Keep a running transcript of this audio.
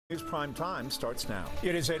Primetime starts now.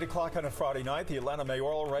 It is 8 o'clock on a Friday night. The Atlanta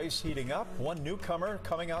mayoral race heating up. One newcomer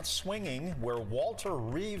coming out swinging where Walter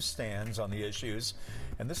Reeves stands on the issues.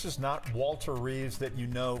 And this is not Walter Reeves that you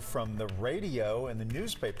know from the radio and the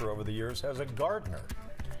newspaper over the years as a gardener.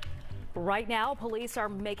 Right now, police are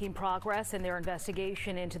making progress in their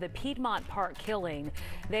investigation into the Piedmont Park killing.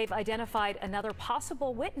 They've identified another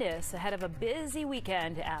possible witness ahead of a busy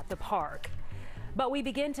weekend at the park. But we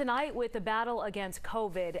begin tonight with the battle against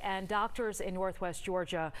COVID, and doctors in Northwest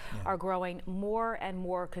Georgia are growing more and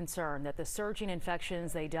more concerned that the surging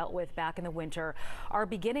infections they dealt with back in the winter are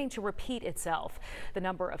beginning to repeat itself. The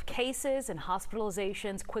number of cases and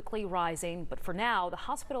hospitalizations quickly rising, but for now, the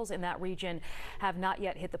hospitals in that region have not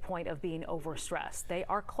yet hit the point of being overstressed. They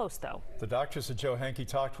are close, though. The doctors that Joe Hankey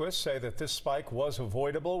talked with say that this spike was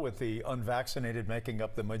avoidable, with the unvaccinated making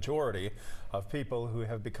up the majority of people who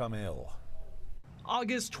have become ill.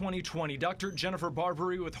 August 2020, Dr. Jennifer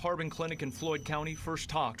Barbary with Harbin Clinic in Floyd County first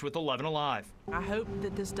talked with 11Alive. I hope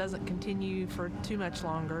that this doesn't continue for too much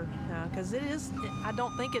longer, because I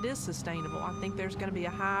don't think it is sustainable. I think there's going to be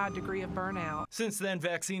a high degree of burnout. Since then,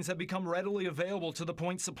 vaccines have become readily available to the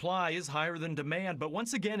point supply is higher than demand. But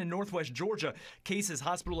once again in Northwest Georgia, cases,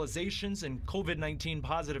 hospitalizations, and COVID-19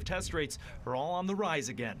 positive test rates are all on the rise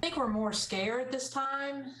again. I think we're more scared this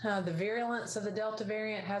time. The virulence of the Delta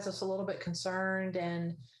variant has us a little bit concerned,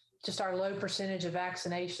 and just our low percentage of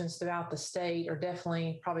vaccinations throughout the state are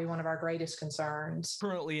definitely probably one of our greatest concerns.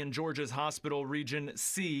 Currently in Georgia's hospital region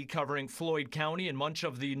C, covering Floyd County and much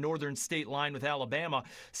of the northern state line with Alabama,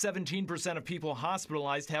 17% of people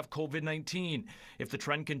hospitalized have COVID-19. If the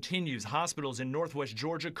trend continues, hospitals in Northwest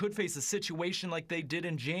Georgia could face a situation like they did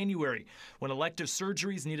in January, when elective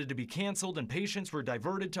surgeries needed to be canceled and patients were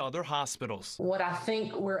diverted to other hospitals. What I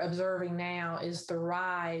think we're observing now is the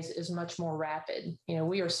rise is much more rapid.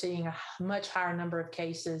 We are seeing a much higher number of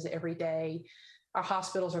cases every day. Our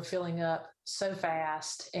hospitals are filling up so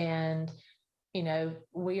fast, and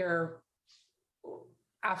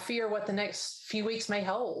I fear what the next few weeks may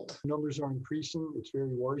hold. Numbers are increasing. It's very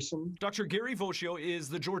worrisome. Dr. Gary Vocio is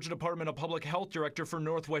the Georgia Department of Public Health Director for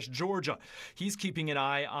Northwest Georgia. He's keeping an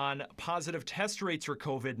eye on positive test rates for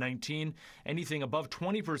COVID-19. Anything above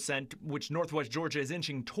 20%, which Northwest Georgia is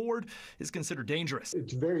inching toward, is considered dangerous.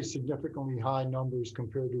 It's very significantly high numbers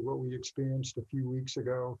compared to what we experienced a few weeks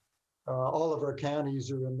ago. All of our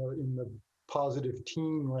counties are in the positive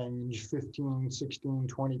teen range, 15, 16,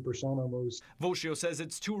 20% almost. Vocio says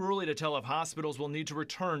it's too early to tell if hospitals will need to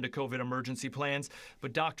return to COVID emergency plans,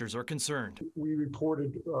 but doctors are concerned. We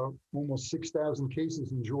reported almost 6,000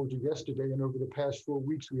 cases in Georgia yesterday, and over the past 4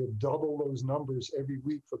 weeks, we have doubled those numbers every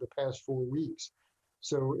week for the past 4 weeks.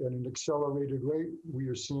 So at an accelerated rate, we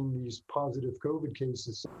are seeing these positive COVID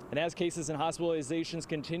cases. And as cases and hospitalizations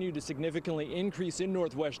continue to significantly increase in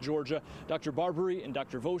Northwest Georgia, Dr. Barbary and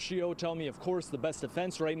Dr. Vocio tell me, of course, the best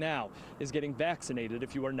defense right now is getting vaccinated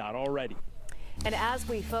if you are not already. And as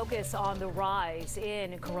we focus on the rise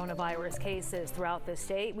in coronavirus cases throughout the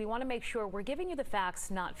state, we want to make sure we're giving you the facts,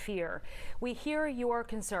 not fear. We hear your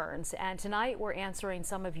concerns, and tonight we're answering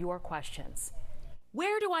some of your questions.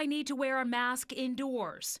 Where do I need to wear a mask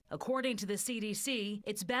indoors? According to the CDC,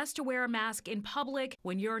 it's best to wear a mask in public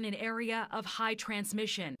when you're in an area of high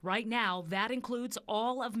transmission. Right now, that includes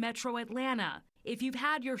all of Metro Atlanta. If you've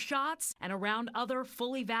had your shots and around other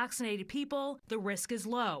fully vaccinated people, the risk is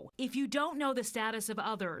low. If you don't know the status of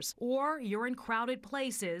others or you're in crowded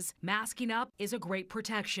places, masking up is a great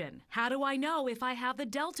protection. How do I know if I have the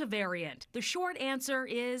Delta variant? The short answer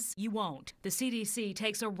is you won't. The CDC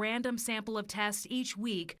takes a random sample of tests each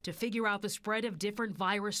week to figure out the spread of different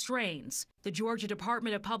virus strains. The Georgia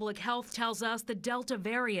Department of Public Health tells us the Delta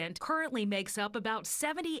variant currently makes up about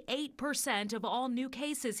 78% of all new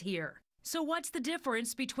cases here. So what's the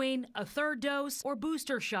difference between a third dose or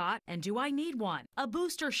booster shot, and do I need one? A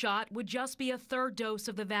booster shot would just be a third dose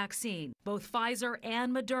of the vaccine. Both Pfizer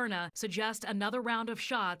and Moderna suggest another round of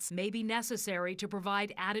shots may be necessary to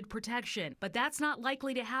provide added protection, but that's not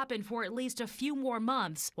likely to happen for at least a few more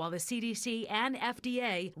months while the CDC and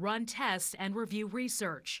FDA run tests and review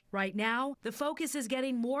research. Right now, the focus is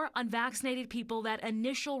getting more unvaccinated people that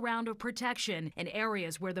initial round of protection in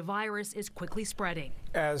areas where the virus is quickly spreading.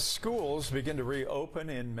 As schools begin to reopen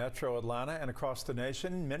in Metro Atlanta and across the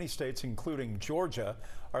nation, many states, including Georgia,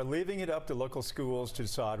 are leaving it up to local schools to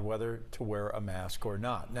decide whether to wear a mask or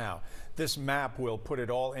not. Now, this map will put it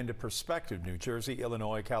all into perspective. New Jersey,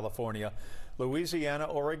 Illinois, California, Louisiana,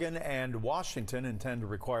 Oregon, and Washington intend to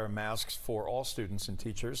require masks for all students and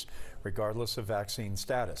teachers, regardless of vaccine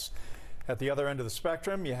status. At the other end of the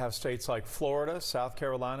spectrum, you have states like Florida, South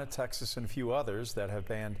Carolina, Texas, and a few others that have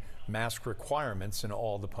banned mask requirements in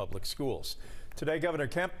all the public schools. Today, Governor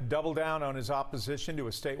Kemp doubled down on his opposition to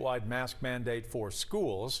a statewide mask mandate for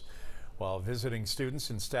schools while visiting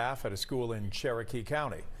students and staff at a school in Cherokee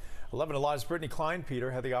County. 11Alive's Brittany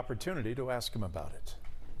Klein-Peter had the opportunity to ask him about it.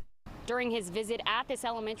 During his visit at this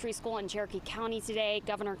elementary school in Cherokee County today,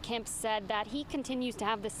 Governor Kemp said that he continues to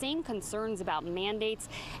have the same concerns about mandates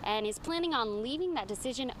and is planning on leaving that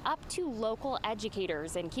decision up to local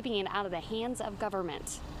educators and keeping it out of the hands of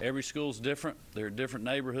government. Every school's different. They're different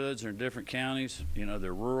neighborhoods, they're different counties. You know,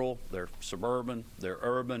 they're rural, they're suburban, they're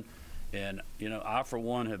urban. And, you know, I, for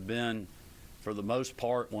one, have been, for the most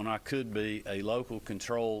part, when I could be, a local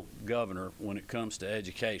control governor when it comes to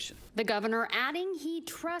education. The governor adding he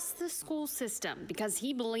trusts the school system because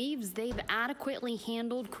he believes they've adequately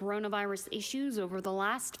handled coronavirus issues over the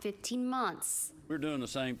last 15 months. We're doing the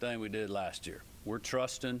same thing we did last year. We're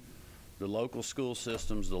trusting the local school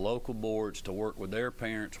systems, the local boards to work with their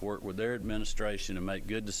parents, work with their administration, and make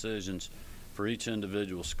good decisions for each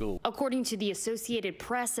individual school. According to the Associated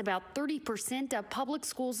Press, about 30% of public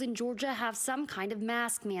schools in Georgia have some kind of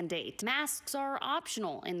mask mandate. Masks are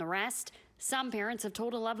optional in the rest. Some parents have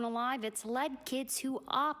told 11Alive it's led kids who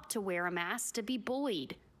opt to wear a mask to be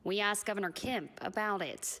bullied. We asked Governor Kemp about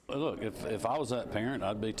it. Well, look, if I was that parent,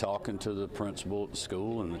 I'd be talking to the principal at the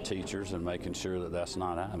school and the teachers and making sure that that's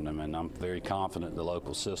not happening. And I'm very confident the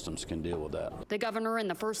local systems can deal with that. The governor and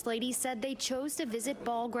the First Lady said they chose to visit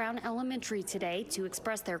Ball Ground Elementary today to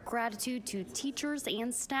express their gratitude to teachers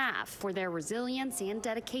and staff for their resilience and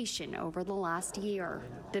dedication over the last year.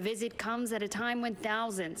 The visit comes at a time when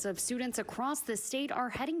thousands of students across the state are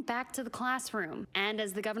heading back to the classroom, and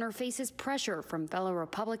as the governor faces pressure from fellow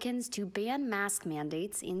Republicans to ban mask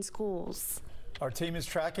mandates in schools. Our team is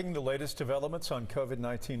tracking the latest developments on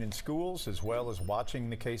COVID-19 in schools, as well as watching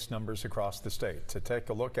the case numbers across the state. To take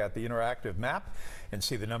a look at the interactive map and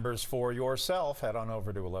see the numbers for yourself, head on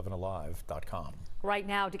over to 11alive.com. Right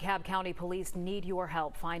now, DeKalb County police need your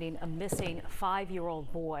help finding a missing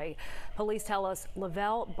 5-year-old boy. Police tell us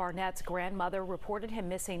Lavelle Barnett's grandmother reported him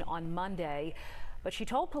missing on Monday, but she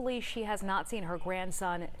told police she has not seen her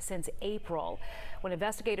grandson since April. When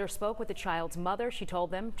investigators spoke with the child's mother, she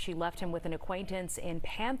told them she left him with an acquaintance in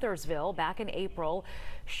Panthersville back in April,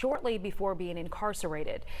 shortly before being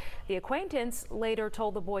incarcerated. The acquaintance later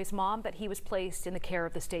told the boy's mom that he was placed in the care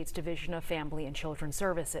of the state's Division of Family and Children's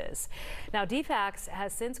Services. Now, DFACS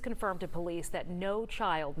has since confirmed to police that no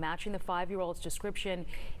child matching the 5-year-old's description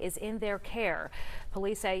is in their care.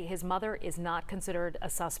 Police say his mother is not considered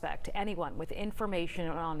a suspect. Anyone with information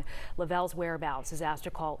on Lavelle's whereabouts is asked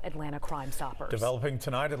to call Atlanta Crime Stoppers. Developing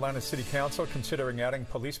tonight, Atlanta City Council considering adding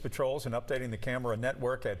police patrols and updating the camera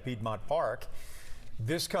network at Piedmont Park.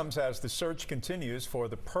 This comes as the search continues for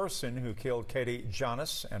the person who killed Katie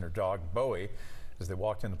Jonas and her dog Bowie as they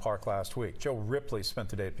walked in the park last week. Joe Ripley spent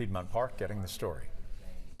the day at Piedmont Park getting the story.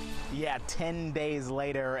 Yeah, 10 days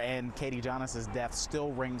later, and Katie Jonas's death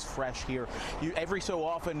still rings fresh here. Every so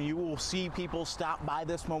often, you will see people stop by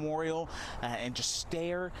this memorial and just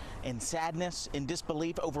stare in sadness and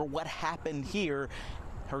disbelief over what happened here.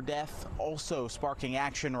 Her death also sparking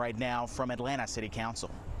action right now from Atlanta City Council.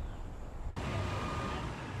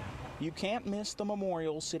 You can't miss the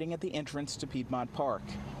memorial sitting at the entrance to Piedmont Park.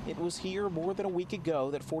 It was here more than a week ago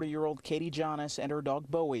that 40-year-old Katie Jonas and her dog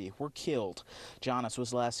Bowie were killed. Jonas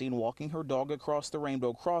was last seen walking her dog across the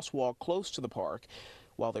Rainbow Crosswalk close to the park.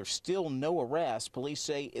 While there's still no arrest, police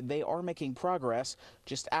say they are making progress.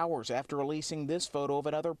 Just hours after releasing this photo of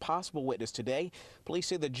another possible witness today, police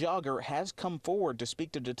say the jogger has come forward to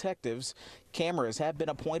speak to detectives. Cameras have been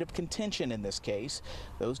a point of contention in this case.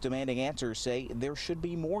 Those demanding answers say there should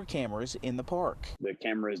be more cameras in the park. The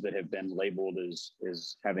cameras that have been labeled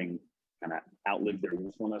as having kind of outlived their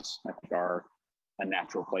usefulness, I think, are a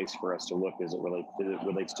natural place for us to look as it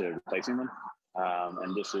relates to replacing them.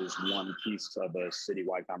 And this is one piece of a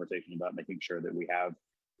citywide conversation about making sure that we have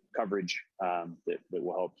coverage that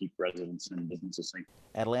will help keep residents and businesses safe.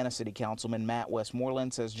 Atlanta City Councilman Matt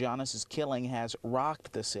Westmoreland says Jonas's killing has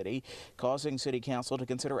rocked the city, causing City Council to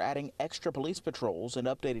consider adding extra police patrols and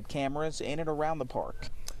updated cameras in and around the park.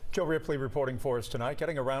 Joe Ripley reporting for us tonight.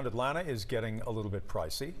 Getting around Atlanta is getting a little bit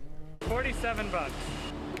pricey. $47.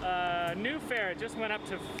 New fare just went up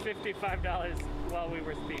to $55 while we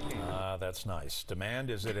were speaking. That's nice. Demand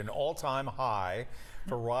is at an all-time high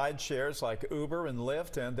for ride shares like Uber and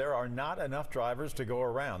Lyft, and there are not enough drivers to go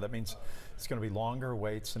around. That means it's going to be longer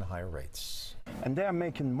waits and higher rates. And they're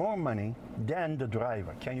making more money than the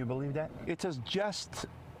driver. Can you believe that? It is just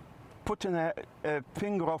putting a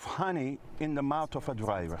finger of honey in the mouth of a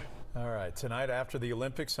driver. All right, tonight after the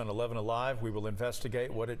Olympics on 11Alive, we will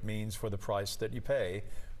investigate what it means for the price that you pay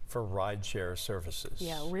for rideshare services.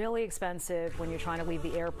 Yeah, really expensive when you're trying to leave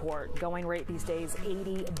the airport. Going rate these days,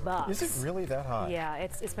 $80. Is it really that high? Yeah,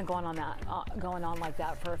 it's been going on like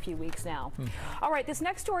that for a few weeks now. All right, this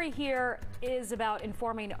next story here is about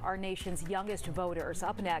informing our nation's youngest voters.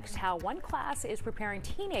 Up next, how one class is preparing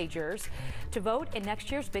teenagers to vote in next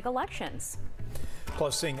year's big elections.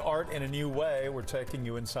 Plus, seeing art in a new way, we're taking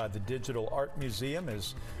you inside the Digital Art Museum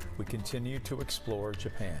as we continue to explore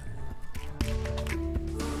Japan.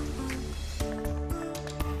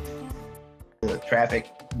 The traffic,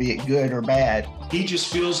 be it good or bad. He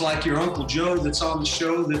just feels like your Uncle Joe that's on the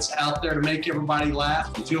show, that's out there to make everybody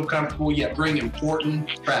laugh and feel comfortable, yet bring important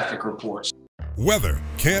traffic reports. Weather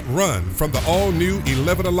can't run from the all-new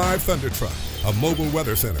 11Alive Thunder Truck, a mobile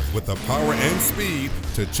weather center with the power and speed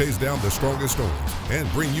to chase down the strongest storms and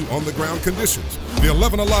bring you on-the-ground conditions. The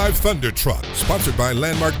 11Alive Thunder Truck, sponsored by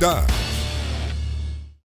Landmark Dodge.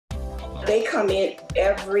 They come in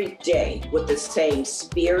every day with the same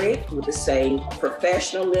spirit, with the same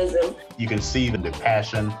professionalism. You can see the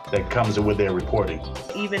passion that comes with their reporting.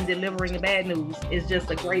 Even delivering the bad news is just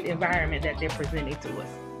a great environment that they're presenting to us.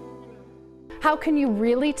 How can you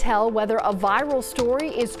really tell whether a viral story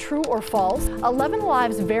is true or false?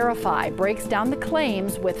 11Alive's Verify breaks down the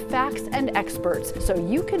claims with facts and experts so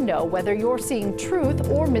you can know whether you're seeing truth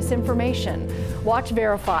or misinformation. Watch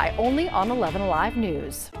Verify only on 11Alive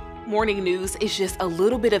News. Morning news is just a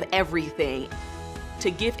little bit of everything to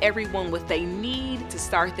give everyone what they need to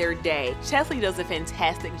start their day. Chesley does a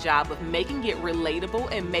fantastic job of making it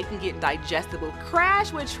relatable and making it digestible.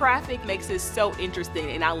 Crash with Traffic makes it so interesting,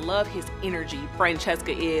 and I love his energy.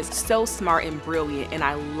 Francesca is so smart and brilliant, and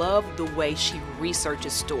I love the way she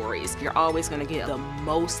researches stories. You're always gonna get the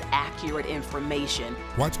most accurate information.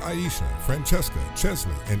 Watch Aisha, Francesca,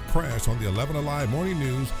 Chesley, and Crash on the 11Alive Morning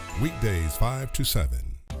News, weekdays 5 to 7.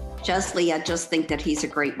 Chesley, I just think that he's a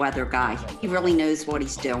great weather guy. He really knows what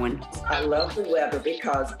he's doing. I love the weather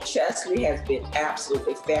because Chesley has been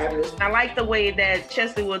absolutely fabulous. I like the way that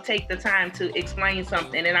Chesley will take the time to explain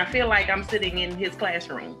something, and I feel like I'm sitting in his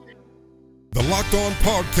classroom. The Locked On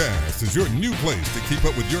Podcast is your new place to keep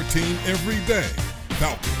up with your team every day.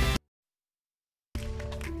 Falcon.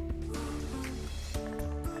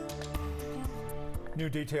 New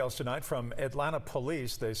details tonight from Atlanta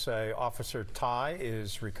police. They say Officer Ty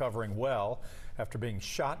is recovering well after being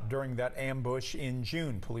shot during that ambush in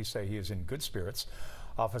June. Police say he is in good spirits.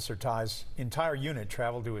 Officer Ty's entire unit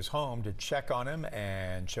traveled to his home to check on him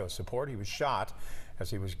and show support. He was shot as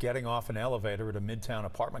he was getting off an elevator at a Midtown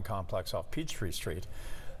apartment complex off Peachtree Street.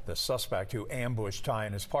 The suspect who ambushed Ty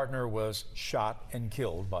and his partner was shot and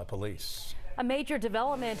killed by police. A major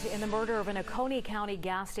development in the murder of an Oconee County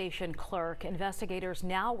gas station clerk. Investigators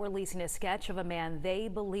now releasing a sketch of a man they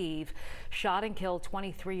believe shot and killed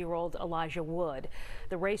 23-year-old Elijah Wood.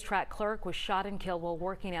 The racetrack clerk was shot and killed while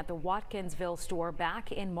working at the Watkinsville store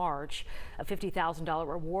back in March. A $50,000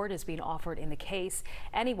 reward is being offered in the case.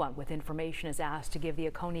 Anyone with information is asked to give the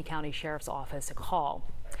Oconee County Sheriff's Office a call.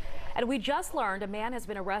 And we just learned a man has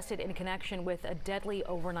been arrested in connection with a deadly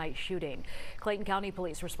overnight shooting. Clayton County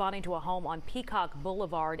Police responding to a home on Peacock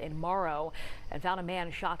Boulevard in Morrow and found a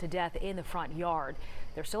man shot to death in the front yard.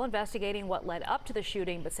 They're still investigating what led up to the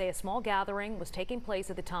shooting, but say a small gathering was taking place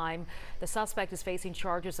at the time. The suspect is facing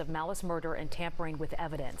charges of malice murder and tampering with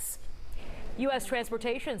evidence. U.S.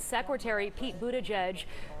 Transportation Secretary Pete Buttigieg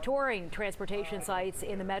touring transportation sites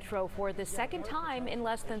in the metro for the second time in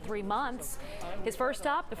less than 3 months. His first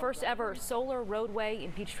stop, the first ever solar roadway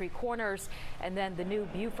in Peachtree Corners, and then the new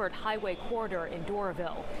Buford Highway corridor in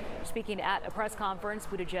Doraville. Speaking at a press conference,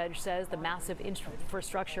 Buttigieg says the massive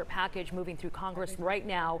infrastructure package moving through Congress right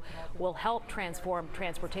now will help transform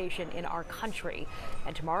transportation in our country.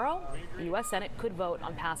 And tomorrow, the U.S. Senate could vote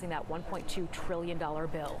on passing that $1.2 trillion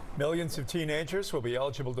bill. Millions of teenagers will be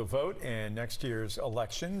eligible to vote in next year's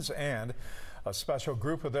elections, and a special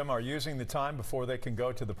group of them are using the time before they can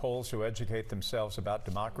go to the polls to educate themselves about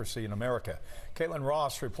democracy in America. Caitlin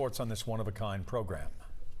Ross reports on this one-of-a-kind program.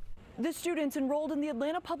 The students enrolled in the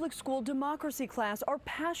Atlanta Public School democracy class are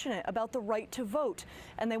passionate about the right to vote,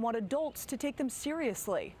 and they want adults to take them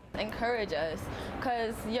seriously. Encourage us,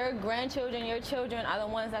 because your grandchildren, your children are the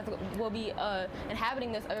ones that will be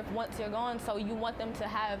inhabiting this earth once you're gone, so you want them to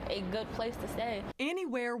have a good place to stay. Annie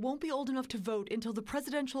Ware won't be old enough to vote until the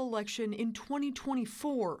presidential election in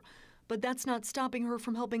 2024. but that's not stopping her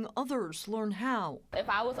from helping others learn how. If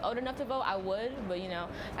I was old enough to vote, I would, but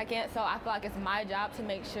I can't, so I feel like it's my job to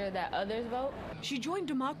make sure that others vote. She joined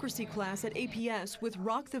democracy class at APS with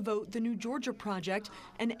Rock the Vote, the New Georgia Project,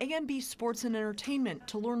 and AMB Sports and Entertainment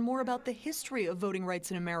to learn more about the history of voting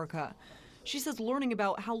rights in America. She says learning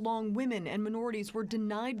about how long women and minorities were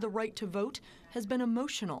denied the right to vote has been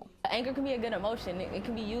emotional. Anger can be a good emotion. It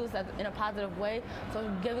can be used in a positive way. So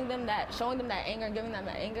giving them that, showing them that anger and giving them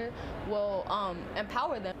that anger will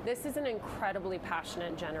empower them. This is an incredibly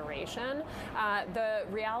passionate generation. The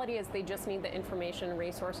reality is they just need the information and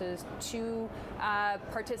resources to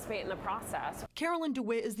participate in the process. Carolyn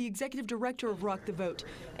DeWitt is the executive director of Rock the Vote,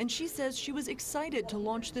 and she says she was excited to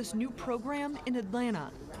launch this new program in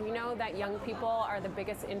Atlanta. We know that young people are the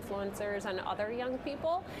biggest influencers on other young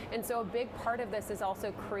people, and so a big part of this is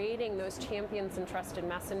also creating those champions and trusted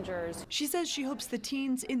messengers. She says she hopes the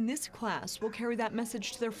teens in this class will carry that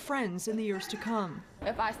message to their friends in the years to come.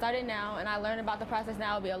 If I started now and I learned about the process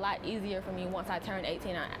now, it'll be a lot easier for me once I turn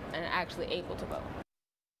 18 and actually able to vote.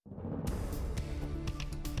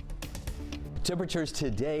 Temperatures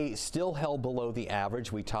today still held below the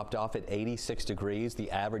average. We topped off at 86 degrees. The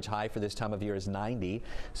average high for this time of year is 90,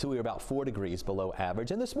 so we were about 4 degrees below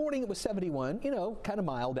average. And this morning it was 71, kind of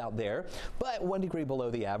mild out there, but 1 degree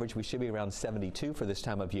below the average. We should be around 72 for this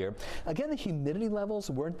time of year. Again, the humidity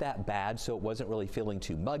levels weren't that bad, so it wasn't really feeling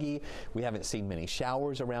too muggy. We haven't seen many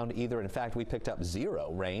showers around either. In fact, we picked up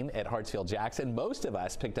 0 rain at Hartsfield-Jackson. Most of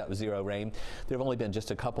us picked up 0 rain. There have only been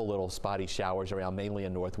just a couple little spotty showers around, mainly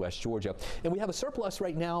in northwest Georgia. And we have a surplus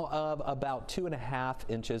right now of about 2.5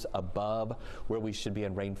 inches above where we should be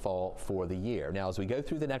in rainfall for the year. Now, as we go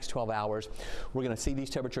through the next 12 hours, we're going to see these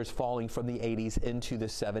temperatures falling from the 80s into the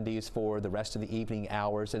 70s for the rest of the evening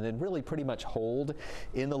hours, and then really pretty much hold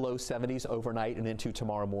in the low 70s overnight and into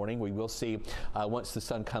tomorrow morning. We will see, once the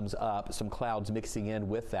sun comes up, some clouds mixing in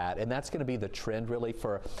with that, and that's going to be the trend really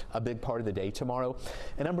for a big part of the day tomorrow.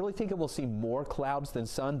 And I'm really thinking we'll see more clouds than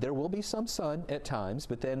sun. There will be some sun at times,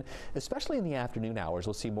 but then especially in the afternoon hours,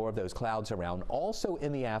 we'll see more of those clouds around. Also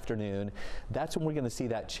in the afternoon, that's when we're going to see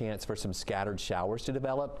that chance for some scattered showers to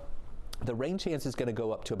develop. The rain chance is going to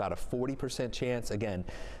go up to about a 40% chance. Again,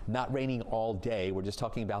 not raining all day. We're just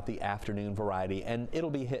talking about the afternoon variety, and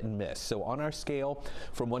it'll be hit and miss. So on our scale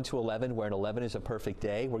from 1 to 11, where an 11 is a perfect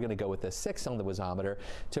day, we're going to go with a 6 on the wazometer.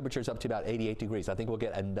 Temperatures up to about 88 degrees. I think we'll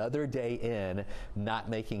get another day in not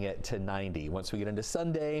making it to 90. Once we get into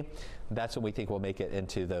Sunday, that's when we think we'll make it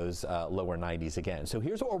into those lower 90s again. So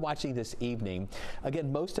here's what we're watching this evening.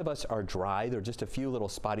 Again, most of us are dry. There are just a few little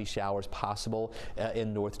spotty showers possible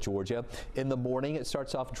in North Georgia. In the morning, it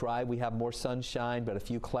starts off dry. We have more sunshine, but a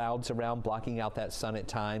few clouds around, blocking out that sun at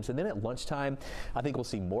times. And then at lunchtime, I think we'll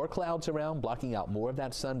see more clouds around, blocking out more of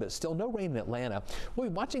that sun, but still no rain in Atlanta. We'll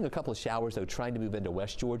be watching a couple of showers, though, trying to move into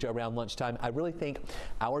West Georgia around lunchtime. I really think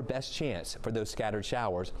our best chance for those scattered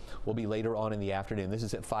showers will be later on in the afternoon. This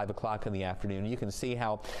is at 5 o'clock in the afternoon. You can see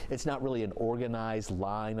how it's not really an organized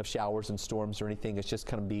line of showers and storms or anything. It's just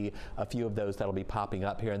going to be a few of those that'll be popping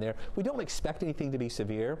up here and there. We don't expect anything to be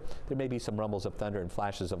severe. There may be some rumbles of thunder and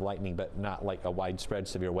flashes of lightning, but not like a widespread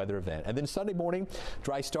severe weather event. And then Sunday morning,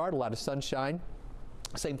 dry start, a lot of sunshine.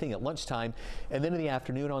 Same thing at lunchtime, and then in the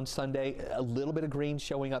afternoon on Sunday, a little bit of green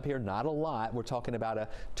showing up here, not a lot. We're talking about a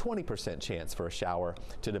 20% chance for a shower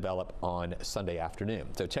to develop on Sunday afternoon.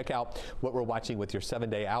 So check out what we're watching with your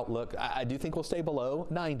 7-day outlook. I do think we'll stay below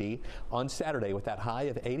 90 on Saturday with that high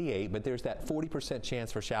of 88, but there's that 40%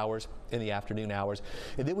 chance for showers in the afternoon hours.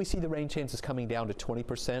 And then we see the rain chances coming down to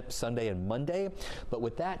 20% Sunday and Monday. But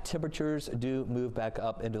with that, temperatures do move back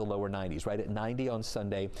up into the lower 90s, right at 90 on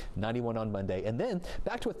Sunday, 91 on Monday, and then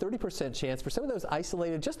back to a 30% chance for some of those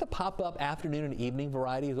isolated, just the pop-up afternoon and evening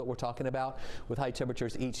variety is what we're talking about, with high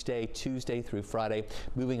temperatures each day, Tuesday through Friday,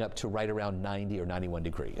 moving up to right around 90 or 91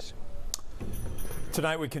 degrees.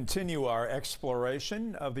 Tonight we continue our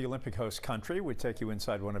exploration of the Olympic host country. We take you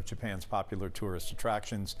inside one of Japan's popular tourist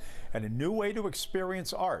attractions and a new way to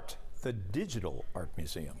experience art, the Digital Art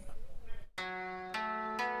Museum.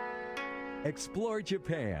 Explore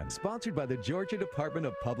Japan, sponsored by the Georgia Department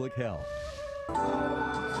of Public Health.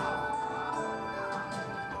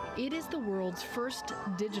 It is the world's first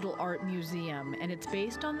digital art museum, and it's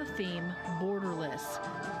based on the theme Borderless.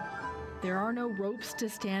 There are no ropes to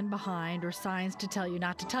stand behind or signs to tell you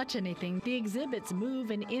not to touch anything. The exhibits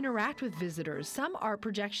move and interact with visitors. Some art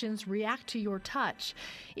projections react to your touch.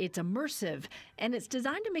 It's immersive, and it's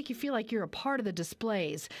designed to make you feel like you're a part of the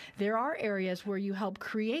displays. There are areas where you help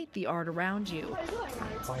create the art around you.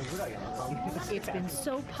 It's been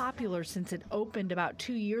so popular since it opened about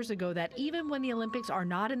 2 years ago that even when the Olympics are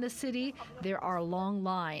not in the city, there are long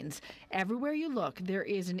lines. Everywhere you look, there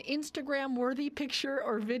is an Instagram-worthy picture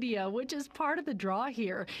or video, which is part of the draw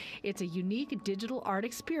here. It's a unique digital art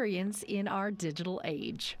experience in our digital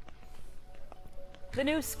age. The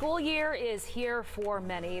new school year is here for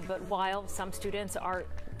many, but while some students are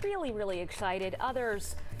really excited,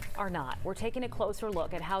 others are not. We're taking a closer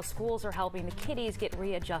look at how schools are helping the kiddies get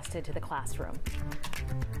readjusted to the classroom.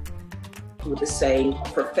 With the same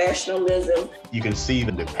professionalism. You can see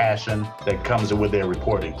the passion that comes with their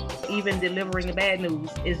reporting. Even delivering bad news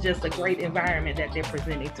is just a great environment that they're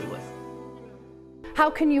presenting to us. How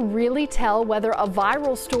can you really tell whether a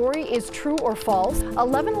viral story is true or false?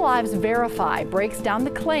 11Alive's Verify breaks down the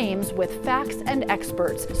claims with facts and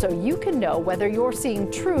experts so you can know whether you're seeing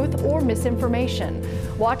truth or misinformation.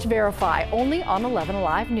 Watch Verify only on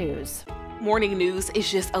 11Alive News. Morning news is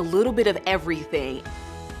just a little bit of everything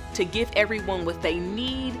to give everyone what they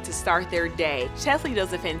need to start their day. Chesley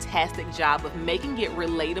does a fantastic job of making it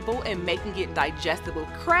relatable and making it digestible.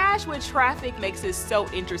 Crash with Traffic makes it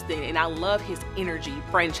so interesting, and I love his energy.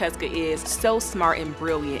 Francesca is so smart and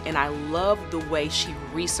brilliant, and I love the way she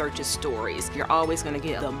researches stories. You're always going to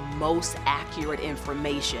get the most accurate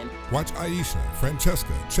information. Watch Aisha,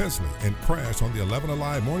 Francesca, Chesley, and Crash on the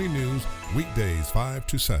 11Alive Morning News, weekdays 5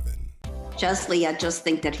 to 7. Chesley, I just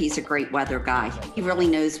think that he's a great weather guy. He really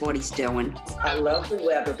knows what he's doing. I love the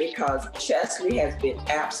weather because Chesley has been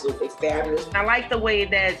absolutely fabulous. I like the way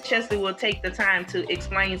that Chesley will take the time to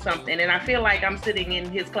explain something, and I feel like I'm sitting in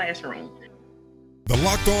his classroom. The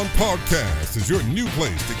Locked On Podcast is your new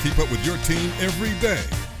place to keep up with your team every day.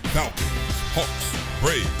 Falcons, Hawks,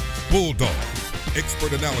 Braves, Bulldogs.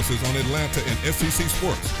 Expert analysis on Atlanta and SEC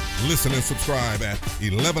sports. Listen and subscribe at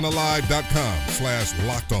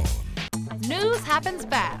 11alive.com/lockedon. News happens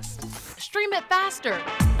fast. Stream it faster.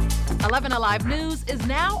 11Alive News is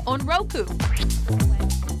now on Roku.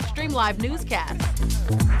 Stream live newscasts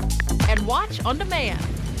and watch on demand.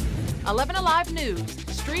 11Alive News.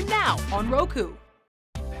 Stream now on Roku.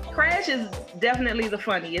 Crash is definitely the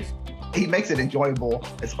funniest. He makes it enjoyable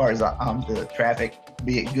as far as the traffic,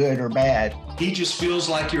 be it good or bad. He just feels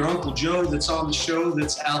like your Uncle Joe that's on the show,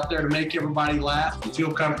 that's out there to make everybody laugh and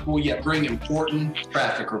feel comfortable, yet bring important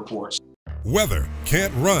traffic reports. Weather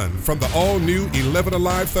can't run from the all-new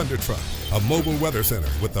 11Alive Thunder Truck, a mobile weather center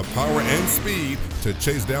with the power and speed to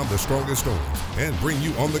chase down the strongest storms and bring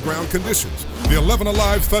you on-the-ground conditions. The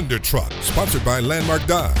 11Alive Thunder Truck, sponsored by Landmark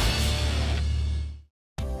Dodge.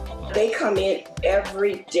 They come in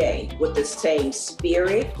every day with the same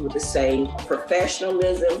spirit, with the same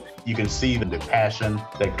professionalism. You can see the passion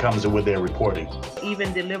that comes with their reporting.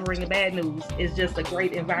 Even delivering bad news is just a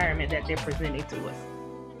great environment that they're presenting to us.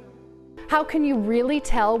 How can you really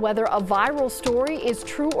tell whether a viral story is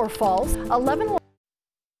true or false? 11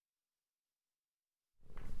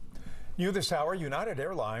 New this hour, United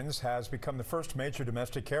Airlines has become the first major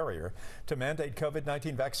domestic carrier to mandate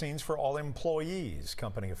COVID-19 vaccines for all employees.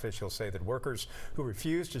 Company officials say that workers who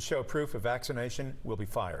refuse to show proof of vaccination will be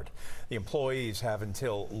fired. The employees have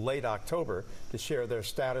until late October to share their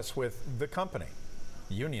status with the company.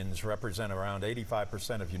 Unions represent around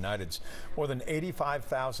 85% of United's more than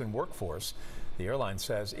 85,000 workforce. The airline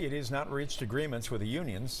says it has not reached agreements with the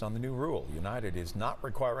unions on the new rule. United is not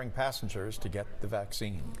requiring passengers to get the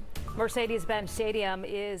vaccine. Mercedes-Benz Stadium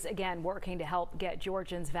is again working to help get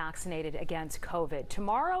Georgians vaccinated against COVID.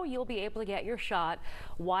 Tomorrow, you'll be able to get your shot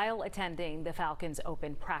while attending the Falcons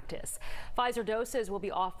Open practice. Pfizer doses will be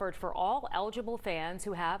offered for all eligible fans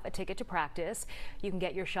who have a ticket to practice. You can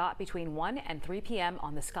get your shot between 1 and 3 p.m.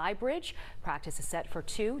 on the Sky Bridge. Practice is set for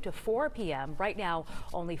 2 to 4 p.m. Right now,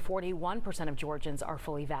 only 41% of Georgians are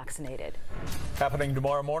fully vaccinated. Happening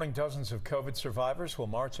tomorrow morning, dozens of COVID survivors will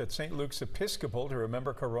march at St. Luke's Episcopal to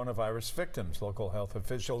remember coronavirus victims. Local health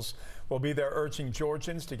officials will be there urging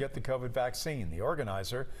Georgians to get the COVID vaccine. The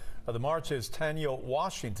organizer of the march is Tanya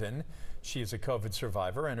Washington. She is a COVID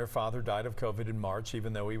survivor, and her father died of COVID in March,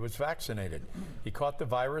 even though he was vaccinated. He caught the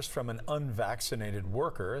virus from an unvaccinated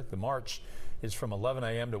worker. The march is from 11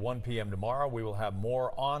 a.m. to 1 p.m. tomorrow. We will have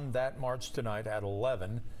more on that march tonight at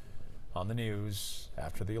 11. on the news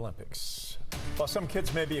after the Olympics. While some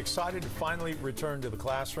kids may be excited to finally return to the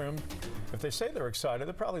classroom, if they say they're excited,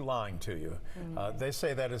 they're probably lying to you. They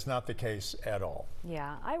say that is not the case at all.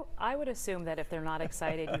 Yeah, I would assume that if they're not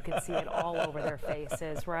excited, you can see it all over their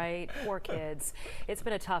faces, right? Poor kids. It's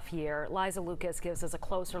been a tough year. Liza Lucas gives us a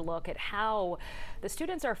closer look at how the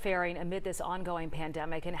students are faring amid this ongoing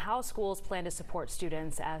pandemic and how schools plan to support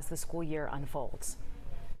students as the school year unfolds.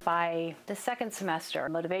 By the second semester,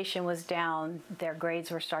 motivation was down, their grades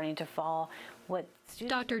were starting to fall.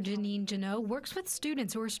 Dr. Janine Janot works with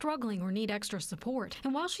students who are struggling or need extra support.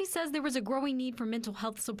 And while she says there was a growing need for mental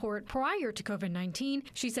health support prior to COVID-19,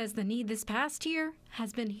 she says the need this past year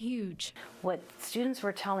has been huge. What students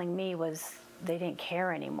were telling me was they didn't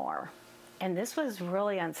care anymore. And this was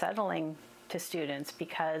really unsettling to students,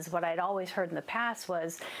 because what I'd always heard in the past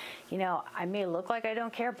was, you know, I may look like I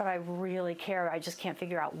don't care, but I really care. I just can't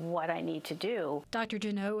figure out what I need to do. Dr.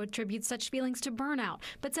 Janot attributes such feelings to burnout,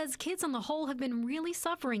 but says kids on the whole have been really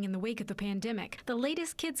suffering in the wake of the pandemic. The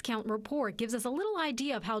latest Kids Count report gives us a little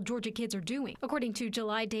idea of how Georgia kids are doing. According to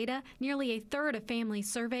July data, nearly a third of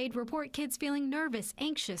families surveyed report kids feeling nervous,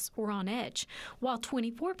 anxious, or on edge, while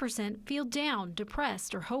 24% feel down,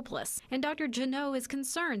 depressed, or hopeless. And Dr. Janot is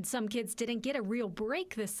concerned some kids didn't get a real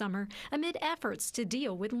break this summer amid efforts to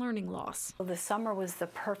deal with learning loss. The summer was the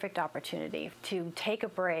perfect opportunity to take a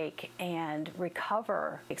break and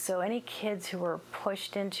recover. So any kids who were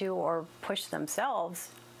pushed into or pushed themselves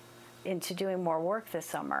into doing more work this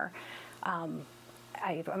summer,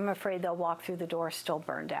 I'm afraid they'll walk through the door still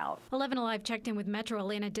burned out. 11Alive checked in with Metro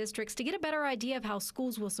Atlanta districts to get a better idea of how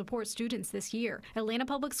schools will support students this year. Atlanta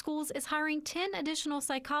Public Schools is hiring 10 additional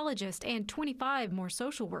psychologists and 25 more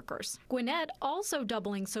social workers. Gwinnett also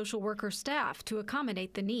doubling social worker staff to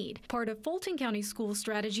accommodate the need. Part of Fulton County School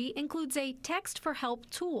strategy includes a text for help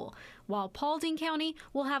tool, while Paulding County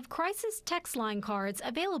will have crisis text line cards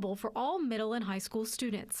available for all middle and high school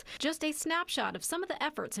students. Just a snapshot of some of the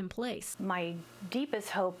efforts in place. My deepest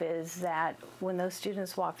hope is that when those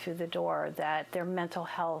students walk through the door, that their mental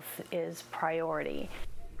health is priority.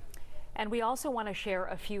 And we also want to share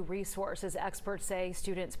a few resources experts say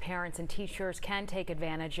students, parents, and teachers can take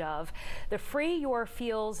advantage of. The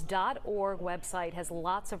freeyourfeels.org website has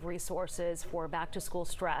lots of resources for back-to-school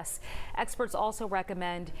stress. Experts also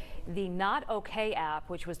recommend the Not Okay app,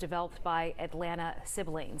 which was developed by Atlanta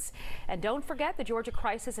siblings. And don't forget the Georgia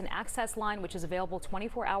Crisis and Access Line, which is available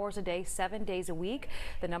 24 hours a day, 7 days a week.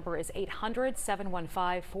 The number is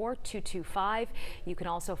 800-715-4225. You can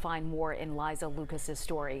also find more in Liza Lucas's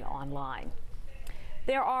story online.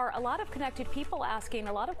 There are a lot of connected people asking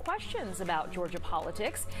a lot of questions about Georgia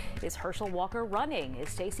politics. Is Herschel Walker running? Is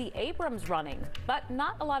Stacey Abrams running? But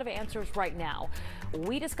not a lot of answers right now.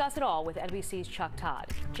 We discuss it all with NBC's Chuck Todd.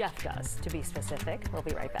 Jeff does, to be specific. We'll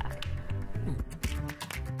be right back.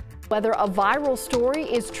 Whether a viral story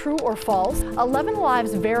is true or false,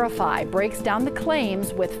 11Alive's Verify breaks down the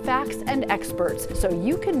claims with facts and experts so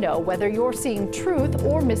you can know whether you're seeing truth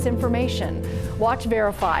or misinformation. Watch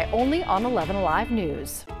Verify only on 11Alive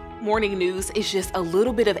News. Morning news is just a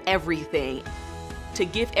little bit of everything to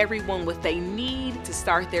give everyone what they need to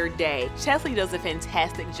start their day. Chesley does a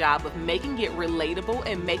fantastic job of making it relatable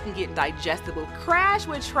and making it digestible. Crash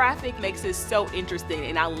with Traffic makes it so interesting,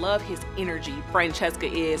 and I love his energy. Francesca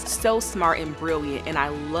is so smart and brilliant, and I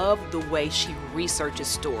love the way she researches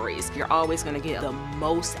stories. You're always going to get the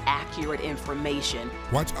most accurate information.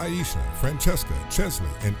 Watch Aisha, Francesca, Chesley,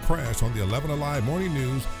 and Crash on the 11Alive Morning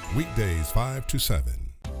News, weekdays 5 to 7.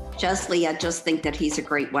 Chesley, I just think that he's a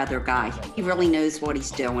great weather guy. He really knows what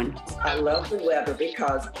he's doing. I love the weather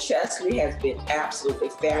because Chesley has been absolutely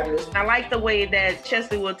fabulous. I like the way that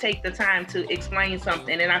Chesley will take the time to explain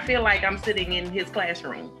something, and I feel like I'm sitting in his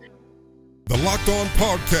classroom. The Locked On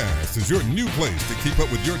Podcast is your new place to keep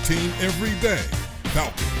up with your team every day.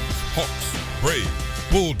 Falcons, Hawks, Braves,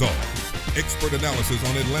 Bulldogs. Expert analysis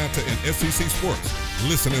on Atlanta and SEC sports.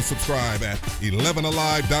 Listen and subscribe at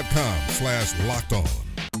 11alive.com/lockedon.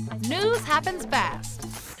 News happens fast.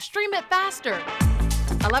 Stream it faster.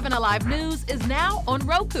 11Alive News is now on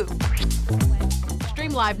Roku.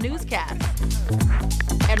 Stream live newscasts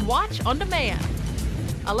and watch on demand.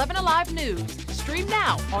 11Alive News. Stream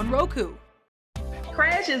now on Roku.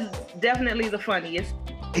 Crash is definitely the funniest.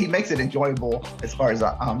 He makes it enjoyable as far as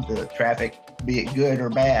the traffic, be it good or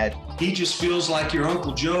bad. He just feels like your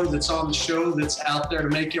Uncle Joe that's on the show that's out there to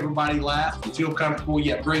make everybody laugh and feel comfortable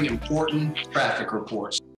yet bring important traffic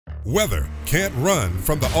reports. Weather can't run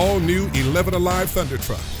from the all-new 11Alive Thunder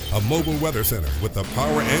Truck, a mobile weather center with the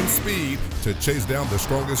power and speed to chase down the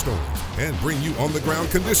strongest storms and bring you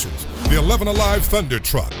on-the-ground conditions. The 11Alive Thunder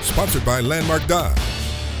Truck, sponsored by Landmark Dodge.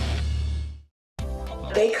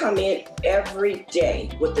 They come in every day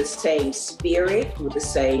with the same spirit, with the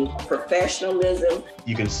same professionalism.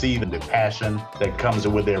 You can see the passion that comes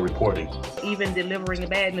with their reporting. Even delivering the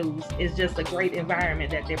bad news is just a great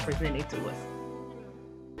environment that they're presenting to us.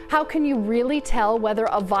 How can you really tell whether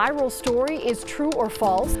a viral story is true or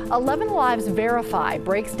false? 11Alive's Verify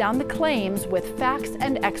breaks down the claims with facts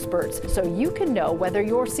and experts so you can know whether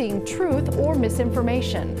you're seeing truth or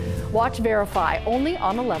misinformation. Watch Verify only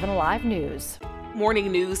on 11Alive News.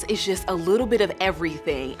 Morning news is just a little bit of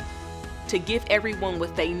everything to give everyone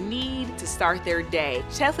what they need to start their day.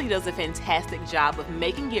 Chesley does a fantastic job of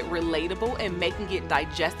making it relatable and making it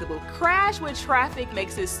digestible. Crash with Traffic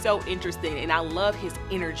makes it so interesting, and I love his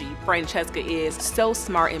energy. Francesca is so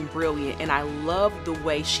smart and brilliant, and I love the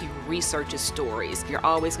way she researches stories. You're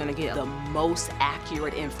always going to get the most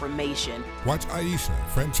accurate information. Watch Aisha,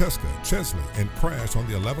 Francesca, Chesley, and Crash on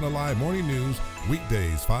the 11Alive Morning News,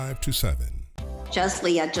 weekdays 5 to 7.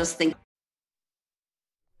 Chesley, I just think.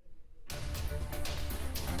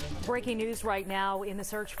 Breaking news right now. In the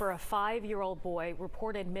search for a 5-year-old boy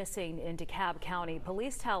reported missing in DeKalb County,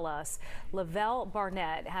 police tell us Lavelle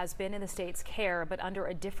Barnett has been in the state's care, but under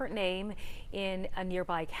a different name in a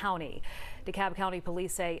nearby county. DeKalb County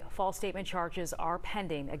police say false statement charges are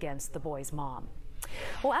pending against the boy's mom.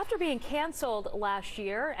 Well, after being canceled last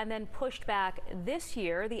year and then pushed back this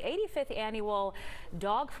year, the 85th annual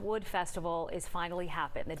Dogwood Festival is finally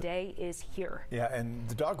happened. The day is here. Yeah, and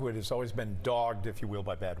the Dogwood has always been dogged, if you will,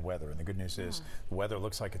 by bad weather. And the good news is the weather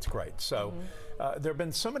looks like it's great. So there have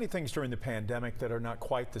been so many things during the pandemic that are not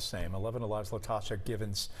quite the same. 11Alive's Latasha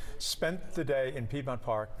Givens spent the day in Piedmont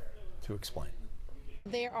Park to explain.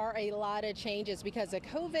 There are a lot of changes because of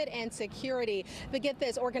COVID and security. But get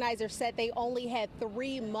this, organizers said they only had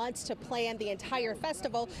 3 months to plan the entire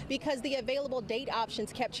festival because the available date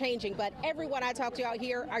options kept changing. But everyone I talked to out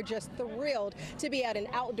here are just thrilled to be at an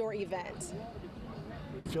outdoor event.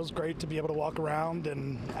 It feels great to be able to walk around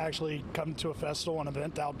and actually come to a festival, an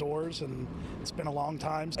event outdoors, and it's been a long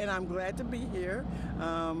time. And I'm glad to be here.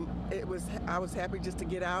 I was happy just to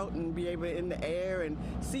get out and be able to in the air and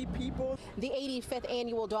see people. The 85th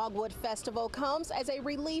annual Dogwood Festival comes as a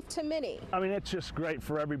relief to many. I mean, it's just great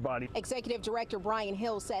for everybody. Executive Director Brian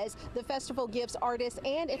Hill says the festival gives artists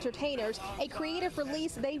and entertainers a creative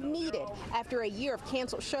release they've needed after a year of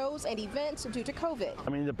canceled shows and events due to COVID. I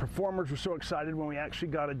mean, the performers were so excited when we actually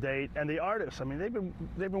got a date, and the artists, I mean,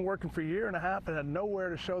 they've been working for a year and a half and had nowhere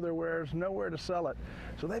to show their wares, nowhere to sell it.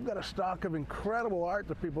 So they've got a stock of incredible art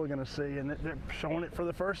that people are going to see, and they're showing it for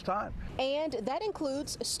the first time. And that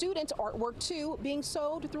includes student artwork too, being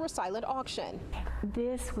sold through a silent auction.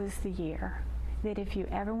 This was the year that if you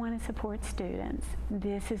ever want to support students,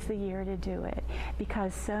 this is the year to do it,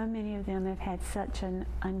 because so many of them have had such an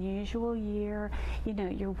unusual year. You know,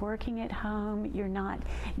 you're working at home, you're not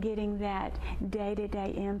getting that day-to-day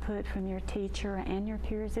input from your teacher and your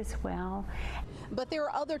peers as well. But there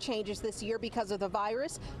are other changes this year because of the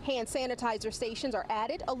virus. Hand sanitizer stations are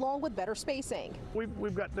added along with better spacing.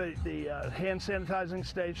 We've got the hand sanitizing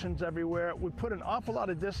stations everywhere. We put an awful lot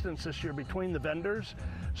of distance this year between the vendors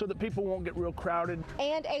so that people won't get real crowded.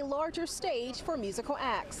 And a larger stage for musical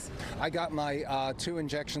acts. I got my 2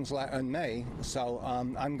 injections in May, so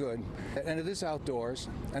I'm good. And it is outdoors,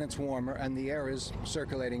 and it's warmer, and the air is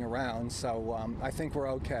circulating around, so I think we're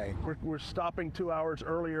okay. We're stopping 2 hours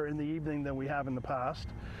earlier in the evening than we have in the past,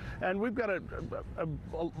 and we've got a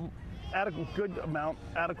adequate amount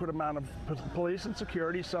of police and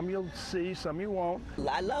security. Some you'll see, some you won't.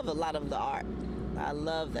 I love a lot of the art. I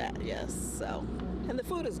love that, yes. So, and the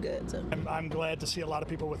food is good too. I'm glad to see a lot of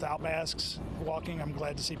people without masks walking. I'm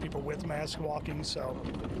glad to see people with masks walking. So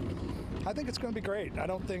I think it's going to be great. I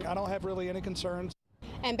don't have really any concerns.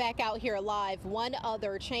 And back out here live, one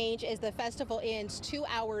other change is the festival ends 2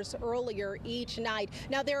 hours earlier each night.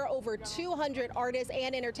 Now, there are over 200 artists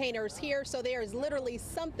and entertainers here, so there is literally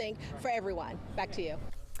something for everyone. Back to you.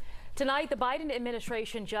 Tonight, the Biden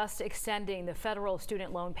administration just extending the federal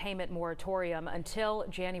student loan payment moratorium until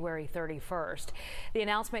January 31st. The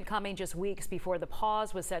announcement coming just weeks before the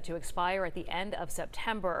pause was set to expire at the end of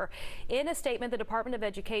September. In a statement, the Department of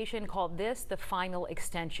Education called this the final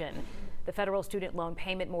extension. The federal student loan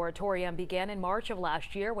payment moratorium began in March of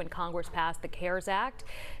last year when Congress passed the CARES Act.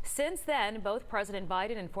 Since then, both President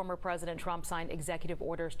Biden and former President Trump signed executive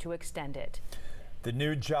orders to extend it. The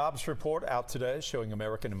new jobs report out today showing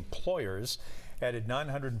American employers added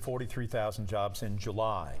 943,000 jobs in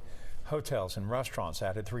July. Hotels and restaurants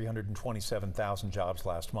added 327,000 jobs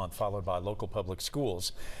last month, followed by local public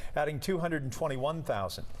schools, adding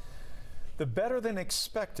 221,000. The better than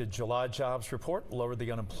expected July jobs report lowered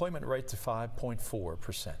the unemployment rate to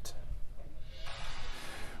 5.4%.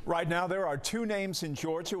 Right now, there are two names in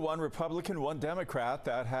Georgia, one Republican, one Democrat,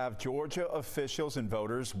 that have Georgia officials and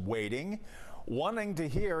voters waiting, wanting to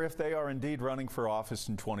hear if they are indeed running for office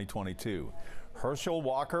in 2022. Herschel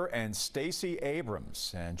Walker and Stacey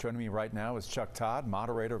Abrams. And joining me right now is Chuck Todd,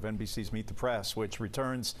 moderator of NBC's Meet the Press, which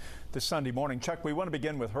returns this Sunday morning. Chuck, we want to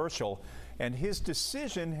begin with Herschel, and his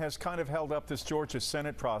decision has kind of held up this Georgia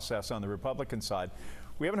Senate process on the Republican side.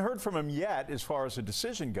 We haven't heard from him yet as far as the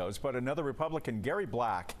decision goes, but another Republican, Gary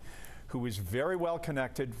Black, who is very well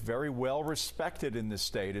connected, very well respected in this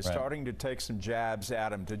state, is starting to take some jabs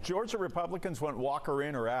at him. Do Georgia Republicans want Walker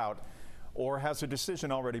in or out, or has a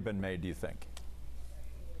decision already been made, do you think?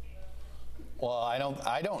 Well,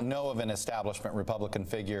 I don't know of an establishment Republican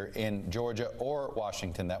figure in Georgia or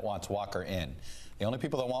Washington that wants Walker in. The only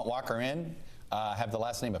people that want Walker in have the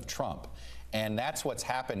last name of Trump. And that's what's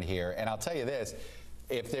happened here. And I'll tell you this,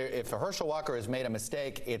 if Herschel Walker has made a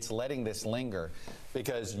mistake, it's letting this linger,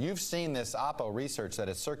 because you've seen this Oppo research that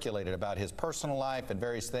has circulated about his personal life and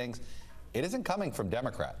various things. It isn't coming from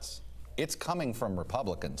Democrats. It's coming from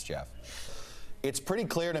Republicans, Jeff. It's pretty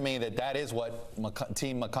clear to me that that is what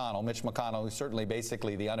Team McConnell, Mitch McConnell, who's certainly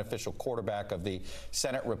basically the unofficial quarterback of the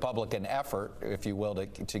Senate Republican effort, if you will,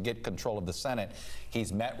 to get control of the Senate.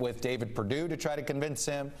 He's met with David Perdue to try to convince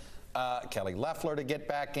him, Kelly Loeffler to get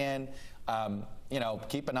back in. You know,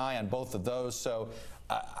 keep an eye on both of those. So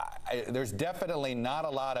there's definitely not a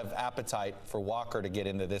lot of appetite for Walker to get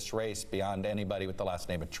into this race beyond anybody with the last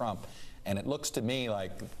name of Trump. And it looks to me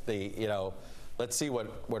like let's see what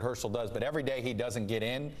Herschel does. But every day he doesn't get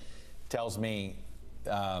in tells me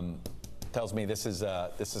this is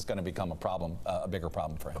going to become a problem, a bigger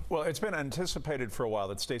problem for him. Well, it's been anticipated for a while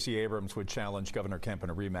that Stacey Abrams would challenge Governor Kemp in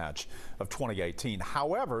a rematch of 2018.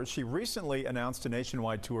 However, she recently announced a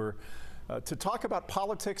nationwide tour to talk about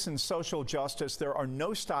politics and social justice. There are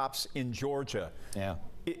no stops in Georgia. Yeah.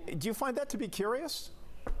 Do you find that to be curious?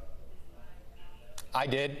 I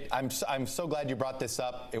did. I'm so glad you brought this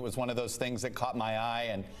up. It was one of those things that caught my eye,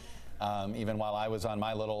 and even while I was on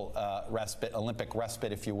my little Olympic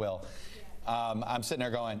respite, if you will, I'm sitting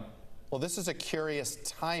there going, well, this is a curious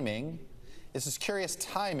timing. This is curious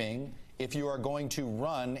timing if you are going to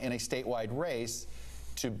run in a statewide race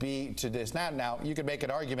to this. Now, you could make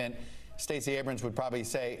an argument. Stacey Abrams would probably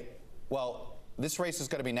say, well, this race is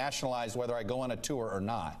going to be nationalized whether I go on a tour or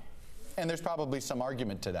not. And there's probably some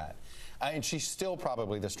argument to that. And she's still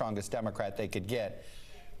probably the strongest Democrat they could get.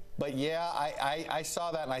 But yeah, I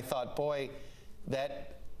saw that and I thought, boy,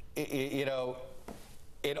 that, it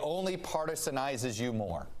only partisanizes you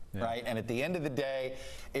more, right? And at the end of the day,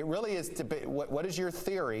 it really is what is your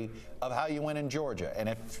theory of how you win in Georgia?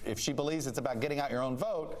 And if she believes it's about getting out your own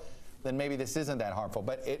vote, then maybe this isn't that harmful.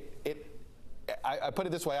 But I put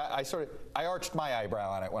it this way, I arched my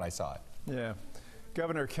eyebrow on it when I saw it. Yeah.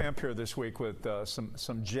 Governor Kemp here this week with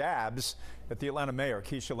some jabs at the Atlanta mayor,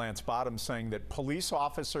 Keisha Lance Bottoms, saying that police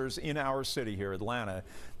officers in our city here, Atlanta,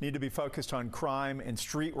 need to be focused on crime and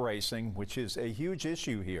street racing, which is a huge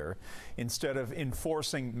issue here, instead of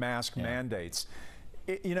enforcing mask mandates.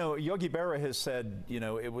 Yogi Berra has said,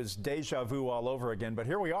 it was deja vu all over again, but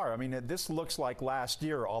here we are. I mean, this looks like last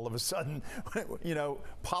year all of a sudden.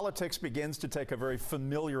 Politics begins to take a very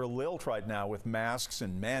familiar lilt right now with masks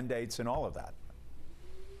and mandates and all of that.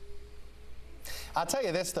 I'll tell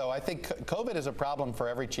you this, though. I think COVID is a problem for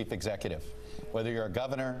every chief executive, whether you're a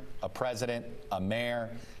governor, a president, a mayor,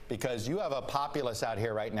 because you have a populace out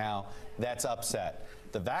here right now that's upset.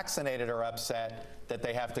 The vaccinated are upset that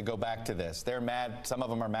they have to go back to this. They're mad. Some of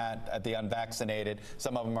them are mad at the unvaccinated.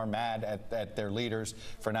 Some of them are mad at their leaders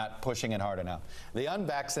for not pushing it hard enough. The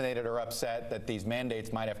unvaccinated are upset that these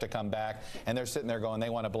mandates might have to come back, and they're sitting there going, they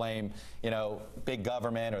want to blame, big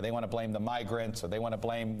government, or they want to blame the migrants, or they want to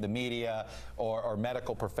blame the media or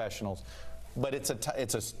medical professionals. But it's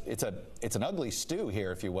an ugly stew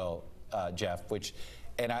here, if you will, Jeff.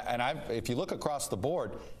 If you look across the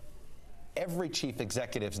board, every chief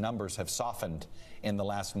executive's numbers have softened in the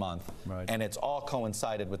last month, and it's all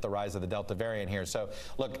coincided with the rise of the Delta variant here. So,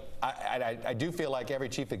 look, I do feel like every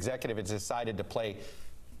chief executive has decided to play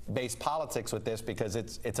base politics with this because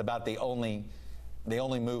it's about the only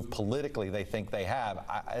move politically they think they have.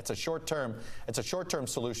 It's a short-term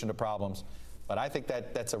solution to problems, but I think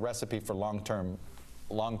that's a recipe for long-term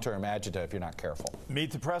agita if you're not careful.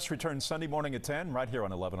 Meet the Press returns Sunday morning at 10 right here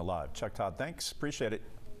on 11Alive. Chuck Todd, thanks. Appreciate it.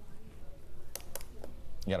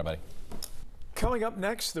 You got it, buddy. Coming up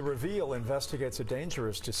next, The Reveal investigates a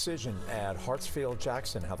dangerous decision at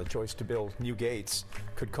Hartsfield-Jackson, how the choice to build new gates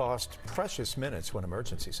could cost precious minutes when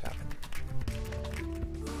emergencies happen.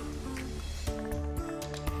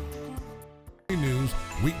 News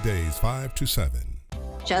weekdays 5 to 7.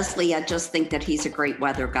 Chesley, I just think that he's a great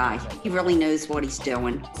weather guy. He really knows what he's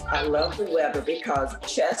doing. I love the weather because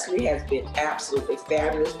Chesley has been absolutely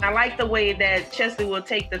fabulous. I like the way that Chesley will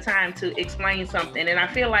take the time to explain something, and I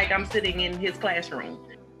feel like I'm sitting in his classroom.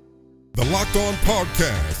 The Locked On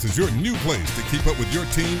Podcast is your new place to keep up with your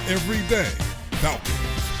team every day. Falcons,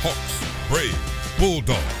 Hawks, Braves,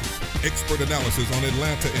 Bulldogs. Expert analysis on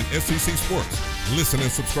Atlanta and SEC sports. Listen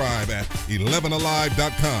and subscribe at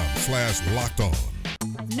 11alive.com/lockedon.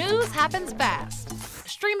 News happens fast.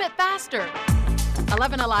 Stream it faster.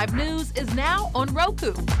 11Alive News is now on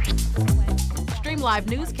Roku. Stream live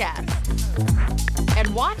newscasts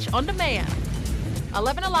and watch on demand.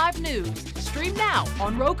 11Alive News. Stream now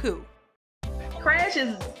on Roku. Crash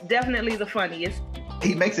is definitely the funniest.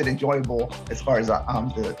 He makes it enjoyable as far as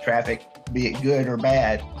the traffic, be it good or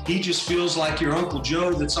bad. He just feels like your Uncle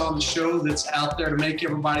Joe that's on the show, that's out there to make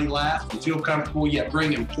everybody laugh and feel comfortable, yet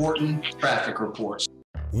bring important traffic reports.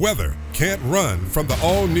 Weather can't run from the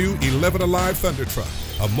all-new 11Alive Thunder Truck,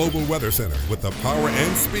 a mobile weather center with the power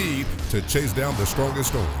and speed to chase down the strongest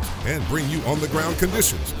storms and bring you on-the-ground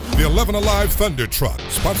conditions. The 11Alive Thunder Truck,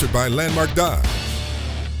 sponsored by Landmark Dodge.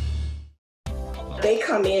 They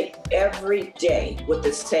come in every day with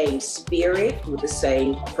the same spirit, with the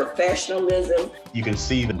same professionalism. You can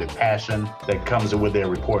see the passion that comes with their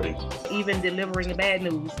reporting. Even delivering the bad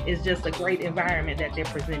news is just a great environment that they're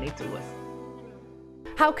presenting to us.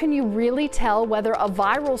 How can you really tell whether a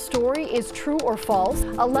viral story is true or false?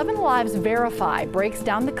 11Alive's Verify breaks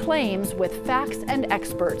down the claims with facts and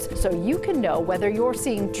experts so you can know whether you're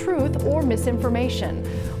seeing truth or misinformation.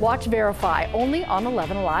 Watch Verify only on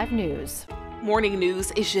 11Alive News. Morning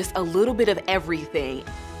news is just a little bit of everything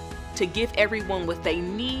to give everyone what they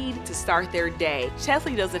need to start their day.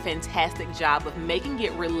 Chesley does a fantastic job of making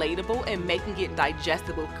it relatable and making it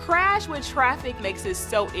digestible. Crash with Traffic makes it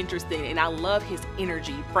so interesting, and I love his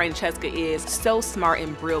energy. Francesca is so smart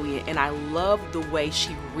and brilliant, and I love the way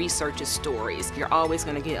she researches stories. You're always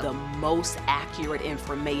going to get the most accurate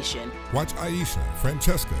information. Watch Aisha,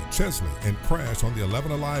 Francesca, Chesley, and Crash on the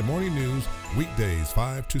 11Alive Morning News, weekdays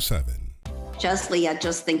 5 to 7. Chesley, I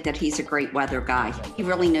just think that he's a great weather guy. He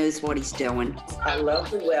really knows what he's doing. I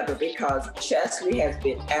love the weather because Chesley has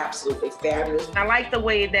been absolutely fabulous. I like the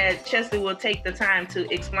way that Chesley will take the time to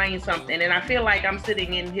explain something, and I feel like I'm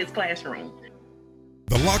sitting in his classroom.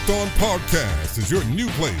 The Locked On Podcast is your new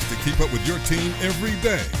place to keep up with your team every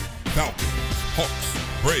day. Falcons, Hawks,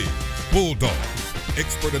 Braves, Bulldogs.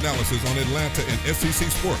 Expert analysis on Atlanta and SEC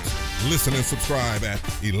sports. Listen and subscribe at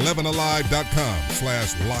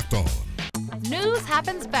 11alive.com/lockedon. News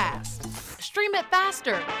happens fast. Stream it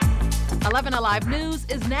faster. 11Alive News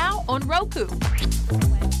is now on Roku.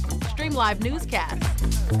 Stream live newscasts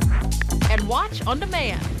and watch on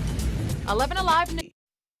demand. 11Alive News.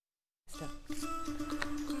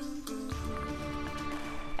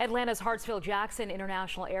 Atlanta's Hartsfield-Jackson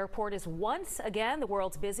International Airport is once again the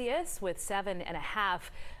world's busiest, with 7.5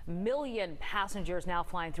 million passengers now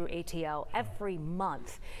flying through ATL every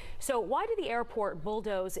month. So why did the airport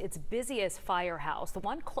bulldoze its busiest firehouse, the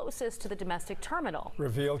one closest to the domestic terminal?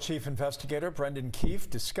 Reveal Chief Investigator Brendan Keefe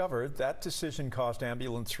discovered that decision caused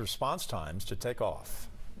ambulance response times to take off.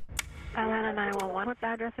 Atlanta 911, what's the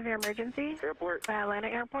address of your emergency? Airport. Atlanta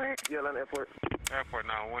Airport? Yeah, Atlanta Airport. Airport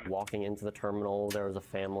 911. Walking into the terminal, there was a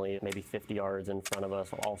family maybe 50 yards in front of us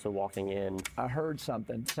also walking in. I heard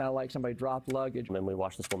something. Sounded like somebody dropped luggage. And then we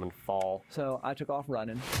watched this woman fall. So I took off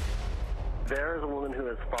running. There is a woman who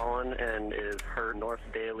has fallen and is hurt. North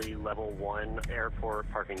Daly Level 1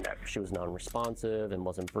 Airport parking deck. She was non-responsive and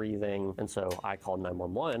wasn't breathing, and so I called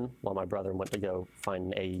 911 while my brother went to go find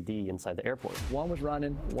an AED inside the airport. One was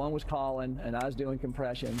running, one was calling, and I was doing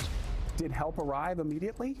compressions. Did help arrive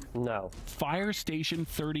immediately? No. Fire Station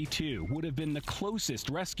 32 would have been the closest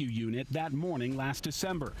rescue unit that morning last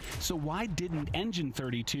December. So why didn't Engine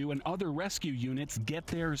 32 and other rescue units get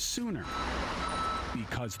there sooner?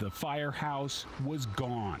 Because the firehouse was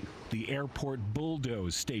gone. The airport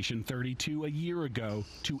bulldozed Station 32 a year ago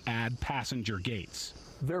to add passenger gates.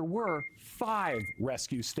 There were 5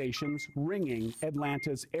 rescue stations ringing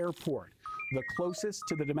Atlanta's airport. The closest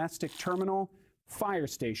to the domestic terminal, Fire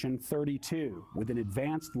Station 32. With an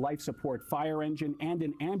advanced life support fire engine and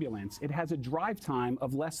an ambulance, it has a drive time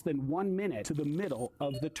of less than 1 minute to the middle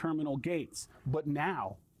of the terminal gates. But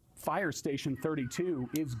now, Fire Station 32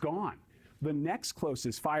 is gone. The next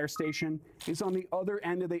closest fire station is on the other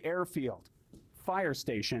end of the airfield, Fire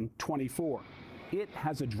Station 24. It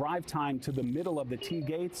has a drive time to the middle of the T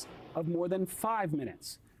gates of more than 5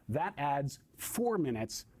 minutes. That adds 4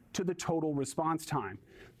 minutes to the total response time.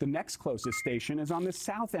 The next closest station is on the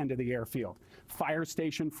south end of the airfield, Fire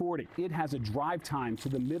Station 40. It has a drive time to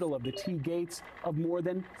the middle of the T gates of more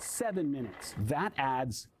than 7 minutes. That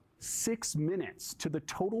adds 6 minutes to the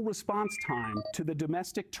total response time to the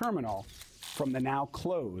domestic terminal from the now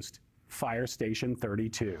closed Fire Station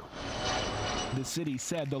 32. The city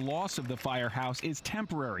said the loss of the firehouse is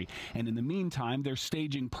temporary, and in the meantime, they're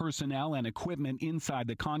staging personnel and equipment inside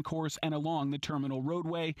the concourse and along the terminal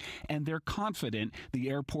roadway, and they're confident the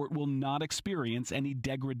airport will not experience any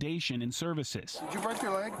degradation in services. Did you break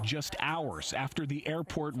your leg? Just hours after the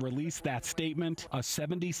airport released that statement, a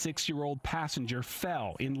 76-year-old passenger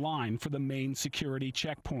fell in line for the main security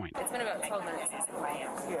checkpoint. It's been about 12 minutes since the flight.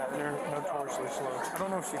 Yeah, they're notoriously slow. I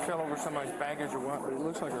don't know if she fell over somebody's baggage or what, but it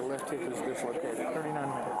looks like her left hip is dislocated. 39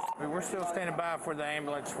 minutes. I mean, we're still standing by for the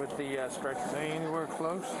ambulance with the stretcher. They ain't anywhere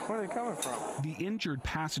close. Where are they coming from? The injured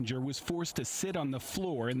passenger was forced to sit on the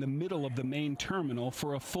floor in the middle of the main terminal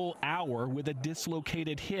for a full hour with a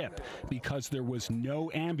dislocated hip because there was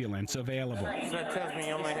no ambulance available. So that tells me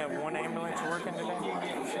you only have one ambulance working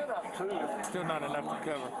today? Still not enough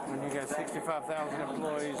to cover when you got 65,000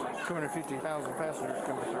 employees and 250,000 passengers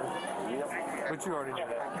coming through. But you already knew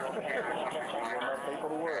that.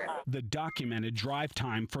 The documented drive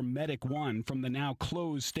time for Medic 1 from the now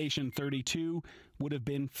closed Station 32 would have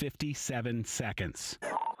been 57 seconds.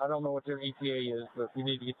 I don't know what their ETA is, but we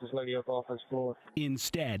need to get this lady up off this floor.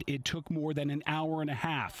 Instead, it took more than an hour and a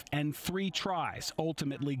half and 3 tries,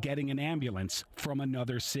 ultimately getting an ambulance from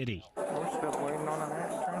another city. We're still waiting on an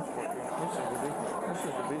transport. This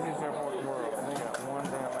is the busiest airport in the world, and they got one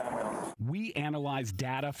damn ambulance. We analyzed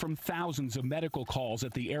data from thousands of medical calls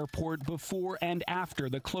at the airport before and after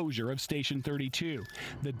the closure of Station 32.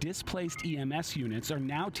 The displaced EMS units are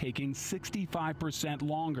now taking 65%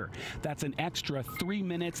 longer. That's an extra 3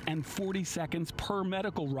 minutes and 40 seconds per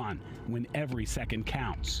medical run, when every second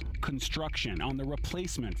counts. Construction on the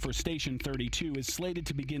replacement for Station 32 is slated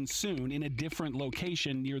to begin soon in a different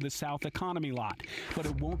location near the South Economy lot, but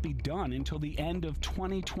it won't be done until the end of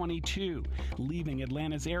 2022, leaving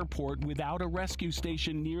Atlanta's airport without a rescue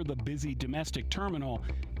station near the busy domestic terminal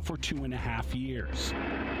for 2.5 years.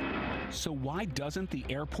 So why doesn't the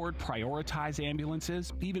airport prioritize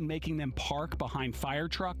ambulances, even making them park behind fire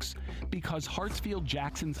trucks? Because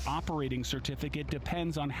Hartsfield-Jackson's operating certificate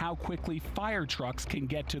depends on how quickly fire trucks can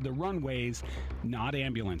get to the runways, not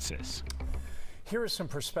ambulances. Here is some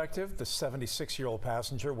perspective. The 76-year-old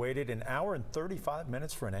passenger waited an hour and 35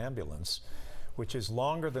 minutes for an ambulance, which is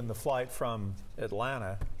longer than the flight from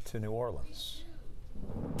Atlanta to New Orleans.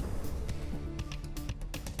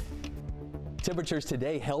 Temperatures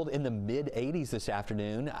today held in the mid-80s this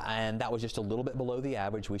afternoon, and that was just a little bit below the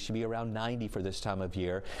average. We should be around 90 for this time of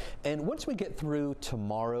year. And once we get through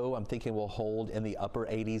tomorrow, I'm thinking we'll hold in the upper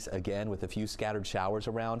 80s again with a few scattered showers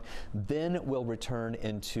around. Then we'll return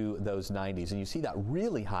into those 90s. And you see that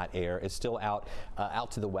really hot air is still out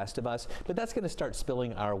to the west of us, but that's going to start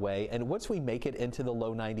spilling our way. And once we make it into the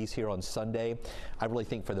low 90s here on Sunday, I really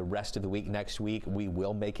think for the rest of the week next week, we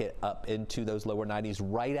will make it up into those lower 90s,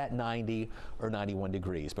 right at 90 or 91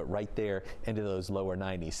 degrees, but right there into those lower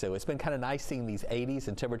 90s. So it's been kind of nice seeing these 80s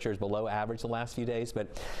and temperatures below average the last few days,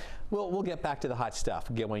 but we'll get back to the hot stuff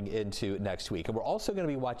going into next week. And we're also going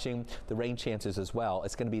to be watching the rain chances as well.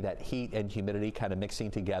 It's going to be that heat and humidity kind of mixing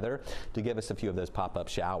together to give us a few of those pop-up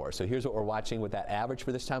showers. So here's what we're watching with that average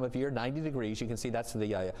for this time of year, 90 degrees. You can see that's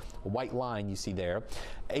the white line you see there.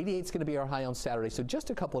 88 is going to be our high on Saturday, so just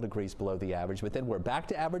a couple of degrees below the average, but then we're back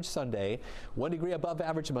to average Sunday, 1 degree above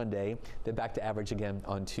average Monday, then back to average again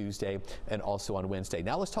on Tuesday and also on Wednesday.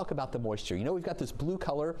 Now let's talk about the moisture. You know, we've got this blue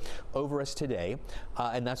color over us today,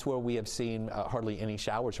 and that's where we have seen hardly any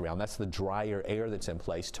showers around. That's the drier air that's in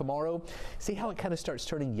place. Tomorrow, see how it kind of starts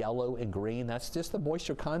turning yellow and green? That's just the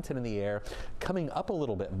moisture content in the air coming up a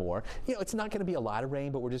little bit more. You know, it's not going to be a lot of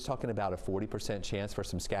rain, but we're just talking about a 40% chance for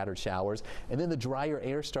some scattered showers. And then the drier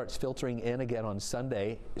air starts filtering in again on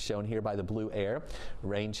Sunday, shown here by the blue air.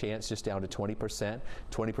 Rain chance just down to 20%.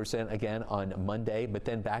 20% again on Monday, but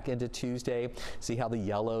then back into Tuesday. See how the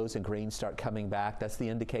yellows and greens start coming back? That's the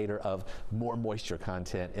indicator of more moisture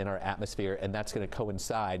content in our atmosphere, and that's going to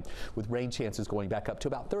coincide with rain chances going back up to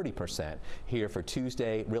about 30% here for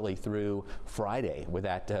Tuesday, really through Friday, with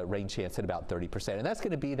that rain chance at about 30%. And that's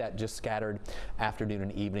going to be that just scattered afternoon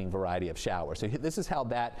and evening variety of showers. So this is how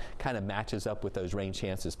that kind of matches up with those rain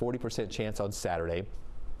chances. 40% chance on Saturday.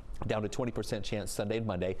 down to 20% chance Sunday and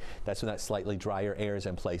Monday. That's when that slightly drier air is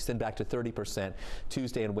in place. Then back to 30%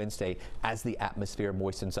 Tuesday and Wednesday as the atmosphere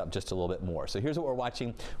moistens up just a little bit more. So here's what we're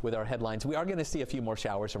watching with our headlines. We are going to see a few more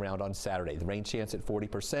showers around on Saturday. The rain chance at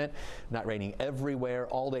 40%, not raining everywhere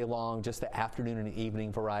all day long, just the afternoon and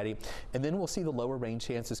evening variety. And then we'll see the lower rain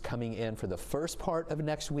chances coming in for the first part of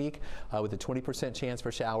next week with a 20% chance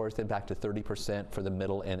for showers, then back to 30% for the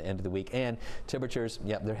middle and end of the week. And temperatures,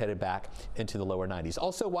 yep, they're headed back into the lower 90s.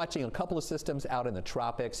 Also watching a couple of systems out in the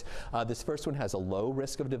tropics. This first one has a low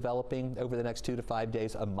risk of developing over the next 2 to 5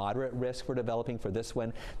 days, a moderate risk for developing for this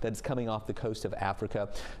one that's coming off the coast of Africa.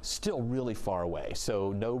 Still really far away,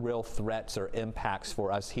 so no real threats or impacts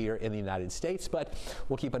for us here in the United States, but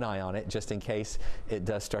we'll keep an eye on it just in case it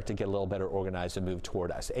does start to get a little better organized and move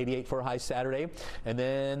toward us. 88 for a high Saturday, and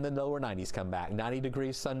then the lower 90s come back. 90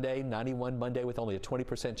 degrees Sunday, 91 Monday with only a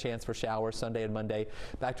 20% chance for showers Sunday and Monday,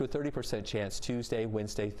 back to a 30% chance Tuesday,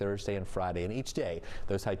 Wednesday, Thursday, and Friday. And each day,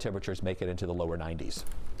 those high temperatures make it into the lower 90s.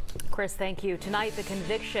 Chris, thank you. Tonight, the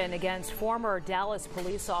conviction against former Dallas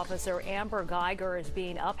police officer Amber Geiger is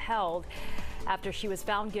being upheld after she was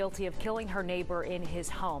found guilty of killing her neighbor in his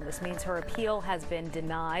home. This means her appeal has been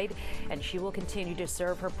denied, and she will continue to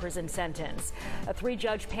serve her prison sentence. A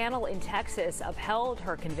 3-judge panel in Texas upheld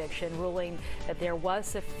her conviction, ruling that there was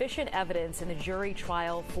sufficient evidence in the jury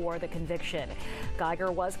trial for the conviction.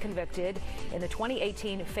 Geiger was convicted in the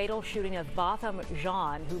 2018 fatal shooting of Botham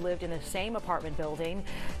Jean, who lived in the same apartment building.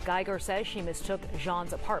 Geiger says she mistook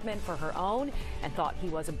Jean's apartment for her own and thought he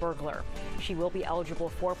was a burglar. She will be eligible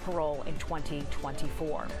for parole in 2024.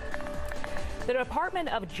 The Department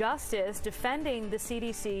of Justice defending the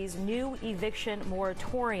CDC's new eviction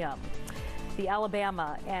moratorium. The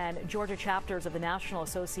Alabama and Georgia chapters of the National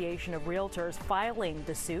Association of Realtors filing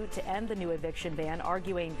the suit to end the new eviction ban,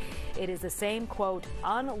 arguing it is the same, quote,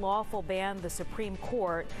 unlawful ban the Supreme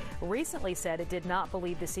Court recently said it did not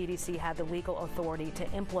believe the CDC had the legal authority to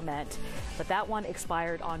implement. But that one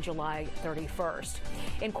expired on July 31st.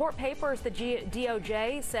 In court papers, the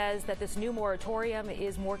DOJ says that this new moratorium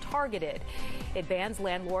is more targeted. It bans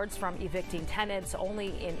landlords from evicting tenants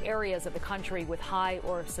only in areas of the country with high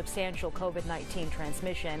or substantial COVID-19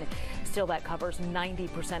 transmission. Still, that covers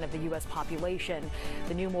 90% of the U.S. population.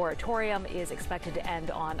 The new moratorium is expected to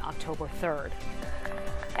end on October 3rd.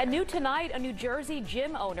 And new tonight, a New Jersey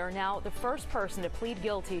gym owner, now the first person to plead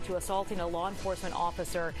guilty to assaulting a law enforcement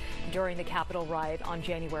officer during the Capitol riot on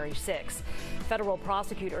January 6. Federal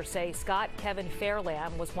prosecutors say Scott Kevin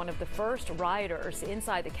Fairlamb was one of the first rioters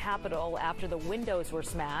inside the Capitol after the windows were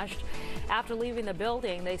smashed. After leaving the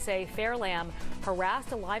building, they say Fairlamb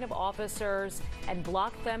harassed a line of officers and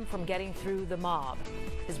blocked them from getting through the mob.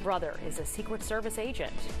 His brother is a Secret Service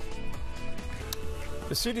agent.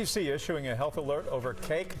 The CDC issuing a health alert over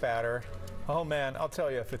cake batter. Oh man, I'll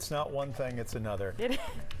tell you, if it's not one thing, it's another.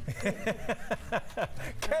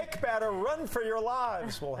 Cake batter, run for your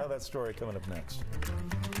lives. We'll have that story coming up next.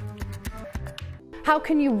 How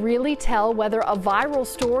can you really tell whether a viral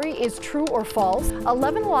story is true or false?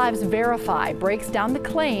 11Alive's Verify breaks down the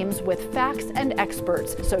claims with facts and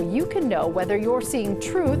experts so you can know whether you're seeing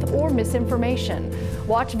truth or misinformation.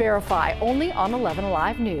 Watch Verify only on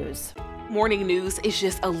 11Alive News. Morning news is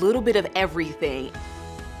just a little bit of everything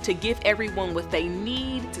to give everyone what they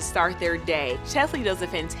need to start their day. Chesley does a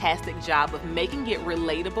fantastic job of making it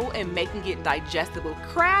relatable and making it digestible.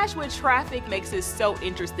 Crash with Traffic makes it so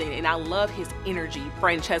interesting, and I love his energy.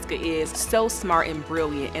 Francesca is so smart and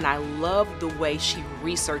brilliant, and I love the way she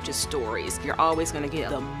researches stories. You're always gonna get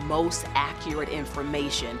the most accurate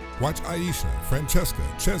information. Watch Aisha, Francesca,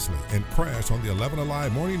 Chesley, and Crash on the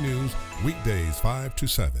 11Alive Morning News, weekdays 5 to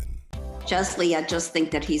 7. Chesley, I just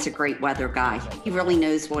think that he's a great weather guy. He really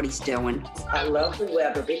knows what he's doing. I love the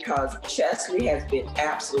weather because Chesley has been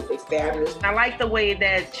absolutely fabulous. I like the way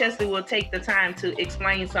that Chesley will take the time to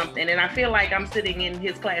explain something, and I feel like I'm sitting in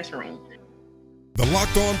his classroom. The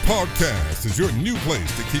Locked On Podcast is your new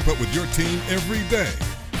place to keep up with your team every day.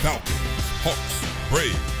 Falcons, Hawks,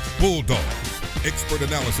 Braves, Bulldogs. Expert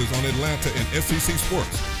analysis on Atlanta and SEC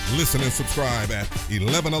sports. Listen and subscribe at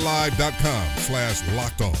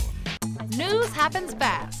 11alive.com/lockedon. News happens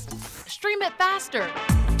fast. Stream it faster.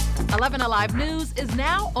 11Alive News is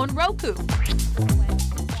now on Roku.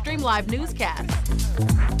 Stream live newscasts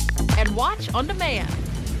and watch on demand.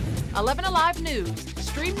 11Alive News.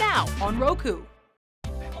 Stream now on Roku.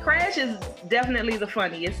 Crash is definitely the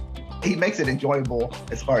funniest. He makes it enjoyable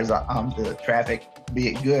as far as the traffic, be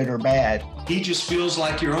it good or bad. He just feels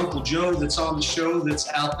like your Uncle Joe that's on the show that's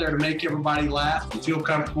out there to make everybody laugh and feel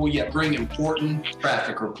comfortable, yet bring important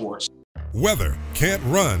traffic reports. Weather can't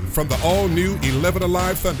run from the all-new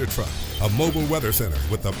 11Alive Thunder Truck, a mobile weather center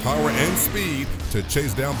with the power and speed to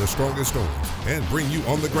chase down the strongest storms and bring you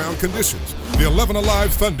on-the-ground conditions. The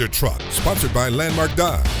 11Alive Thunder Truck, sponsored by Landmark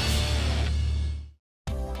Dodge.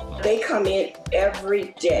 They come in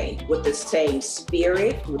every day with the same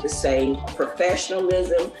spirit, with the same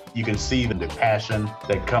professionalism. You can see the passion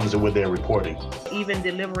that comes with their reporting. Even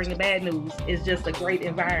delivering bad news is just a great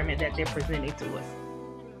environment that they're presenting to us.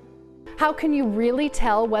 How can you really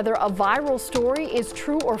tell whether a viral story is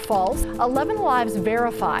true or false? 11Alive's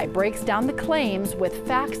Verify breaks down the claims with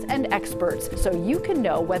facts and experts so you can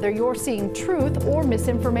know whether you're seeing truth or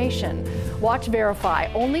misinformation. Watch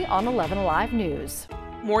Verify only on 11Alive News.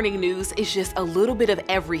 Morning news is just a little bit of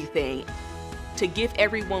everything to give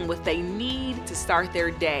everyone what they need to start their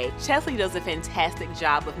day. Chesley does a fantastic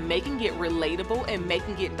job of making it relatable and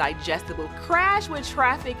making it digestible. Crash with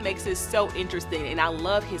Traffic makes it so interesting, and I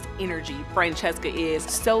love his energy. Francesca is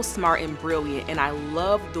so smart and brilliant, and I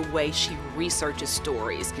love the way she researches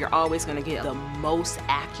stories. You're always going to get the most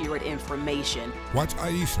accurate information. Watch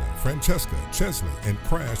Aisha, Francesca, Chesley, and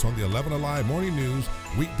Crash on the 11Alive Morning News,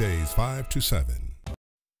 weekdays 5 to 7.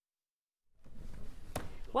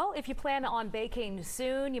 Well, if you plan on baking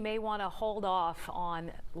soon, you may want to hold off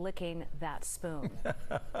on licking that spoon.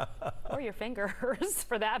 Or your fingers,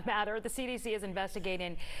 for that matter. The CDC is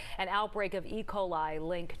investigating an outbreak of E. coli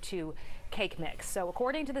linked to cake mix. So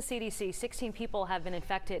according to the CDC, 16 people have been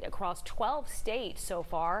infected across 12 states so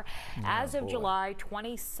far. As of July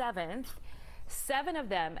 27th, 7 of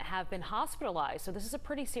them have been hospitalized, so this is a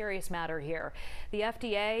pretty serious matter here. The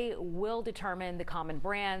FDA will determine the common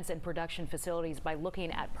brands and production facilities by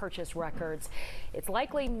looking at purchase records. It's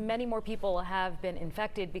likely many more people have been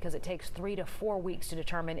infected because it takes 3 to 4 weeks to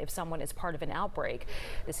determine if someone is part of an outbreak.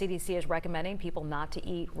 The CDC is recommending people not to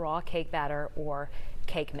eat raw cake batter or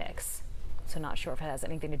cake mix. So not sure if it has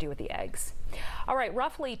anything to do with the eggs. All right,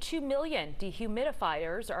 roughly 2 million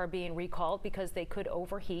dehumidifiers are being recalled because they could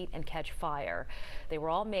overheat and catch fire. They were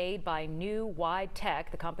all made by New Wide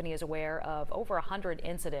Tech. The company is aware of over 100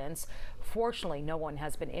 incidents. Fortunately, no one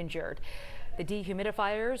has been injured. The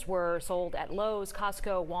dehumidifiers were sold at Lowe's,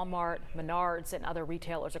 Costco, Walmart, Menards, and other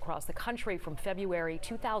retailers across the country from February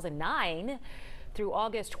 2009 through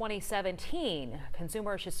August 2017.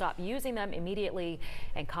 Consumers should stop using them immediately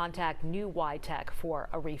and contact New Wide Tech for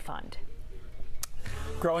a refund.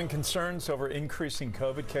 Growing concerns over increasing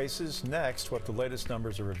COVID cases. Next, what the latest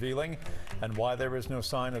numbers are revealing and why there is no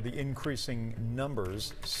sign of the increasing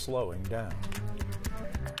numbers slowing down.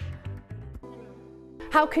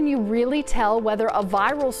 How can you really tell whether a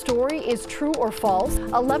viral story is true or false?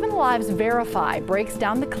 11Alive's Verify breaks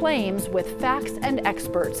down the claims with facts and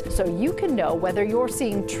experts so you can know whether you're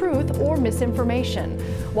seeing truth or misinformation.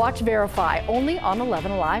 Watch Verify only on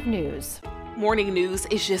 11Alive News. Morning news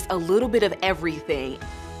is just a little bit of everything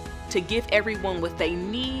to give everyone what they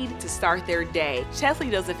need to start their day. Chesley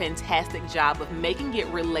does a fantastic job of making it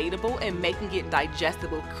relatable and making it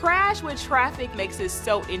digestible. Crash with Traffic makes it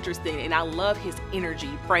so interesting, and I love his energy.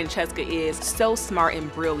 Francesca is so smart and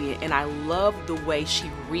brilliant, and I love the way she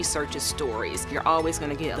researches stories. You're always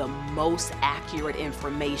going to get the most accurate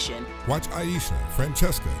information. Watch Aisha,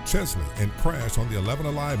 Francesca, Chesley, and Crash on the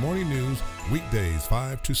 11Alive Morning News, weekdays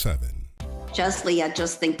 5 to 7. Chesley, I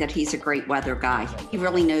just think that he's a great weather guy. He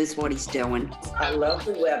really knows what he's doing. I love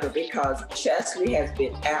the weather because Chesley has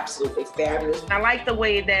been absolutely fabulous. I like the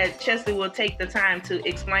way that Chesley will take the time to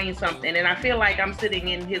explain something, and I feel like I'm sitting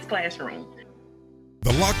in his classroom.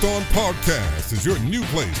 The Locked On Podcast is your new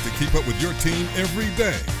place to keep up with your team every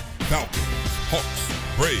day. Falcons, Hawks,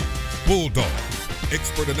 Braves, Bulldogs.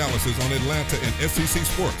 Expert analysis on Atlanta and SEC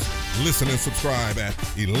sports. Listen and subscribe at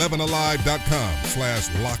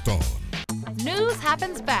 11alive.com/lockedon. News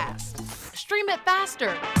happens fast. Stream it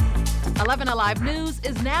faster. 11Alive News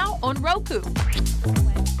is now on Roku.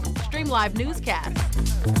 Stream live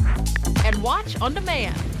newscasts and watch on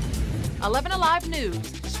demand. 11Alive News.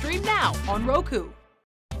 Stream now on Roku.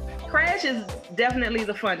 Crash is definitely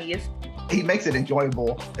the funniest. He makes it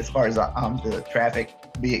enjoyable as far as the traffic,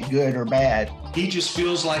 be it good or bad. He just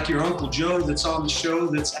feels like your Uncle Joe that's on the show,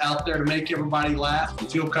 that's out there to make everybody laugh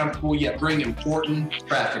and feel comfortable, yet bring important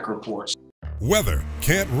traffic reports. Weather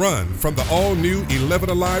can't run from the all-new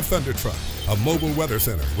 11Alive Thunder Truck, a mobile weather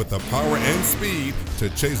center with the power and speed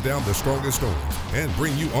to chase down the strongest storms and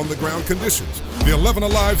bring you on-the-ground conditions. The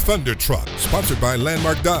 11Alive Thunder Truck, sponsored by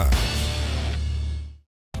Landmark Dodge.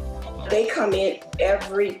 They come in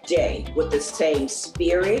every day with the same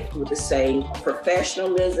spirit, with the same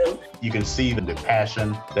professionalism. You can see the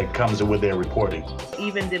passion that comes with their reporting.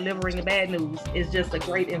 Even delivering bad news is just a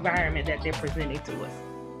great environment that they're presenting to us.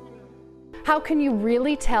 How can you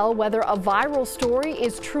really tell whether a viral story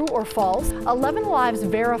is true or false? 11Alive's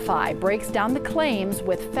Verify breaks down the claims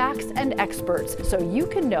with facts and experts so you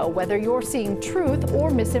can know whether you're seeing truth or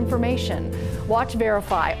misinformation. Watch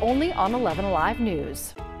Verify only on 11Alive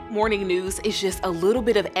News. Morning news is just a little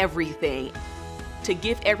bit of everything to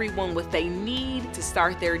give everyone what they need to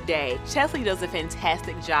start their day. Chesley does a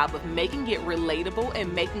fantastic job of making it relatable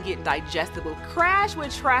and making it digestible. Crash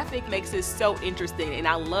with Traffic makes it so interesting, and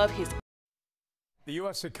I love his. The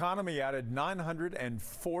U.S. economy added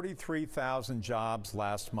 943,000 jobs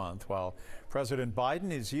last month, while President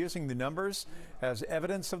Biden is using the numbers as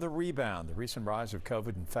evidence of the rebound. The recent rise of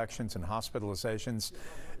COVID infections and hospitalizations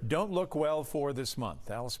don't look well for this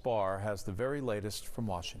month. Alice Barr has the very latest from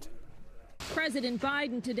Washington. President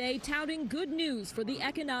Biden today touting good news for the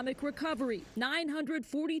economic recovery.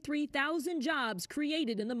 943,000 jobs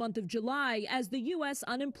created in the month of July as the U.S.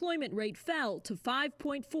 unemployment rate fell to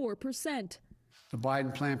 5.4%. The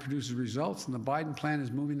Biden plan produces results, and the Biden plan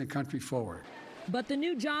is moving the country forward. But the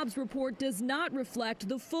new jobs report does not reflect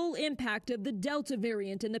the full impact of the Delta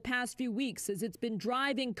variant in the past few weeks, as it's been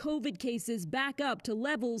driving COVID cases back up to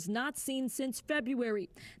levels not seen since February.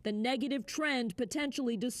 The negative trend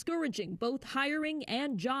potentially discouraging both hiring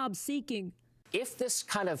and job seeking. If this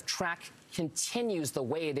kind of track continues the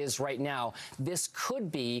way it is right now, this could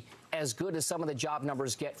be as good as some of the job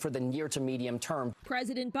numbers get for the near to medium term.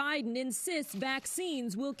 President Biden insists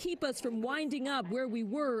vaccines will keep us from winding up where we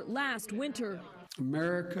were last winter.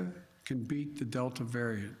 America can beat the Delta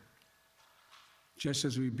variant, just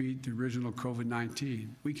as we beat the original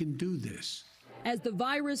COVID-19. We can do this. As the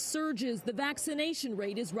virus surges, the vaccination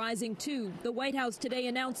rate is rising too. The White House today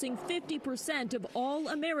announcing 50% of all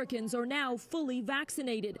Americans are now fully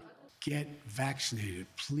vaccinated. Get vaccinated,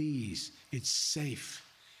 please. It's safe.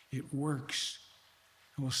 It works.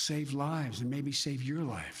 It will save lives and maybe save your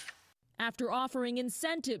life. After offering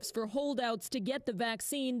incentives for holdouts to get the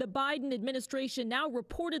vaccine, the Biden administration now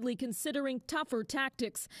reportedly considering tougher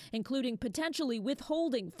tactics, including potentially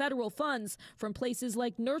withholding federal funds from places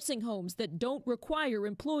like nursing homes that don't require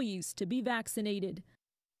employees to be vaccinated.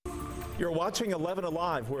 You're watching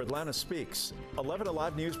 11Alive, where Atlanta speaks.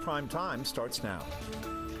 11Alive News Prime Time starts now.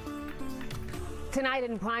 Tonight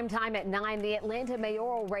in Primetime at 9, the Atlanta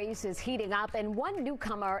mayoral race is heating up, and one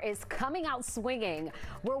newcomer is coming out swinging.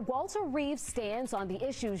 Where Walter Reeves stands on the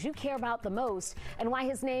issues you care about the most and why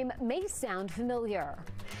his name may sound familiar.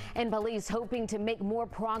 And police hoping to make more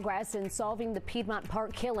progress in solving the Piedmont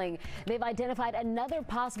Park killing. They've identified another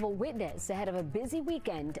possible witness ahead of a busy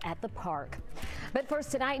weekend at the park. But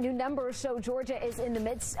first tonight, new numbers show Georgia is in the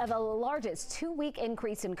midst of the largest two-week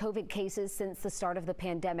increase in COVID cases since the start of the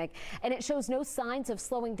pandemic, and it shows no signs of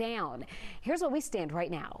slowing down. Here's where we stand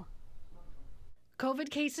right now. COVID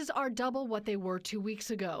cases are double what they were 2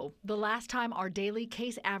 weeks ago. The last time our daily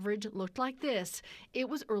case average looked like this, it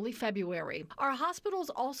was early February. Our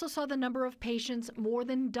hospitals also saw the number of patients more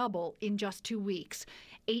than double in just 2 weeks.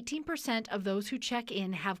 18% of those who check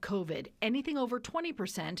in have COVID. Anything over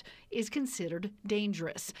 20% is considered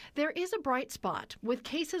dangerous. There is a bright spot. With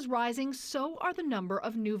cases rising, so are the number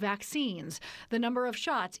of new vaccines. The number of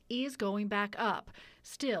shots is going back up.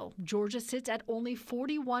 Still, Georgia sits at only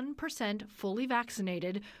 41% fully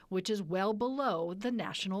vaccinated, which is well below the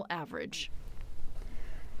national average.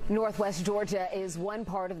 Northwest Georgia is one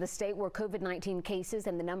part of the state where COVID-19 cases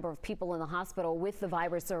and the number of people in the hospital with the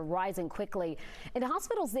virus are rising quickly. And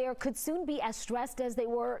hospitals there could soon be as stressed as they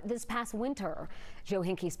were this past winter. Joe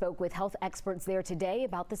Hinkie spoke with health experts there today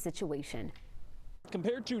about the situation.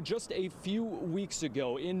 Compared to just a few weeks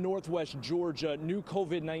ago in Northwest Georgia, new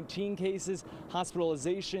COVID-19 cases,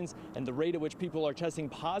 hospitalizations, and the rate at which people are testing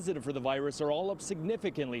positive for the virus are all up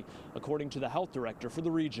significantly, according to the health director for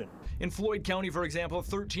the region. In Floyd County, for example,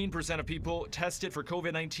 13% of people tested for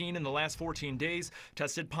COVID-19 in the last 14 days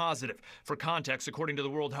tested positive. For context, according to the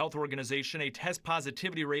World Health Organization, a test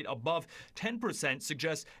positivity rate above 10%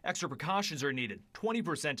 suggests extra precautions are needed.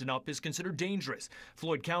 20% and up is considered dangerous.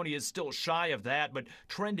 Floyd County is still shy of that, but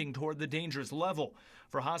trending toward the dangerous level.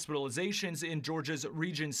 For hospitalizations in Georgia's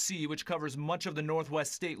Region C, which covers much of the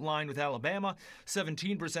northwest state line with Alabama,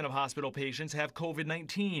 17% of hospital patients have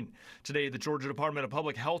COVID-19. Today, the Georgia Department of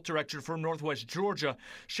Public Health Director for Northwest Georgia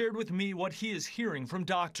shared with me what he is hearing from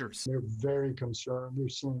doctors. They're very concerned. They're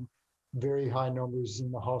seeing very high numbers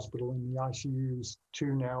in the hospital, in the ICUs,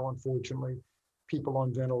 too now, unfortunately. People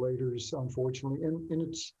on ventilators, unfortunately. And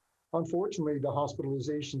it's Unfortunately, the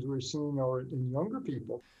hospitalizations we're seeing are in younger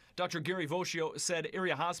people. Dr. Gary Vocio said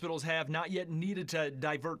area hospitals have not yet needed to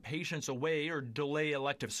divert patients away or delay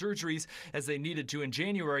elective surgeries as they needed to in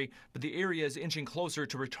January, but the area is inching closer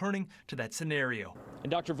to returning to that scenario.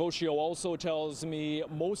 And Dr. Vocio also tells me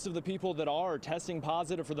most of the people that are testing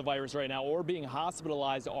positive for the virus right now or being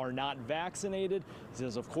hospitalized are not vaccinated. He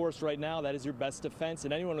says, of course, right now that is your best defense,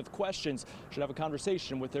 and anyone with questions should have a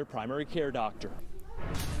conversation with their primary care doctor.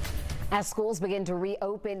 As schools begin to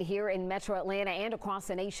reopen here in Metro Atlanta and across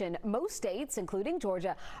the nation, most states, including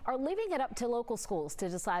Georgia, are leaving it up to local schools to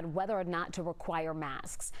decide whether or not to require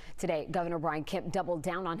masks. Today, Governor Brian Kemp doubled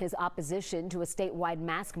down on his opposition to a statewide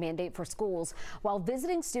mask mandate for schools while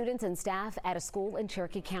visiting students and staff at a school in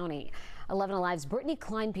Cherokee County. 11Alive's Brittany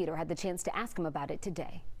Kleinpeter had the chance to ask him about it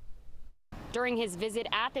today. During his visit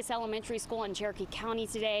at this elementary school in Cherokee County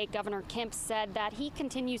today, Governor Kemp said that he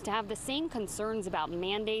continues to have the same concerns about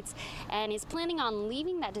mandates and is planning on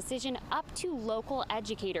leaving that decision up to local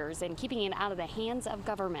educators and keeping it out of the hands of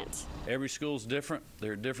government. Every school's different.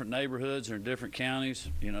 They're different neighborhoods, they're in different counties.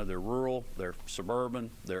 You know, they're rural, they're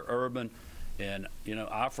suburban, they're urban. And, you know,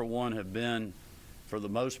 I, for one, have been, for the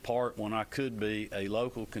most part, when I could be, a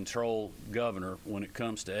local control governor when it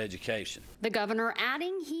comes to education. The governor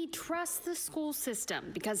adding he trusts the school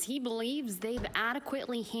system because he believes they've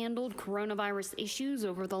adequately handled coronavirus issues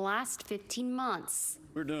over the last 15 months.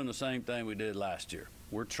 We're doing the same thing we did last year.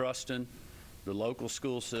 We're trusting the local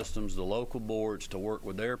school systems, the local boards to work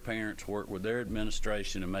with their parents, work with their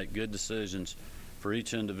administration, and make good decisions for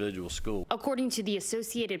each individual school. According to the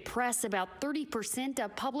Associated Press, about 30%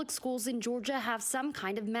 of public schools in Georgia have some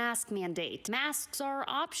kind of mask mandate. Masks are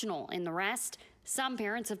optional in the rest. Some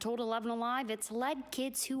parents have told 11Alive it's led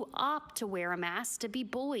kids who opt to wear a mask to be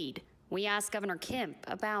bullied. We asked Governor Kemp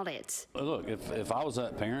about it. Look, if I was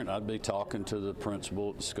that parent, I'd be talking to the principal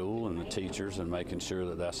at the school and the teachers and making sure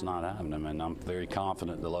that that's not happening. And I'm very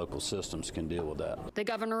confident the local systems can deal with that. The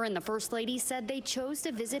governor and the first lady said they chose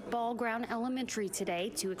to visit Ball Ground Elementary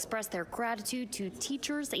today to express their gratitude to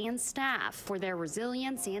teachers and staff for their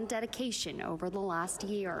resilience and dedication over the last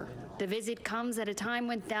year. The visit comes at a time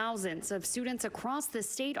when thousands of students across the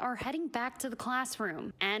state are heading back to the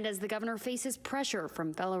classroom, and as the governor faces pressure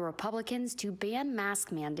from fellow Republicans to ban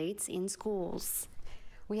mask mandates in schools.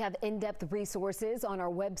 We have in-depth resources on our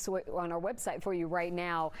website for you right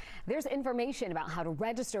now. There's information about how to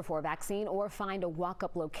register for a vaccine or find a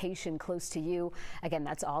walk-up location close to you. Again,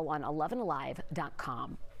 that's all on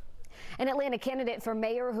 11alive.com. An Atlanta candidate for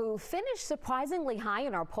mayor who finished surprisingly high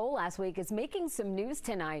in our poll last week is making some news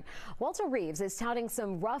tonight. Walter Reeves is touting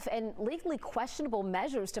some rough and legally questionable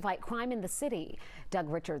measures to fight crime in the city. Doug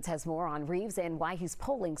Richards has more on Reeves and why he's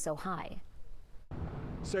polling so high.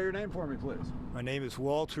 Say your name for me, please. My name is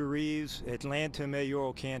Walter Reeves, Atlanta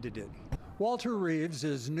mayoral candidate. Walter Reeves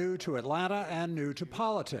is new to Atlanta and new to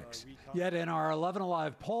politics. Yet in our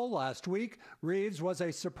 11Alive poll last week, Reeves was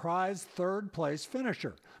a surprise third-place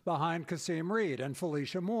finisher behind Kasim Reed and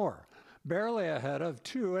Felicia Moore, barely ahead of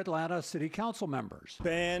two Atlanta City Council members.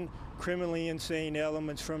 Ban criminally insane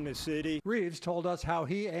elements from the city. Reeves told us how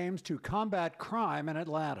he aims to combat crime in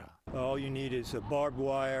Atlanta. All you need is a barbed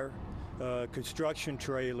wire, construction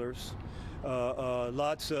trailers,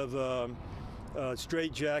 lots of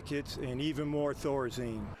straight jackets, and even more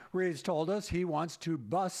Thorazine. Reeves told us he wants to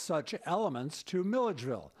bus such elements to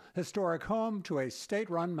Milledgeville, historic home to a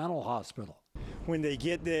state-run mental hospital. When they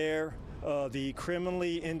get there, the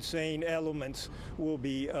criminally insane elements will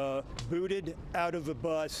be booted out of a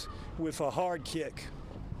bus with a hard kick.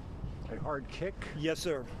 A hard kick? Yes,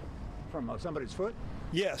 sir. From somebody's foot?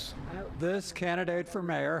 Yes. This candidate for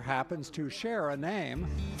mayor happens to share a name.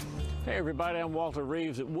 Hey everybody, I'm Walter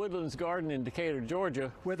Reeves at Woodlands Garden in Decatur,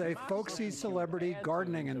 Georgia. With a folksy celebrity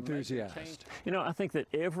gardening enthusiast. You know, I think that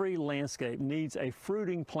every landscape needs a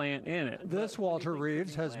fruiting plant in it. This Walter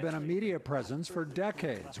Reeves has been a media presence for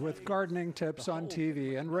decades with gardening tips on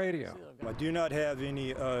TV and radio. I do not have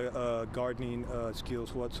any gardening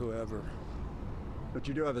skills whatsoever. But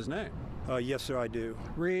you do have his name. Yes, sir, I do.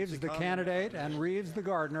 Reeves, the candidate, and Reeves, the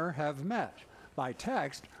gardener, have met. By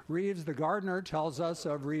text, Reeves, the gardener, tells us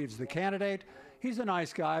of Reeves, the candidate. He's a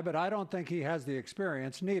nice guy, but I don't think he has the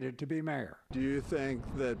experience needed to be mayor. Do you think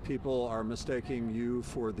that people are mistaking you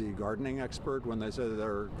for the gardening expert when they say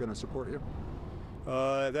they're going to support you?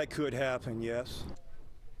 That could happen, yes.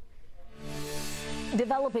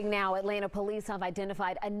 Developing now, Atlanta police have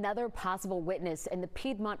identified another possible witness in the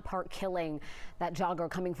Piedmont Park killing. That jogger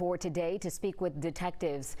coming forward today to speak with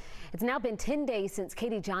detectives. It's now been 10 days since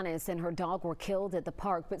Katie Jonas and her dog were killed at the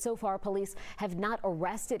park, but so far police have not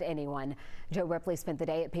arrested anyone. Joe Ripley spent the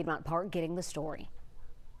day at Piedmont Park getting the story.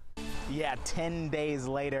 Yeah, 10 days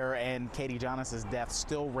later, and Katie Jonas' death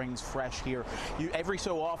still rings fresh here. Every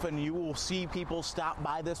so often, you will see people stop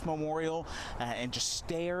by this memorial and just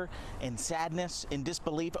stare in sadness and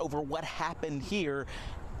disbelief over what happened here.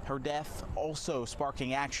 Her death also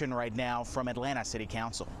sparking action right now from Atlanta City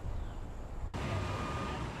Council.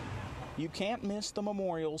 You can't miss the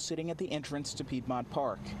memorial sitting at the entrance to Piedmont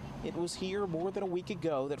Park. It was here more than a week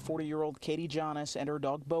ago that 40-year-old Katie Jonas and her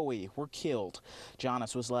dog Bowie were killed.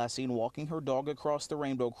 Jonas was last seen walking her dog across the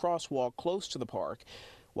Rainbow Crosswalk close to the park.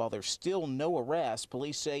 While there's still no arrest,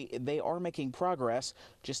 police say they are making progress.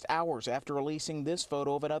 Just hours after releasing this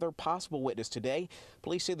photo of another possible witness today,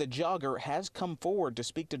 police say the jogger has come forward to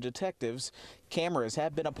speak to detectives. Cameras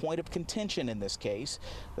have been a point of contention in this case.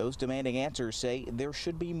 Those demanding answers say there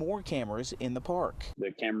should be more cameras in the park.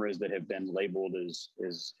 The cameras that have been labeled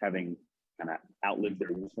as having kind of outlived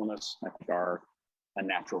their usefulness, I think, are a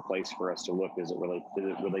natural place for us to look as it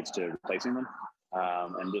relates to replacing them.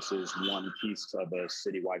 And this is one piece of a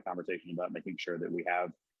citywide conversation about making sure that we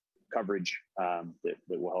have coverage that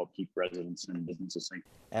will help keep residents and businesses safe.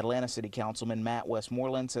 Atlanta City Councilman Matt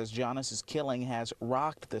Westmoreland says Jonas' killing has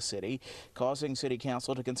rocked the city, causing City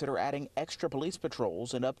Council to consider adding extra police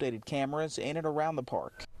patrols and updated cameras in and around the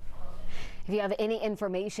park. If you have any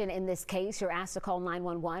information in this case, you're asked to call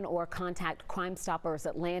 911 or contact Crime Stoppers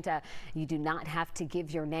Atlanta. You do not have to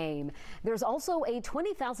give your name. There's also a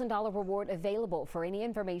 $20,000 reward available for any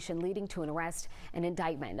information leading to an arrest and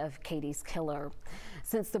indictment of Katie's killer.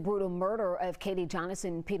 Since the brutal murder of Katie Jonas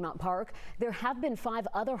in Piedmont Park, there have been 5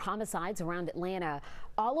 other homicides around Atlanta,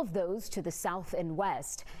 all of those to the south and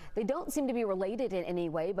west. They don't seem to be related in any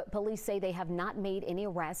way, but police say they have not made any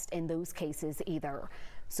arrests in those cases either.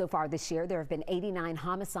 So far this year, there have been 89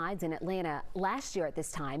 homicides in Atlanta. Last year at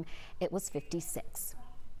this time, it was 56.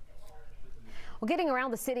 Well, getting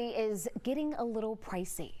around the city is getting a little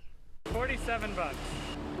pricey. 47 bucks.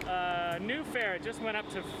 New fare just went up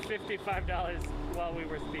to $55 while we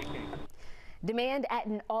were speaking. Demand at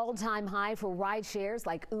an all-time high for ride shares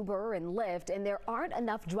like Uber and Lyft, and there aren't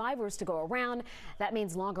enough drivers to go around. That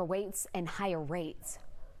means longer waits and higher rates.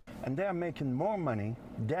 And they are making more money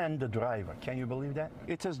than the driver. Can you believe that?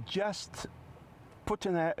 It is just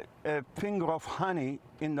putting a finger of honey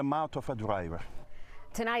in the mouth of a driver.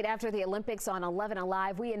 Tonight, after the Olympics on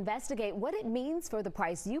 11Alive, we investigate what it means for the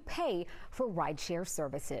price you pay for rideshare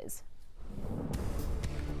services.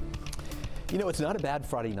 You know, it's not a bad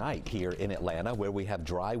Friday night here in Atlanta, where we have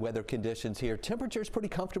dry weather conditions here. Temperature's pretty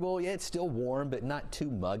comfortable. Yeah, it's still warm, but not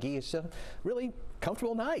too muggy. It's a really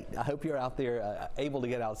comfortable night. I hope you're out there able to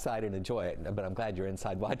get outside and enjoy it, but I'm glad you're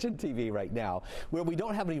inside watching TV right now. Where we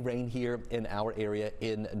don't have any rain here in our area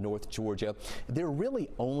in North Georgia, there are really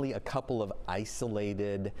only a couple of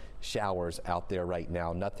isolated showers out there right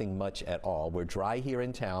now, nothing much at all. We're dry here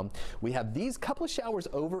in town. We have these couple of showers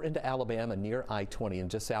over into Alabama near I-20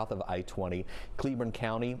 and just south of I-20, Cleburne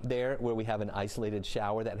County there, where we have an isolated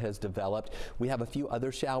shower that has developed. We have a few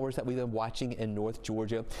other showers that we've been watching in North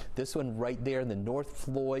Georgia. This one right there in the North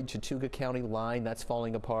Floyd, Chattooga County line, that's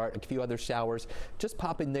falling apart. A few other showers just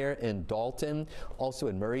popping there in Dalton, also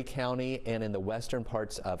in Murray County and in the western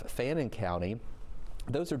parts of Fannin County.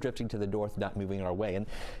 Those are drifting to the north, not moving our way. And,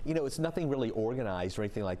 you know, it's nothing really organized or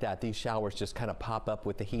anything like that. These showers just kind of pop up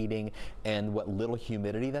with the heating, and what little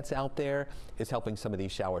humidity that's out there is helping some of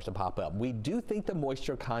these showers to pop up. We do think the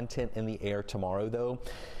moisture content in the air tomorrow, though,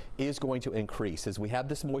 is going to increase as we have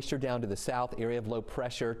this moisture down to the south, area of low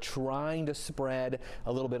pressure trying to spread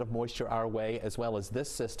a little bit of moisture our way, as well as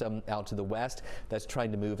this system out to the west that's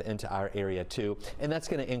trying to move into our area too. And that's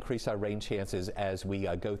going to increase our rain chances as we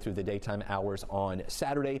go through the daytime hours on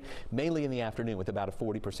Saturday, mainly in the afternoon, with about a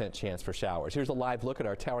 40% chance for showers. Here's a live look at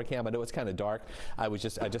our tower cam. I know it's kind of dark. I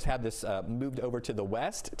just had this moved over to the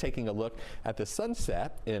west, taking a look at the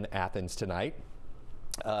sunset in Athens tonight.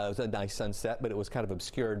 It was a nice sunset, but it was kind of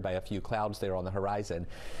obscured by a few clouds there on the horizon.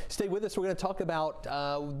 Stay with us. We're going to talk about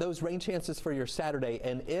those rain chances for your Saturday,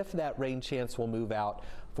 and if that rain chance will move out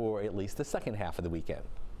for at least the second half of the weekend.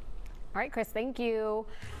 All right, Chris, thank you.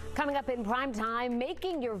 Coming up in prime time,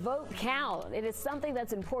 making your vote count. It is something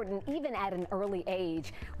that's important even at an early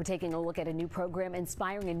age. We're taking a look at a new program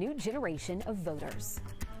inspiring a new generation of voters.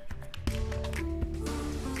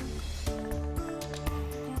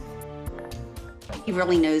 He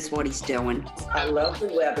really knows what he's doing. I love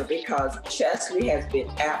the weather because Chesley has been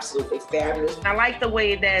absolutely fabulous. I like the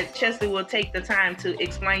way that Chesley will take the time to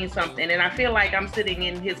explain something, and I feel like I'm sitting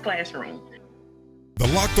in his classroom. The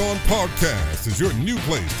Locked On Podcast is your new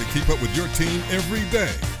place to keep up with your team every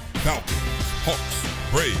day. Falcons,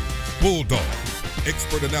 Hawks, Braves, Bulldogs.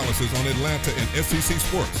 Expert analysis on Atlanta and SEC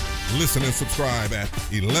sports. Listen and subscribe at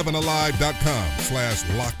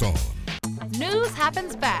 11alive.com/lockedon. News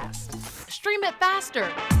happens fast. Stream it faster.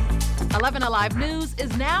 11Alive News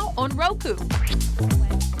is now on Roku.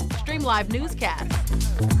 Stream live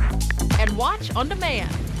newscasts and watch on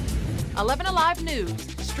demand. 11Alive News.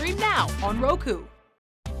 Stream now on Roku.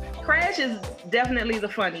 Crash is definitely the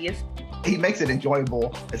funniest. He makes it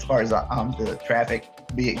enjoyable as far as the traffic,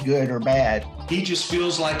 be it good or bad. He just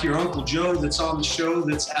feels like your Uncle Joe that's on the show,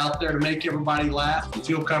 that's out there to make everybody laugh and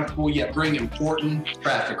feel comfortable, yet bring important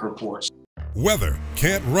traffic reports. Weather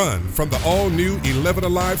can't run from the all-new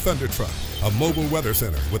 11Alive Thunder Truck, a mobile weather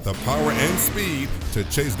center with the power and speed to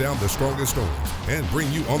chase down the strongest storms and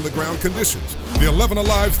bring you on-the-ground conditions. The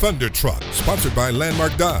 11Alive Thunder Truck, sponsored by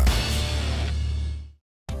Landmark Dodge.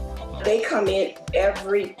 They come in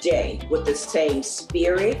every day with the same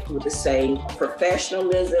spirit, with the same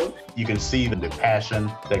professionalism. You can see the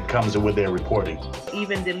passion that comes with their reporting.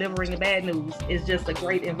 Even delivering the bad news is just a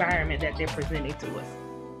great environment that they're presenting to us.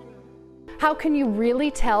 How can you really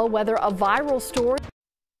tell whether a viral story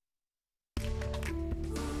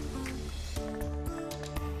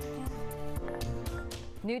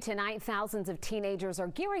New tonight, thousands of teenagers are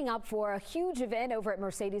gearing up for a huge event over at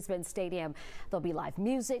Mercedes-Benz Stadium. There'll be live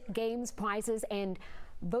music, games, prizes, and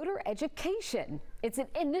voter education. It's an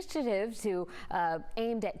initiative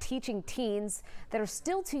aimed at teaching teens that are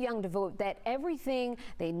still too young to vote that everything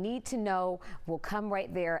they need to know will come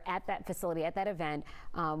right there at that facility, at that event,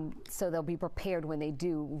 so they'll be prepared when they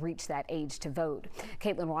do reach that age to vote.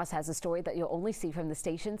 Caitlin Ross has a story that you'll only see from the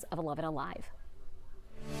stations of 11Alive.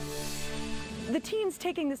 The teens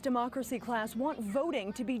taking this democracy class want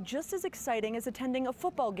voting to be just as exciting as attending a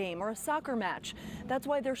football game or a soccer match. That's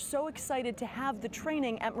why they're so excited to have the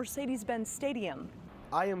training at Mercedes-Benz Stadium.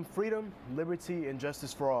 I am freedom, liberty, and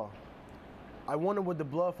justice for all. I wanted with the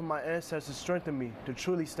blood from my ancestors strengthen me to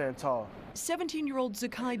truly stand tall. 17-year-old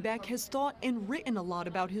Zakai Beck has thought and written a lot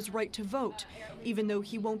about his right to vote, even though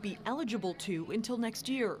he won't be eligible to until next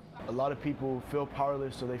year. A lot of people feel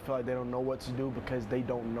powerless, so they feel like they don't know what to do because they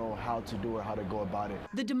don't know how to do or how to go about it.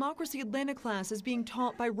 The Democracy Atlanta class is being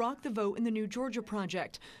taught by Rock the Vote and the New Georgia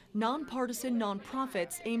Project, nonpartisan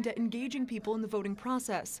nonprofits aimed at engaging people in the voting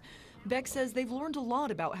process. Beck says they've learned a lot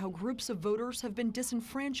about how groups of voters have been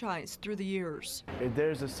disenfranchised through the years. If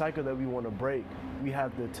there's a cycle that we want to break, we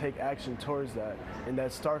have to take action towards that. And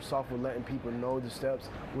that starts off with letting people know the steps,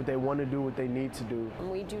 what they want to do, what they need to do.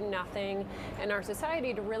 We do nothing in our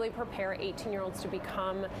society to really prepare 18-year-olds to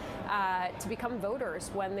become voters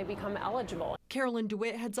when they become eligible. Carolyn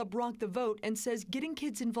DeWitt heads up Rock the Vote and says getting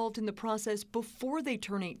kids involved in the process before they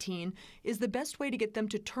turn 18 is the best way to get them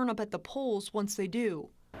to turn up at the polls once they do.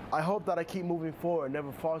 I hope that I keep moving forward,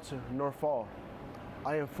 never falter nor fall.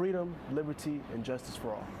 I am freedom, liberty, and justice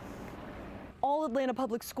for all. All Atlanta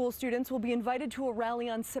public school students will be invited to a rally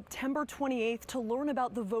on September 28th to learn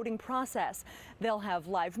about the voting process. They'll have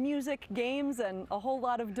live music, games, and a whole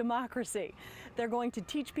lot of democracy. They're going to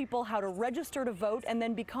teach people how to register to vote and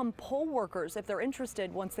then become poll workers if they're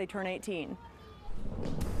interested once they turn 18.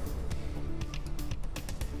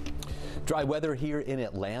 Dry weather here in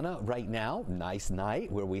Atlanta right now. Nice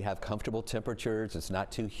night where we have comfortable temperatures. It's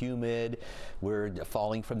not too humid. We're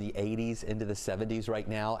falling from the 80s into the 70s right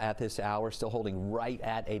now at this hour. Still holding right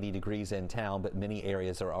at 80 degrees in town, but many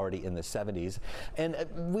areas are already in the 70s. And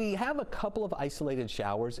we have a couple of isolated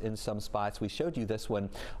showers in some spots. We showed you this one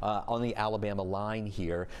on the Alabama line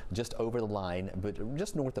here, just over the line, but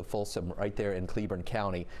just north of Folsom, right there in Cleburne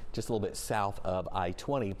County, just a little bit south of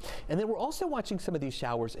I-20. And then we're also watching some of these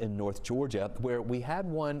showers in North Georgia, where we had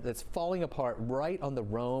one that's falling apart right on the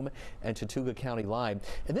Rome and Chattooga County line.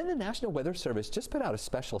 And then the National Weather Service just put out a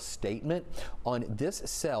special statement on this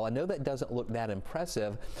cell. I know that doesn't look that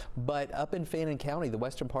impressive, but up in Fannin County, the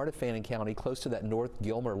western part of Fannin County, close to that North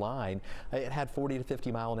Gilmer line, it had 40 to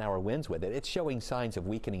 50 mile-an-hour winds with it. It's showing signs of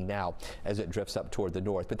weakening now as it drifts up toward the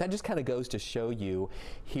north. But that just kind of goes to show you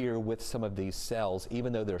here with some of these cells,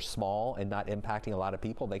 even though they're small and not impacting a lot of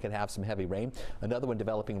people, they could have some heavy rain. Another one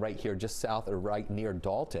developing right here just south or right near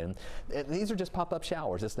Dalton. These are just pop-up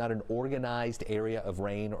showers. It's not an organized area of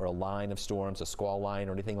rain or a line of storms, a squall line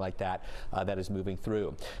or anything like that that is moving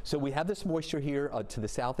through. So we have this moisture here to the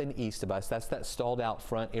south and east of us. That's that stalled out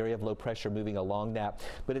front area of low pressure moving along that,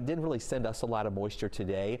 but it didn't really send us a lot of moisture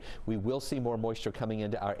today. We will see more moisture coming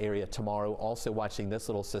into our area tomorrow. Also watching this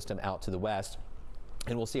little system out to the west.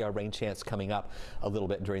 And we'll see our rain chance coming up a little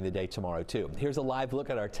bit during the day tomorrow, too. Here's a live look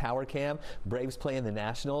at our tower cam. Braves playing the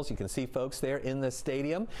Nationals. You can see folks there in the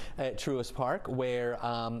stadium at Truist Park, where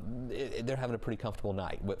they're having a pretty comfortable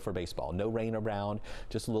night for baseball. No rain around,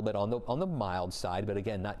 just a little bit on the mild side, but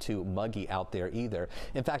again, not too muggy out there either.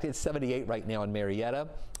 In fact, it's 78 right now in Marietta,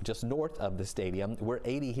 just north of the stadium. We're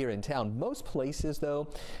 80 here in town. Most places, though,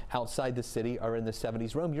 outside the city are in the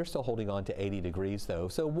 70s. Rome, you're still holding on to 80 degrees, though.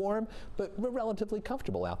 So warm, but we're relatively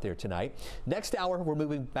comfortable out there tonight. Next hour, we're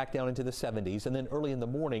moving back down into the 70s, and then early in the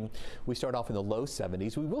morning, we start off in the low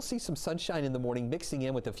 70s. We will see some sunshine in the morning, mixing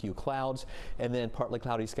in with a few clouds, and then partly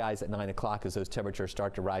cloudy skies at 9 o'clock as those temperatures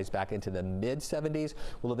start to rise back into the mid 70s.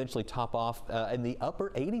 We'll eventually top off in the upper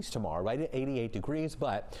 80s tomorrow, right at 88 degrees,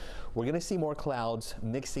 but we're going to see more clouds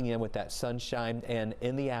mixing in with that sunshine, and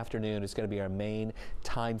in the afternoon is going to be our main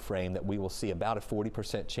time frame that we will see about a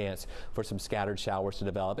 40% chance for some scattered showers to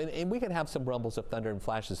develop. And we can have some rumbles of thunder and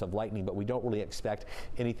flashes of lightning, but we don't really expect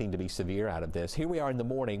anything to be severe out of this. Here we are in the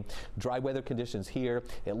morning, dry weather conditions here.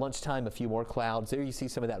 At lunchtime, a few more clouds. There you see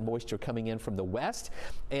some of that moisture coming in from the west,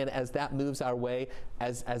 and as that moves our way,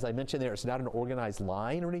 as I mentioned there, it's not an organized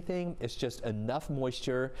line or anything. It's just enough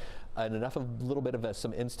moisture and enough of a little bit of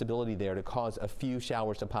some instability there to cause a few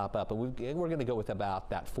showers to pop up. And we're going to go with about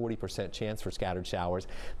that 40% chance for scattered showers.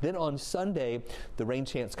 Then on Sunday, the rain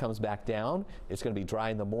chance comes back down. It's going to be dry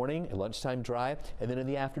in the morning, at lunchtime dry, and then in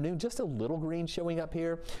the afternoon, just a little green showing up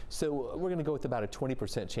here. So we're going to go with about a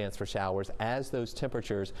 20% chance for showers as those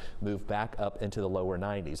temperatures move back up into the lower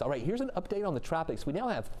 90s. All right, here's an update on the tropics. We now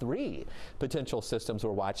have 3 potential systems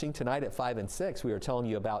we're watching. Tonight at 5 and 6, we were telling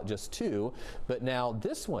you about just 2, but now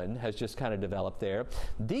this one has just kind of developed there.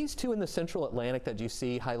 These 2 in the central Atlantic that you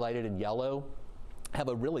see highlighted in yellow have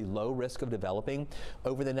a really low risk of developing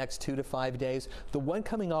over the next 2 to 5 days. The one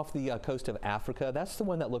coming off the coast of Africa, that's the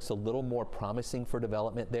one that looks a little more promising for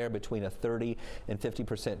development there, between a 30 and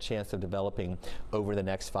 50% chance of developing over the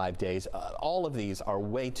next 5 days. All of these are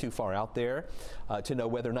way too far out there to know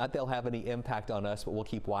whether or not they'll have any impact on us, but we'll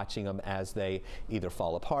keep watching them as they either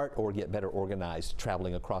fall apart or get better organized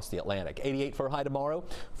traveling across the Atlantic. 88 for a high tomorrow,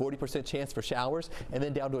 40% chance for showers, and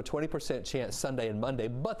then down to a 20% chance Sunday and Monday,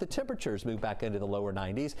 but the temperatures move back into the lower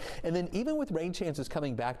 90s. And then even with rain chances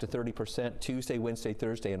coming back to 30% Tuesday, Wednesday,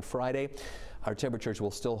 Thursday, and Friday, our temperatures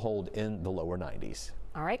will still hold in the lower 90s.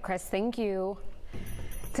 All right, Chris, thank you.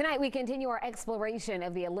 Tonight, we continue our exploration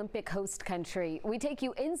of the Olympic host country. We take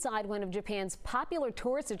you inside one of Japan's popular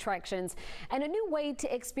tourist attractions and a new way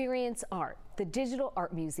to experience art, the Digital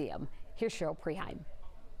Art Museum. Here's Cheryl Preheim.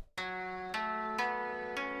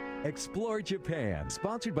 Explore Japan,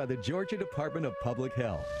 sponsored by the Georgia Department of Public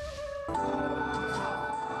Health.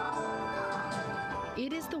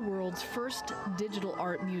 It is the world's first digital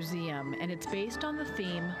art museum, and it's based on the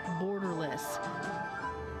theme Borderless.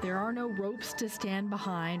 There are no ropes to stand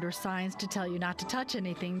behind or signs to tell you not to touch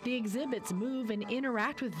anything. The exhibits move and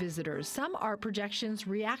interact with visitors. Some art projections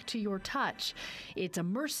react to your touch. It's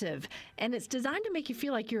immersive, and it's designed to make you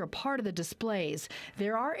feel like you're a part of the displays.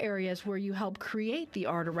 There are areas where you help create the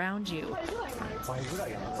art around you.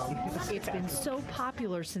 It's been so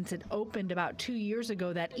popular since it opened about 2 years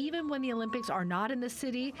ago that even when the Olympics are not in the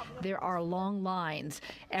city, there are long lines.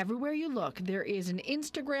 Everywhere you look, there is an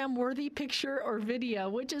Instagram-worthy picture or video,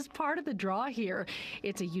 which is part of the draw here.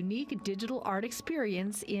 It's a unique digital art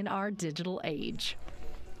experience in our digital age.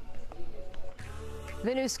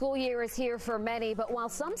 The new school year is here for many, but while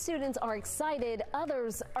some students are excited,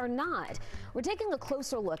 others are not. We're taking a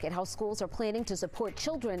closer look at how schools are planning to support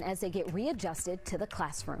children as they get readjusted to the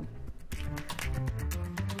classroom.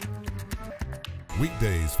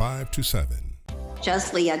 Weekdays 5 to 7.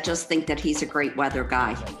 Chesley, I just think that he's a great weather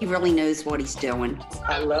guy. He really knows what he's doing.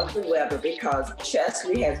 I love the weather because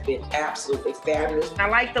Chesley has been absolutely fabulous. I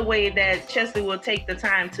like the way that Chesley will take the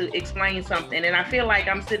time to explain something, and I feel like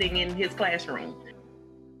I'm sitting in his classroom.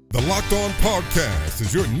 The Locked On Podcast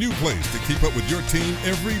is your new place to keep up with your team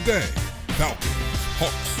every day. Falcons,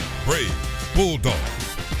 Hawks, Braves,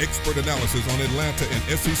 Bulldogs. Expert analysis on Atlanta and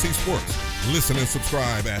SEC sports. Listen and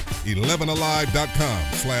subscribe at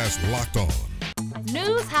 11alive.com/lockedon.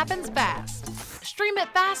 News happens fast. Stream it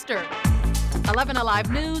faster.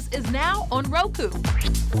 11Alive News is now on Roku.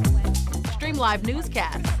 Stream live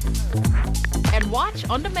newscasts and watch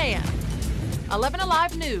on demand.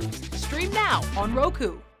 11Alive News. Stream now on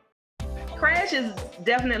Roku. Crash is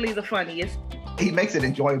definitely the funniest. He makes it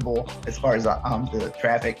enjoyable as far as the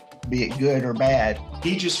traffic, be it good or bad.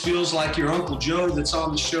 He just feels like your Uncle Joe that's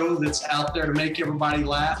on the show, that's out there to make everybody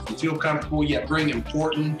laugh and feel comfortable, yet bring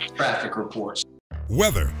important traffic reports.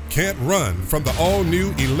 Weather can't run from the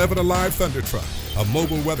all-new 11Alive Thunder Truck, a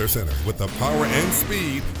mobile weather center with the power and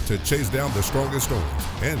speed to chase down the strongest storms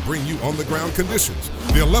and bring you on-the-ground conditions.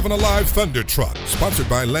 The 11Alive Thunder Truck, sponsored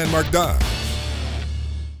by Landmark Dodge.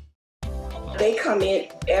 They come in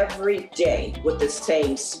every day with the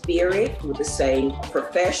same spirit, with the same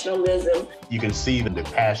professionalism. You can see the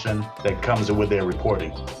passion that comes with their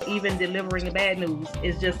reporting. Even delivering the bad news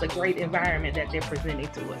is just a great environment that they're presenting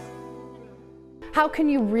to us. How can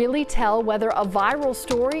you really tell whether a viral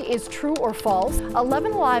story is true or false?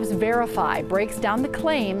 11Alive's Verify breaks down the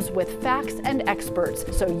claims with facts and experts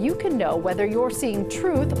so you can know whether you're seeing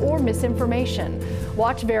truth or misinformation.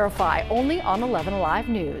 Watch Verify only on 11Alive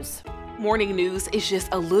News. Morning news is just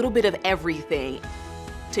a little bit of everything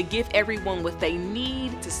to give everyone what they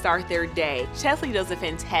need to start their day. Chesley does a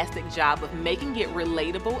fantastic job of making it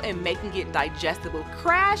relatable and making it digestible.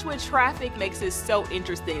 Crash with Traffic makes it so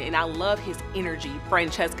interesting, and I love his energy.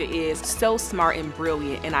 Francesca is so smart and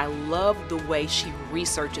brilliant, and I love the way she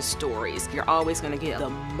researches stories. You're always gonna get the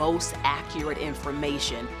most accurate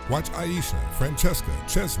information. Watch Aisha, Francesca,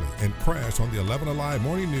 Chesley, and Crash on the 11Alive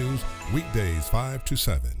Morning News, weekdays 5 to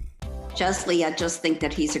 7. Chesley, I just think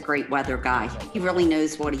that he's a great weather guy. He really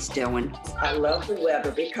knows what he's doing. I love the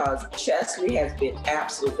weather because Chesley has been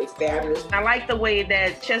absolutely fabulous. I like the way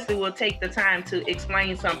that Chesley will take the time to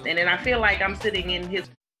explain something, and I feel like I'm sitting in his.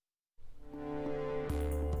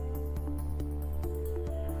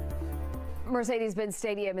 Mercedes-Benz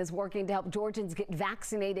Stadium is working to help Georgians get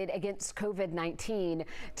vaccinated against COVID-19.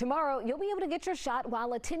 Tomorrow, you'll be able to get your shot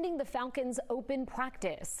while attending the Falcons open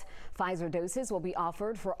practice. Pfizer doses will be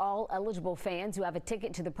offered for all eligible fans who have a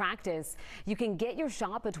ticket to the practice. You can get your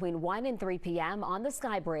shot between 1 and 3 p.m. on the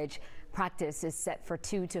Sky Bridge. Practice is set for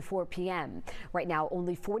 2 to 4 p.m. Right now,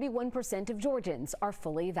 only 41% of Georgians are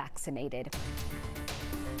fully vaccinated.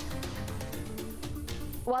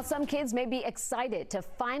 While some kids may be excited to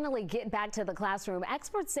finally get back to the classroom,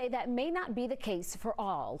 experts say that may not be the case for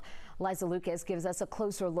all. Liza Lucas gives us a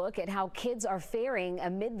closer look at how kids are faring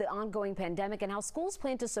amid the ongoing pandemic and how schools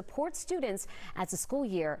plan to support students as the school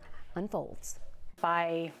year unfolds.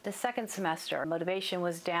 By the second semester, motivation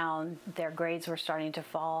was down, their grades were starting to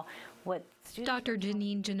fall. Dr.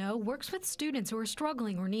 Janine Janot works with students who are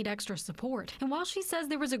struggling or need extra support. And while she says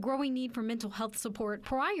there was a growing need for mental health support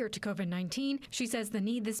prior to COVID-19, she says the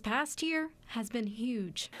need this past year has been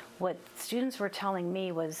huge. What students were telling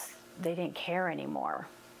me was they didn't care anymore.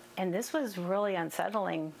 And this was really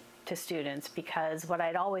unsettling to students because what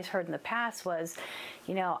I'd always heard in the past was,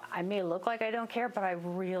 you know, I may look like I don't care, but I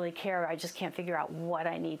really care. I just can't figure out what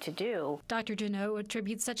I need to do. Dr. Janot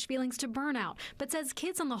attributes such feelings to burnout, but says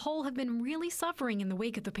kids on the whole have been really suffering in the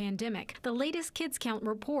wake of the pandemic. The latest Kids Count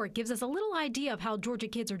report gives us a little idea of how Georgia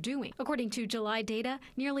kids are doing. According to July data,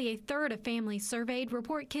 nearly a third of families surveyed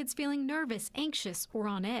report kids feeling nervous, anxious, or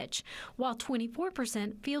on edge, while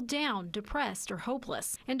 24% feel down, depressed, or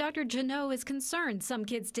hopeless. And Dr. Janot is concerned some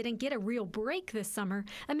kids didn't get a real break this summer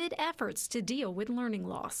amid efforts to deal with learning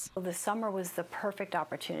loss. The summer was the perfect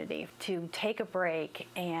opportunity to take a break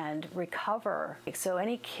and recover. So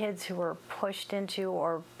any kids who were pushed into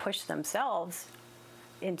or pushed themselves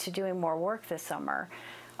into doing more work this summer,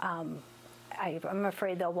 I'm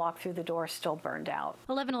afraid they'll walk through the door still burned out.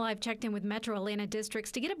 11Alive checked in with Metro Atlanta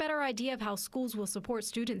districts to get a better idea of how schools will support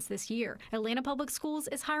students this year. Atlanta Public Schools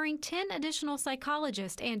is hiring 10 additional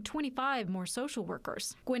psychologists and 25 more social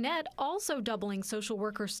workers. Gwinnett also doubling social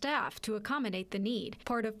worker staff to accommodate the need.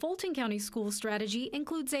 Part of Fulton County School strategy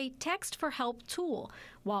includes a text for help tool,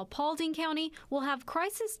 while Paulding County will have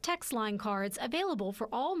crisis text line cards available for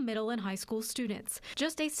all middle and high school students.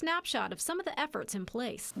 Just a snapshot of some of the efforts in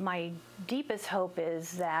place. My deepest hope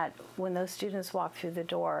is that when those students walk through the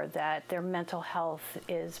door, that their mental health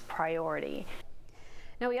is priority.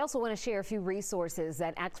 Now, we also want to share a few resources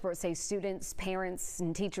that experts say students, parents,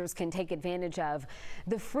 and teachers can take advantage of.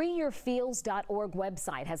 The freeyourfeels.org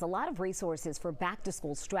website has a lot of resources for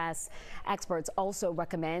back-to-school stress. Experts also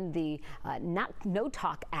recommend the No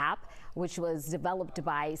Talk app, which was developed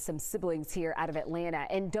by some siblings here out of Atlanta.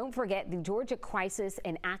 And don't forget the Georgia Crisis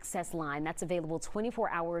and Access Line. That's available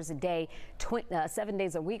 24 hours a day, 7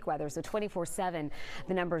 days a week, rather, so 24/7.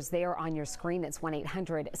 The number's there on your screen. It's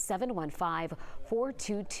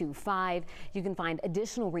 1-800-715-4225. You can find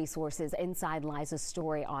additional resources inside Liza's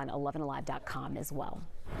story on 11alive.com as well.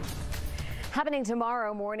 Happening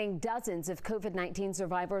tomorrow morning, dozens of COVID-19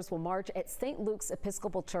 survivors will march at St. Luke's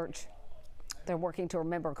Episcopal Church. They're working to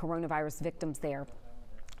remember coronavirus victims there.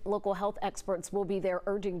 Local health experts will be there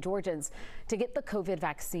urging Georgians to get the COVID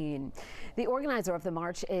vaccine. The organizer of the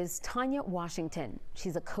march is Tanya Washington.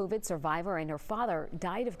 She's a COVID survivor, and her father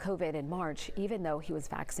died of COVID in March, even though he was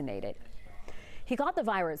vaccinated. He got the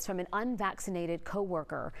virus from an unvaccinated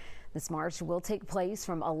co-worker. This march will take place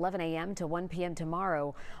from 11 a.m. to 1 p.m.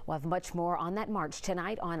 tomorrow. We'll have much more on that march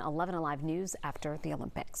tonight on 11Alive News after the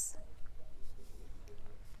Olympics.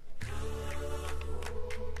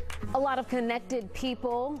 A lot of connected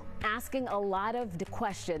people asking a lot of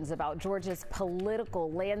questions about Georgia's political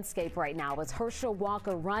landscape right now. Is Herschel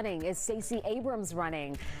Walker running? Is Stacey Abrams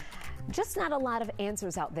running? Just not a lot of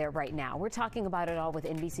answers out there right now. We're talking about it all with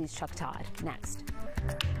NBC's Chuck Todd next.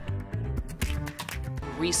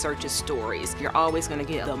 Researches stories. You're always going to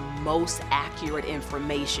get the most accurate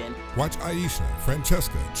information. Watch Aisha,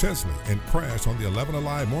 Francesca, Chesley, and Crash on the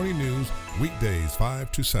 11Alive Morning News weekdays 5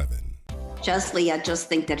 to 7. Chesley, I just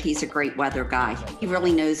think that he's a great weather guy. He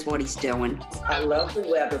really knows what he's doing. I love the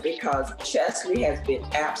weather because Chesley has been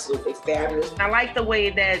absolutely fabulous. I like the way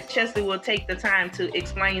that Chesley will take the time to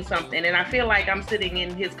explain something, and I feel like I'm sitting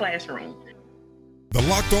in his classroom. The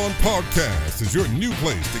Locked On Podcast is your new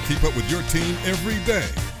place to keep up with your team every day.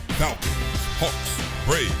 Falcons, Hawks,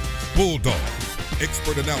 Braves, Bulldogs.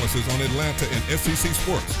 Expert analysis on Atlanta and SEC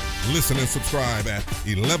sports. Listen and subscribe at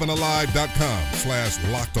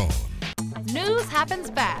 11alive.com/lockedon. News happens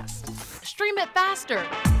fast. Stream it faster.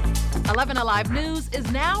 11Alive News is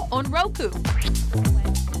now on Roku.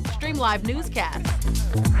 Stream live newscasts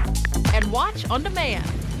and watch on demand.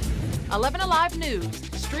 11Alive News.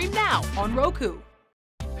 Stream now on Roku.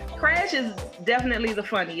 Crash is definitely the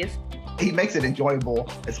funniest. He makes it enjoyable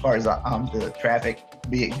as far as the traffic,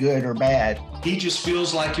 be it good or bad. He just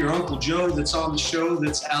feels like your Uncle Joe that's on the show,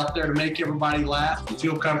 that's out there to make everybody laugh and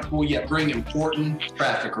feel comfortable, yet bring important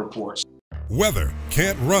traffic reports. Weather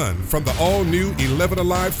can't run from the all-new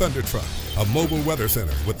 11Alive Thunder Truck, a mobile weather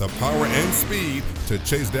center with the power and speed to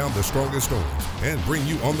chase down the strongest storms and bring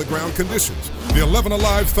you on-the-ground conditions. The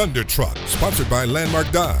 11Alive Thunder Truck, sponsored by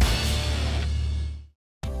Landmark Dodge.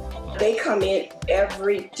 They come in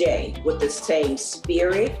every day with the same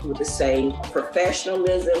spirit, with the same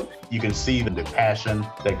professionalism. You can see the passion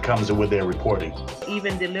that comes with their reporting.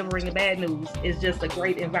 Even delivering bad news is just a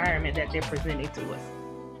great environment that they're presenting to us.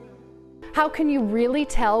 How can you really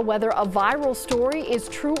tell whether a viral story is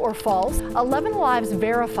true or false? 11Alive's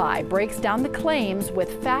Verify breaks down the claims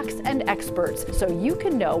with facts and experts so you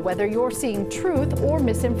can know whether you're seeing truth or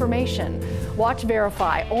misinformation. Watch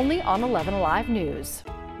Verify only on 11Alive News.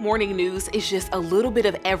 Morning news is just a little bit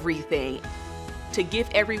of everything to give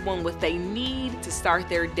everyone what they need to start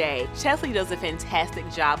their day. Chesley does a fantastic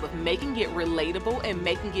job of making it relatable and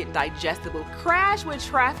making it digestible. Crash with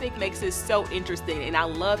Traffic makes it so interesting, and I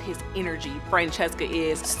love his energy. Francesca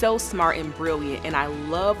is so smart and brilliant, and I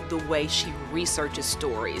love the way she researches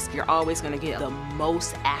stories. You're always going to get the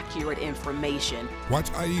most accurate information. Watch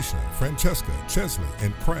Aisha, Francesca, Chesley,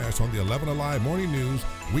 and Crash on the 11Alive Morning News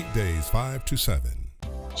weekdays 5 to 7.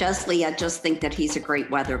 Chesley, I just think that he's a great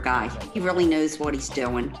weather guy. He really knows what he's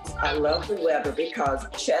doing. I love the weather because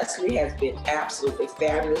Chesley has been absolutely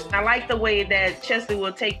fabulous. I like the way that Chesley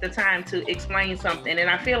will take the time to explain something, and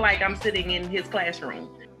I feel like I'm sitting in his classroom.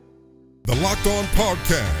 The Locked On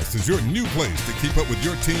Podcast is your new place to keep up with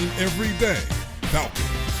your team every day. Falcons,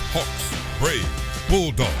 Hawks, Braves,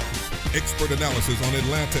 Bulldogs. Expert analysis on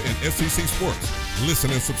Atlanta and SEC sports. Listen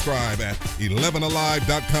and subscribe at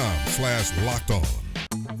 11alive.com/lockedon.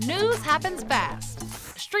 News happens fast.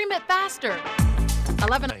 Stream it faster.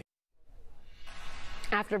 11.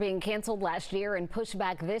 After being canceled last year and pushed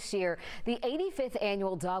back this year, the 85th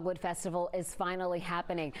Annual Dogwood Festival is finally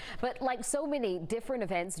happening. But like so many different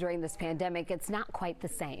events during this pandemic, it's not quite the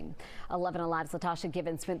same. 11Alive's Latasha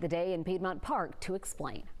Gibbons spent the day in Piedmont Park to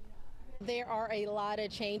explain. There are a lot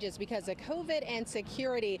of changes because of COVID and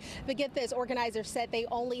security. But get this, organizers said they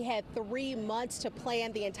only had 3 months to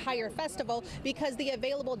plan the entire festival because the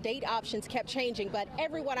available date options kept changing. But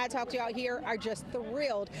everyone I talked to out here are just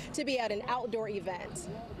thrilled to be at an outdoor event.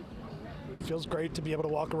 It feels great to be able to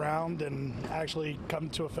walk around and actually come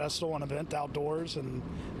to a festival, an event outdoors, and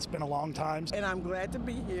it's been a long time. And I'm glad to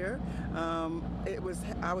be here. I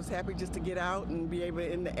was happy just to get out and be able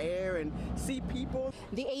in the air and see people.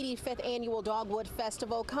 The 85th Annual Dogwood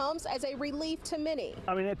Festival comes as a relief to many.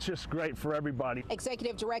 I mean, it's just great for everybody.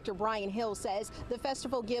 Executive Director Brian Hill says the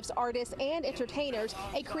festival gives artists and entertainers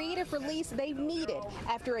a creative release they've needed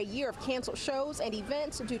after a year of canceled shows and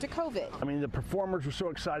events due to COVID. I mean, the performers were so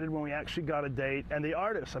excited when we actually got got a date, and the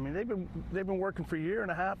artists, I mean, they've been working for a year and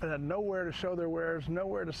a half and had nowhere to show their wares,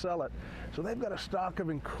 nowhere to sell it. So they've got a stock of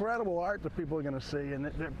incredible art that people are going to see, and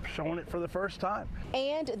they're showing it for the first time.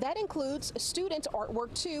 And that includes student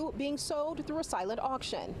artwork too, being sold through a silent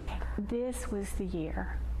auction. This was the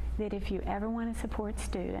year that if you ever want to support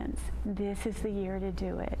students, this is the year to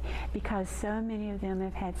do it, because so many of them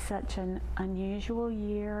have had such an unusual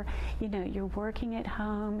year. You know, you're working at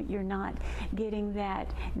home, you're not getting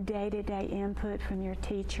that day-to-day input from your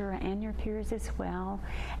teacher and your peers as well.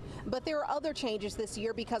 But there are other changes this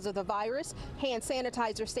year because of the virus. Hand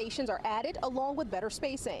sanitizer stations are added along with better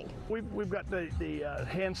spacing. We've got the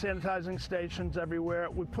hand sanitizing stations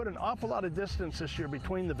everywhere. We put an awful lot of distance this year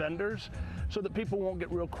between the vendors so that people won't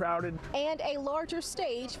get real crowded. And a larger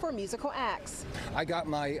stage for musical acts. I got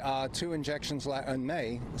my 2 injections in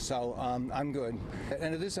May, so I'm good.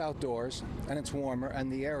 And it is outdoors, and it's warmer,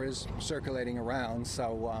 and the air is circulating around,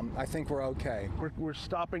 so I think we're okay. We're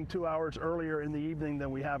stopping 2 hours earlier in the evening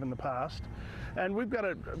than we have in the past, and we've got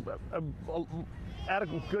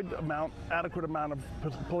adequate amount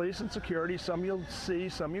of police and security. Some you'll see,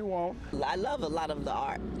 some you won't. I love a lot of the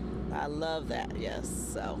art. I love that, yes.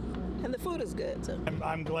 So, and the food is good too.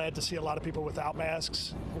 I'm glad to see a lot of people without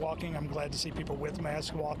masks walking. I'm glad to see people with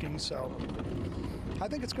masks walking. So, I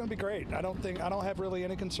think it's going to be great. I don't have really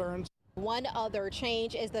any concerns. One other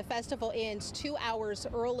change is the festival ends 2 hours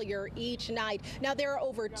earlier each night. Now, there are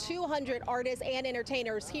over 200 artists and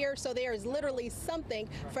entertainers here, so there is literally something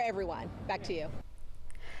for everyone. Back to you.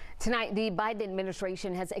 Tonight, the Biden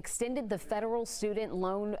administration has extended the federal student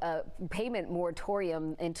loan payment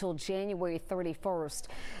moratorium until January 31st.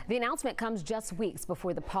 The announcement comes just weeks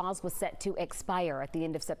before the pause was set to expire at the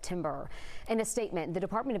end of September. In a statement, the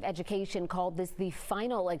Department of Education called this the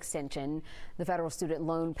final extension. The federal student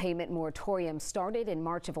loan payment moratorium started in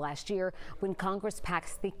March of last year when Congress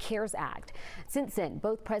passed the CARES Act. Since then,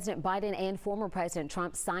 both President Biden and former President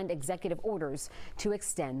Trump signed executive orders to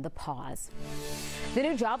extend the pause. The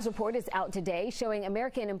new jobs report is out today, showing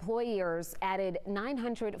American employers added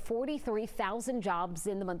 943,000 jobs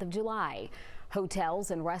in the month of July.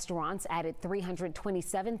 Hotels and restaurants added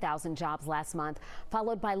 327,000 jobs last month,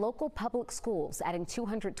 followed by local public schools adding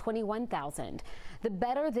 221,000. The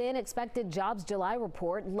better than expected jobs July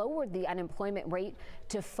report lowered the unemployment rate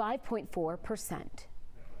to 5.4%.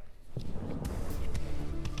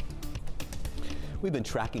 We've been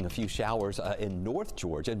tracking a few showers in North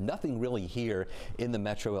Georgia, nothing really here in the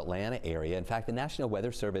metro Atlanta area. In fact, the National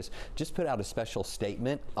Weather Service just put out a special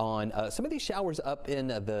statement on some of these showers up in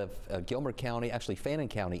the Gilmer County, actually Fannin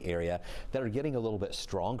County area, that are getting a little bit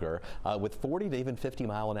stronger with 40 to even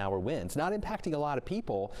 50-mile-an-hour winds. Not impacting a lot of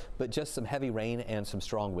people, but just some heavy rain and some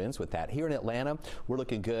strong winds with that. Here in Atlanta, we're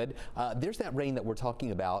looking good. There's that rain that we're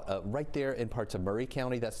talking about right there in parts of Murray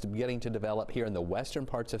County. That's beginning to develop here in the western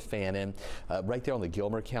parts of Fannin, right there on the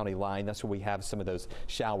Gilmer County line. That's where we have some of those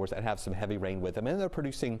showers that have some heavy rain with them, and they're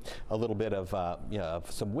producing a little bit of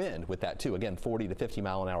some wind with that too. Again, 40 to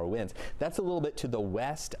 50-mile-an-hour winds. That's a little bit to the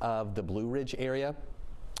west of the Blue Ridge area.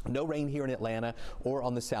 No rain here in Atlanta or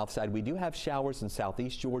on the south side. We do have showers in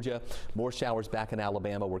southeast Georgia, more showers back in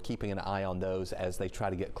Alabama. We're keeping an eye on those as they try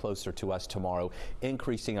to get closer to us tomorrow,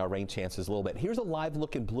 increasing our rain chances a little bit. Here's a live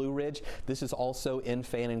look in Blue Ridge. This is also in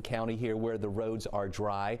Fannin County here where the roads are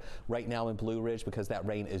dry right now in Blue Ridge because that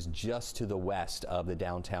rain is just to the west of the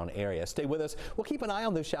downtown area. Stay with us. We'll keep an eye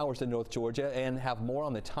on those showers in North Georgia and have more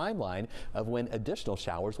on the timeline of when additional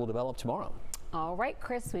showers will develop tomorrow. All right,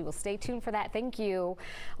 Chris, we will stay tuned for that. Thank you.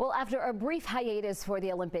 Well, after a brief hiatus for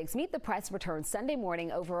the Olympics, Meet the Press returns Sunday morning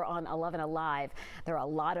over on 11Alive. There are a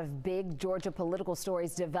lot of big Georgia political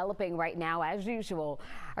stories developing right now, as usual.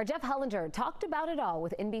 Our Jeff Hullinger talked about it all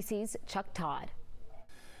with NBC's Chuck Todd.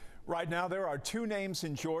 Right now, there are 2 names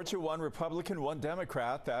in Georgia, one Republican, one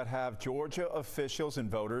Democrat, that have Georgia officials and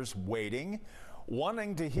voters waiting,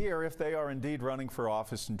 wanting to hear if they are indeed running for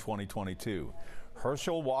office in 2022.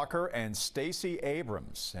 Herschel Walker and Stacey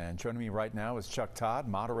Abrams. And joining me right now is Chuck Todd,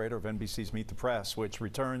 moderator of NBC's Meet the Press, which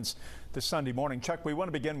returns this Sunday morning. Chuck, we want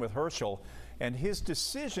to begin with Herschel, and his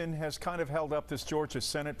decision has kind of held up this Georgia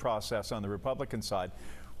Senate process on the Republican side.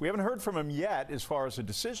 We haven't heard from him yet as far as the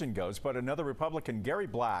decision goes, but another Republican, Gary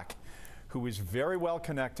Black, who is very well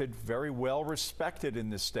connected, very well respected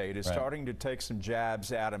in this state, is starting to take some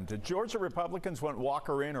jabs at him. Do Georgia Republicans want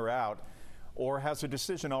Walker in or out, or has a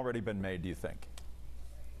decision already been made, do you think?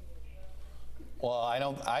 Well,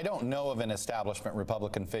 I don't know of an establishment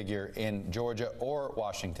Republican figure in Georgia or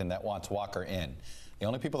Washington that wants Walker in. The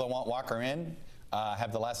only people that want Walker in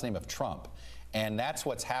have the last name of Trump. And that's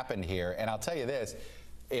what's happened here. And I'll tell you this,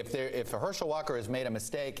 if Herschel Walker has made a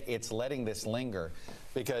mistake, it's letting this linger.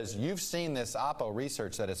 because you've seen this Oppo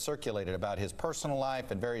research that has circulated about his personal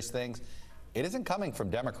life and various things. It isn't coming from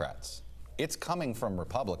Democrats. It's coming from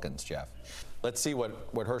Republicans, Jeff. Let's see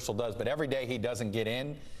what Herschel does. But every day he doesn't get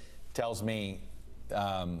in tells me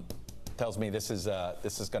this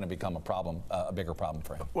is going to become a problem, a bigger problem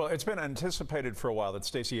for him. Well, it's been anticipated for a while that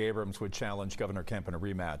Stacey Abrams would challenge Governor Kemp in a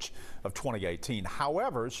rematch of 2018.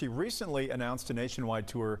 However, she recently announced a nationwide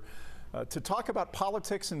tour to talk about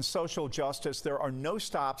politics and social justice. There are no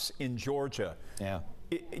stops in Georgia. Yeah.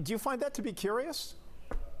 Do you find that to be curious?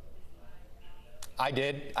 I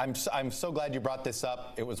did. I'm so glad you brought this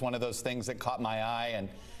up. It was one of those things that caught my eye,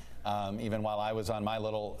 and even while I was on my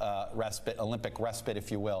little Olympic respite,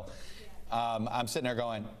 if you will, I'm sitting there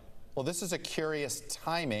going, well, this is a curious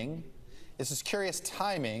timing. This is curious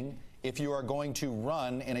timing if you are going to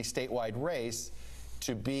run in a statewide race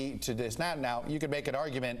to this. Now, you could make an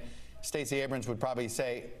argument. Stacey Abrams would probably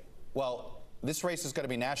say, well, this race is going to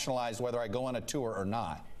be nationalized whether I go on a tour or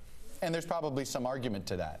not. And there's probably some argument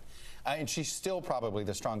to that. And she's still probably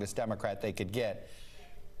the strongest Democrat they could get.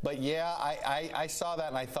 But yeah, I saw that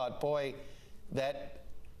and I thought, boy, that,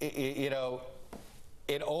 you know,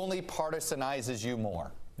 it only partisanizes you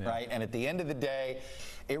more, right? And at the end of the day,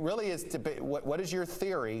 it really is, what is your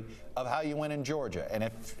theory of how you win in Georgia? And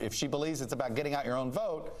if she believes it's about getting out your own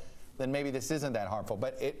vote, then maybe this isn't that harmful.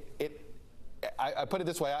 But I put it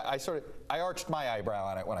this way, I arched my eyebrow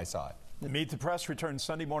on it when I saw it. Meet the Press returns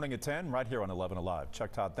Sunday morning at 10 right here on 11 Alive.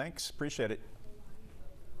 Chuck Todd, thanks. Appreciate it.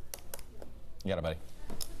 You got it, buddy.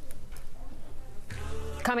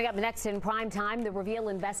 Coming up next in Primetime, The Reveal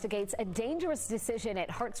investigates a dangerous decision at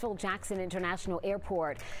Hartsfield-Jackson International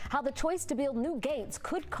Airport. How the choice to build new gates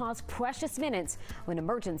could cost precious minutes when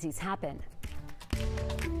emergencies happen.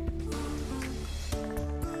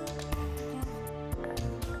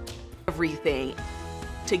 Everything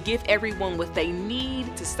to give everyone what they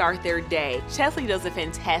need to start their day. Chesley does a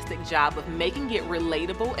fantastic job of making it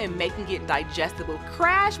relatable and making it digestible.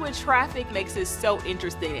 Crash with Traffic makes it so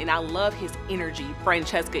interesting, and I love his energy.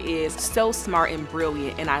 Francesca is so smart and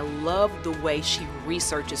brilliant, and I love the way she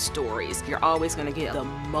researches stories. You're always going to get the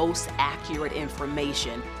most accurate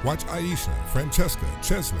information. Watch Aisha, Francesca,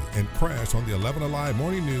 Chesley, and Crash on the 11 Alive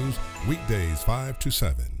Morning News, weekdays 5 to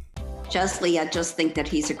 7. Chesley, I just think that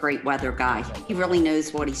he's a great weather guy. He really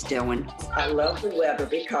knows what he's doing. I love the weather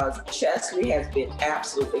because Chesley has been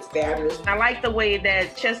absolutely fabulous. I like the way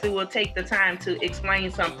that Chesley will take the time to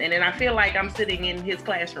explain something, and I feel like I'm sitting in his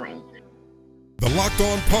classroom. The Locked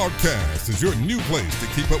On Podcast is your new place to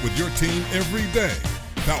keep up with your team every day.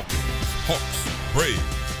 Falcons, Hawks, Braves,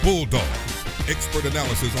 Bulldogs. Expert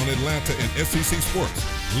analysis on Atlanta and SEC sports.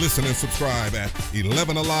 Listen and subscribe at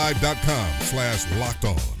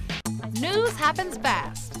 11alive.com/lockedon. News happens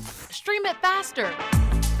fast. Stream it faster.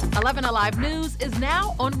 11 Alive News is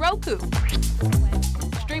now on Roku.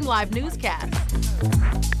 Stream live newscasts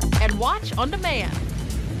and watch on demand.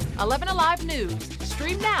 11 Alive News.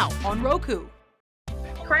 Stream now on Roku.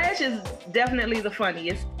 Crash is definitely the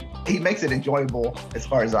funniest. He makes it enjoyable as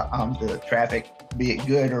far as the traffic, be it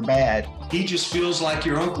good or bad. He just feels like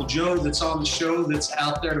your Uncle Joe that's on the show, that's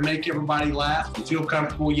out there to make everybody laugh and feel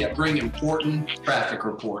comfortable, yet bring important traffic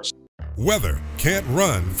reports. Weather can't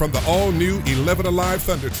run from the all-new 11 Alive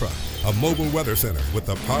Thunder Truck, a mobile weather center with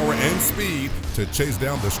the power and speed to chase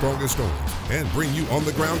down the strongest storms and bring you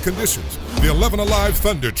on-the-ground conditions. The 11 Alive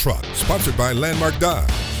Thunder Truck, sponsored by Landmark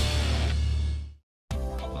Dodge.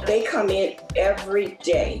 They come in every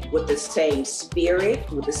day with the same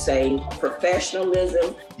spirit, with the same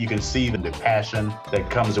professionalism. You can see the passion that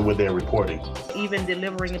comes with their reporting. Even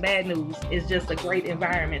delivering the bad news is just a great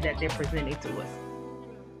environment that they're presenting to us.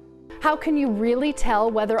 How can you really tell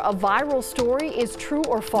whether a viral story is true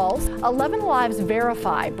or false? 11Alive's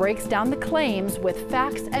Verify breaks down the claims with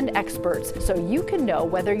facts and experts so you can know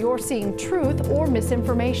whether you're seeing truth or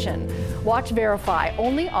misinformation. Watch Verify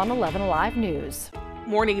only on 11 Alive News.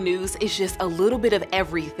 Morning news is just a little bit of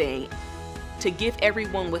everything to give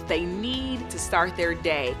everyone what they need to start their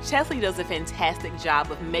day. Chesley does a fantastic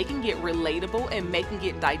job of making it relatable and making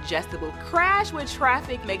it digestible. Crash with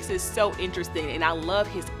Traffic makes it so interesting, and I love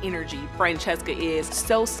his energy. Francesca is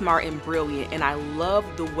so smart and brilliant, and I love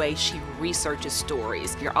the way she researches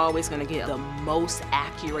stories. You're always going to get the most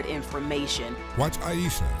accurate information. Watch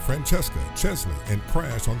Aisha, Francesca, Chesley, and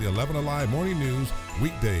Crash on the 11 Alive Morning News,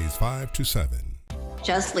 weekdays 5 to 7.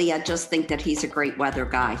 Chesley, I just think that he's a great weather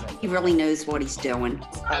guy. He really knows what he's doing.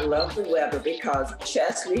 I love the weather because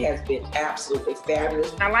Chesley has been absolutely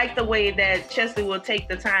fabulous. I like the way that Chesley will take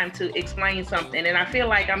the time to explain something, and I feel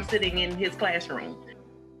like I'm sitting in his classroom.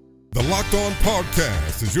 The Locked On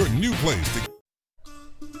Podcast is your new place to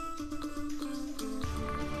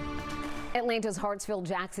Atlanta's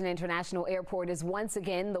Hartsfield-Jackson International Airport is once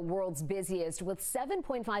again the world's busiest, with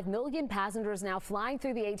 7.5 million passengers now flying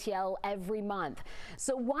through the ATL every month.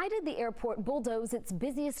 So why did the airport bulldoze its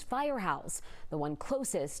busiest firehouse, the one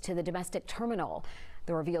closest to the domestic terminal?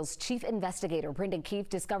 The Reveal's chief investigator, Brendan Keefe,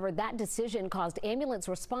 discovered that decision caused ambulance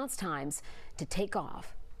response times to take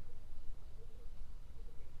off.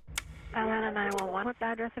 Atlanta 911. What's the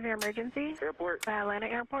address of your emergency? Airport. Atlanta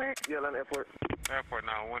Airport? Yeah, Atlanta Airport. Airport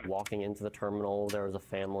 911. Walking into the terminal, there was a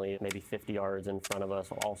family maybe 50 yards in front of us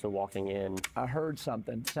also walking in. I heard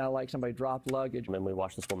something. Sounded like somebody dropped luggage. And then we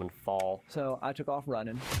watched this woman fall. So I took off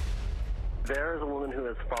running. There is a woman who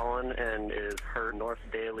has fallen and is hurt. North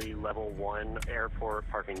Daly Level 1 airport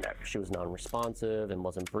parking deck. She was non-responsive and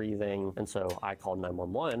wasn't breathing, and so I called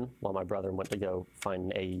 911 while my brother went to go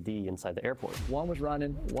find an AED inside the airport. One was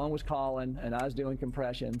running, one was calling, and I was doing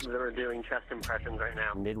compressions. They were doing chest impressions right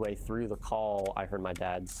now. Midway through the call, I heard my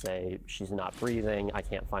dad say, "She's not breathing. I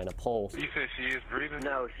can't find a pulse." You said she is breathing?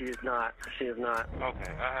 No, she is not. She is not.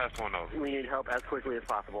 Okay, I have one of them. We need help as quickly as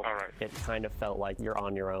possible. All right. It kind of felt like you're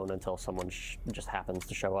on your own until someone just happens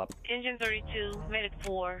to show up. Engine 32, Medic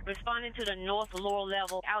 4, responding to the North Laurel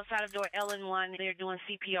level outside of door LN1. They're doing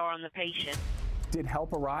CPR on the patient. Did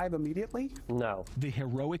help arrive immediately? No. The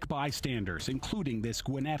heroic bystanders, including this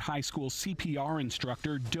Gwinnett High School CPR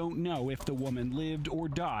instructor, don't know if the woman lived or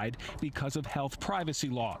died because of health privacy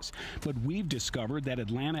laws. But we've discovered that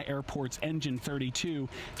Atlanta Airport's Engine 32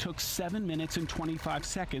 took 7 minutes and 25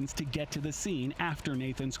 seconds to get to the scene after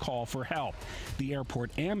Nathan's call for help. The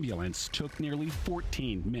airport ambulance took nearly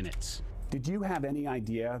 14 minutes. Did you have any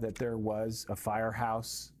idea that there was a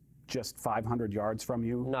firehouse just 500 yards from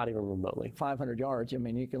you? Not even remotely. 500 yards, I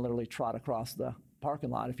mean, you can literally trot across the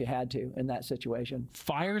parking lot if you had to in that situation.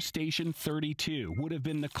 Fire Station 32 would have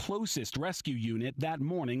been the closest rescue unit that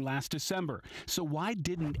morning last December. So why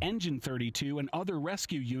didn't Engine 32 and other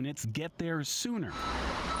rescue units get there sooner?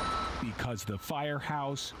 Because the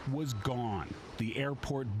firehouse was gone. The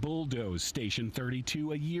airport bulldozed Station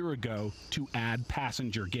 32 a year ago to add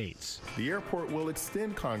passenger gates. The airport will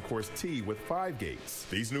extend Concourse T with 5 gates.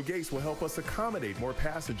 These new gates will help us accommodate more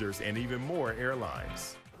passengers and even more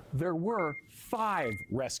airlines. There were 5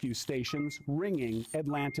 rescue stations ringing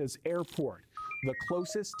Atlanta's airport. The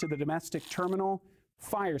closest to the domestic terminal,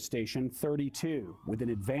 Fire Station 32. With an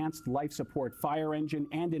advanced life support fire engine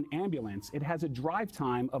and an ambulance, it has a drive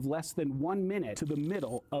time of less than 1 minute to the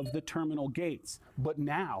middle of the terminal gates. But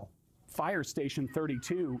now, Fire Station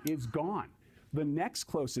 32 is gone. The next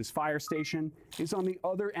closest fire station is on the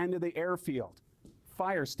other end of the airfield,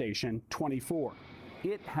 Fire Station 24.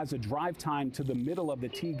 It has a drive time to the middle of the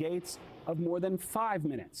T gates of more than 5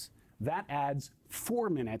 minutes. That adds 4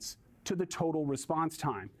 minutes to the total response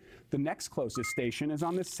time. The next closest station is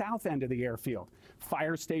on the south end of the airfield,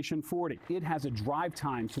 Fire Station 40. It has a drive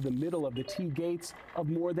time to the middle of the T gates of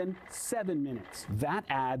more than 7 minutes. That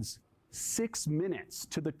adds 6 minutes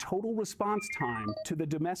to the total response time to the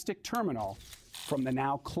domestic terminal from the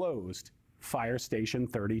now closed Fire Station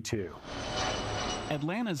 32.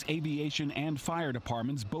 Atlanta's aviation and fire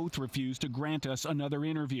departments both refused to grant us another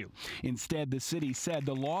interview. Instead, the city said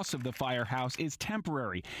the loss of the firehouse is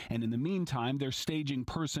temporary, and in the meantime, they're staging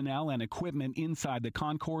personnel and equipment inside the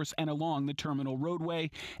concourse and along the terminal roadway,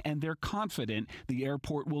 and they're confident the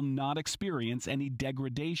airport will not experience any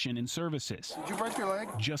degradation in services. Did you break your leg?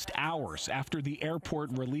 Just hours after the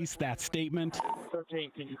airport released that statement,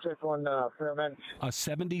 13, can you check on paramedics? a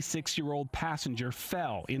 76-year-old passenger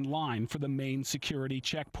fell in line for the main security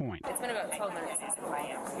checkpoint. It's been about 12 minutes since the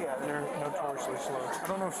flight. Yeah, they're notoriously slow. I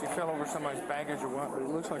don't know if she fell over somebody's baggage or what, but it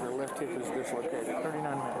looks like her left hip is dislocated. 39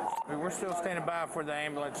 minutes. We're still standing by for the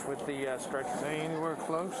ambulance with the stretcher. Are they anywhere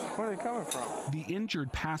close? Where are they coming from? The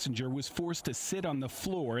injured passenger was forced to sit on the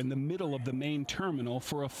floor in the middle of the main terminal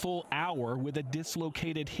for a full hour with a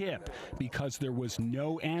dislocated hip because there was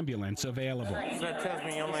no ambulance available. So that tells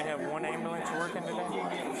me you only have 1 ambulance working today?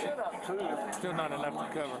 Still not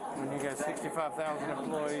enough to cover. When you got 65,000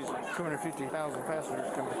 employees and 250,000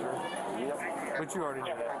 passengers coming through. But you already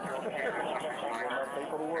knew that.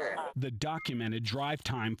 The documented drive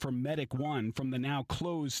time for Medic 1 from the now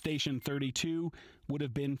closed Station 32 would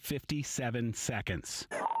have been 57 seconds.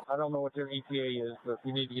 I don't know what their ETA is, but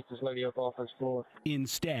you need to get this lady up off this floor.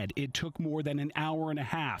 Instead, it took more than an hour and a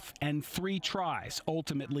half and 3 tries,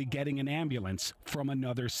 ultimately getting an ambulance from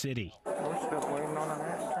another city. We're still waiting on an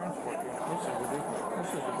transport.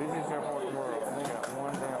 This is the busiest airport in the world, and they got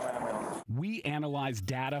 1 damn ambulance. We analyzed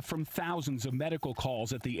data from thousands of medical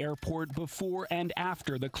calls at the airport before and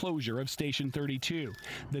after the closure of Station 32.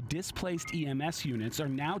 The displaced EMS units are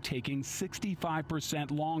now taking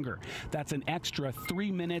 65% longer. That's an extra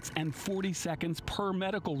 3 minutes and 40 seconds per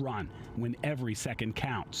medical run, when every second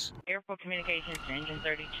counts. Airport communications to Engine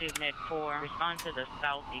 32, Med 4, respond to the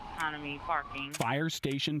South Economy parking. Fire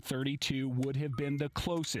Station 32 would have been the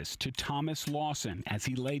closest to Thomas Lawson as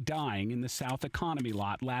he lay dying in the South Economy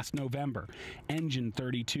lot last November. Engine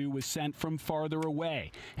 32 was sent from farther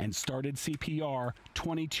away and started CPR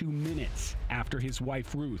 22 minutes after his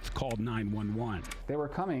wife Ruth called 911. They were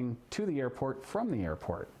coming to the airport from the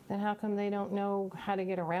airport. Then how come they don't know how to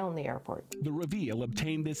get around the airport? The Reveal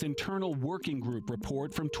obtained this internal working group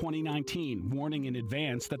report from 2019, warning in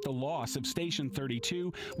advance that the loss of Station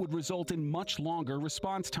 32 would result in much longer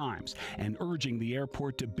response times and urging the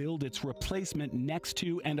airport to build its replacement next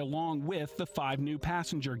to and along with the 5 new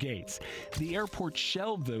passenger gates. The airport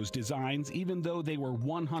shelved those designs even though they were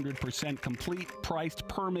 100% complete, priced,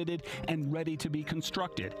 permitted, and ready to be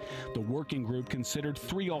constructed. The working group considered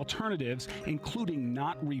 3 alternatives, including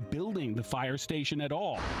not rebuilding the fire station at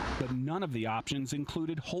all, but none of the options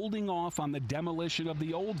included holding off on the demolition of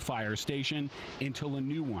the old fire station until a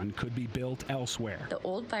new one could be built elsewhere. The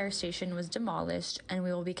old fire station was demolished, and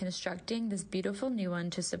we will be constructing this beautiful new one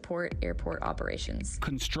to support airport operations.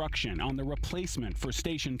 Construction on the replacement for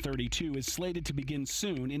Station 32 is slated to begin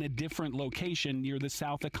soon in a different location near the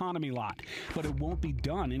South Economy lot, but it won't be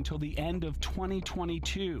done until the end of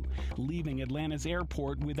 2022, leaving Atlanta's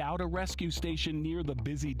airport without a rescue station near the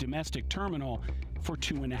busy domestic terminal for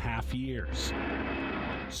 2.5 years.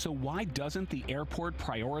 So why doesn't the airport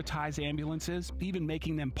prioritize ambulances, even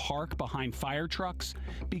making them park behind fire trucks?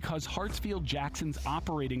 Because Hartsfield-Jackson's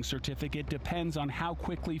operating certificate depends on how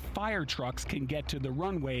quickly fire trucks can get to the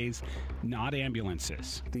runways, not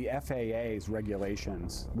ambulances. The FAA's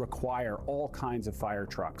regulations require all kinds of fire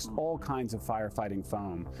trucks, all kinds of firefighting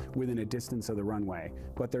foam within a distance of the runway,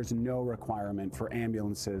 but there's no requirement for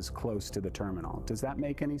ambulances close to the terminal. Does that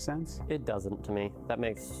make any sense? It doesn't to me. That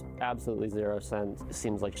makes absolutely 0 sense. It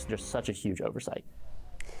seems like just such a huge oversight.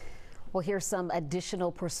 Well, here's some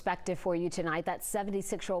additional perspective for you tonight. That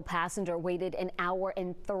 76-year-old passenger waited 1 hour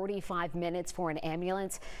and 35 minutes for an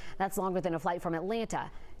ambulance. That's longer than a flight from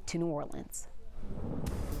Atlanta to New Orleans.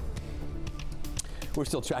 We're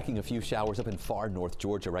still tracking a few showers up in far north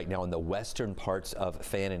Georgia right now in the western parts of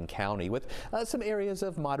Fannin County with some areas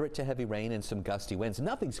of moderate to heavy rain and some gusty winds.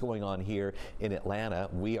 Nothing's going on here in Atlanta.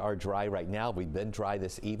 We are dry right now. We've been dry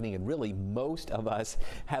this evening, and really most of us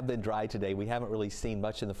have been dry today. We haven't really seen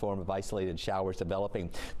much in the form of isolated showers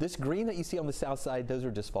developing. This green that you see on the south side, those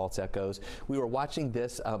are just false echoes. We were watching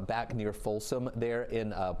this back near Folsom there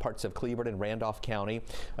in parts of Cleveland and Randolph County.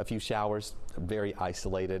 A few showers, very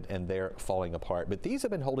isolated, and they're falling apart. But these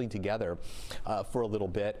have been holding together for a little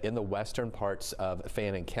bit in the western parts of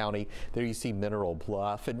Fannin County. There you see Mineral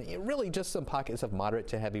Bluff, and really just some pockets of moderate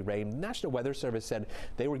to heavy rain. The National Weather Service said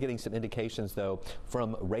they were getting some indications, though,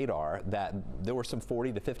 from radar that there were some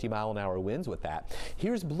 40 to 50 mile an hour winds with that.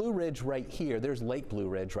 Here's Blue Ridge right here. There's Lake Blue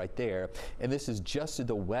Ridge right there, and this is just to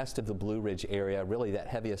the west of the Blue Ridge area. Really, that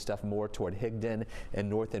heaviest stuff more toward Higdon and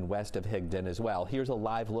north and west of Higdon as well. Here's a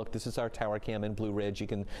live look. This is our tower cam in Blue Ridge. You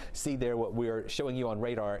can see there what we're showing you on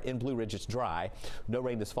radar. In Blue Ridge, it's dry. No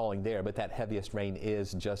rain is falling there, but that heaviest rain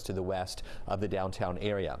is just to the west of the downtown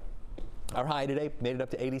area. Our high today made it up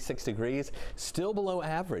to 86 degrees, still below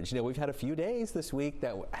average. You know, we've had a few days this week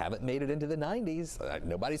that haven't made it into the 90s.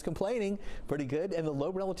 Nobody's complaining. Pretty good. And the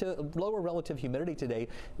lower relative humidity today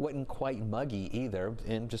wasn't quite muggy either,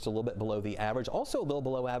 and just a little bit below the average. Also a little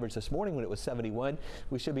below average this morning when it was 71.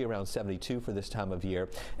 We should be around 72 for this time of year.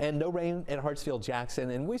 And no rain at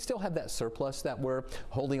Hartsfield-Jackson, and we still have that surplus that we're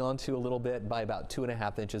holding on to a little bit by about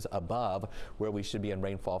 2.5 inches above where we should be in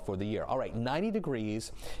rainfall for the year. All right, 90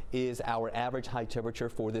 degrees is our average high temperature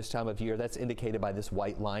for this time of year. That's indicated by this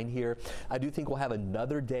white line here. I do think we'll have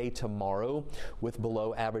another day tomorrow with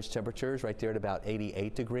below average temperatures right there at about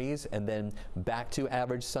 88 degrees, and then back to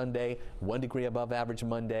average Sunday, 1 degree above average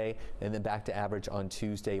Monday, and then back to average on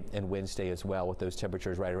Tuesday and Wednesday as well, with those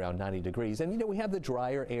temperatures right around 90 degrees. And you know, we have the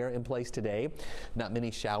drier air in place today, not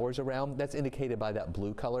many showers around. That's indicated by that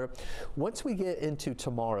blue color. Once we get into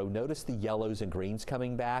tomorrow, notice the yellows and greens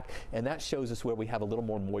coming back, and that shows us where we have a little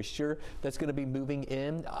more moisture that's going to be moving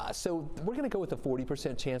in. So we're going to go with a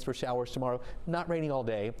 40% chance for showers tomorrow. Not raining all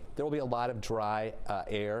day. There will be a lot of dry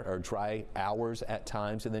air or dry hours at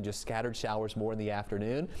times, and then just scattered showers more in the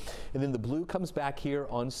afternoon. And then the blue comes back here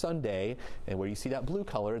on Sunday, and where you see that blue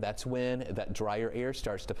color, that's when that drier air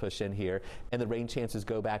starts to push in here, and the rain chances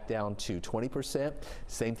go back down to 20%.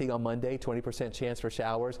 Same thing on Monday, 20% chance for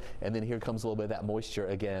showers, and then here comes a little bit of that moisture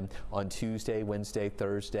again on Tuesday, Wednesday,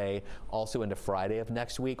 Thursday, also into Friday of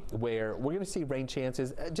next week, where we're going to see rain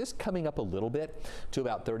chances just coming up a little bit to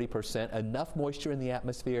about 30%. Enough moisture in the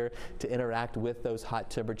atmosphere to interact with those hot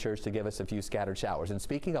temperatures to give us a few scattered showers. And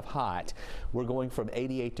speaking of hot, we're going from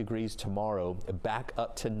 88 degrees tomorrow back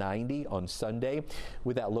up to 90 on Sunday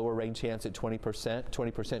with that lower rain chance at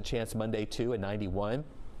 20% chance Monday too at 91.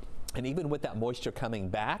 And even with that moisture coming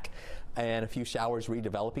back and a few showers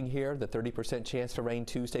redeveloping here, the 30% chance for rain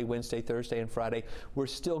Tuesday, Wednesday, Thursday, and Friday, we're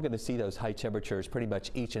still going to see those high temperatures pretty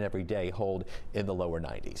much each and every day hold in the lower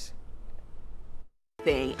 90s.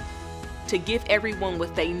 To give everyone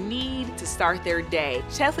what they need to start their day.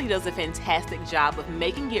 Chesley does a fantastic job of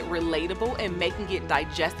making it relatable and making it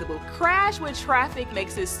digestible. Crash with Traffic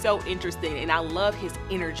makes it so interesting, and I love his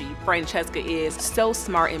energy. Francesca is so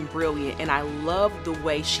smart and brilliant, and I love the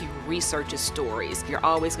way she researches stories. You're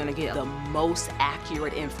always going to get the most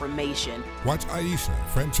accurate information. Watch Aisha,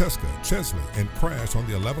 Francesca, Chesley, and Crash on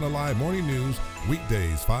the 11Alive Morning News,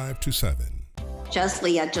 weekdays 5 to 7.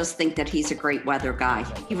 Chesley, I just think that he's a great weather guy.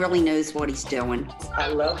 He really knows what he's doing. I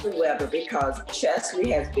love the weather because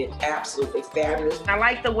Chesley has been absolutely fabulous. I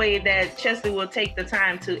like the way that Chesley will take the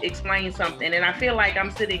time to explain something, and I feel like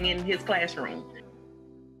I'm sitting in his classroom.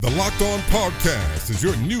 The Locked On Podcast is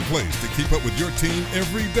your new place to keep up with your team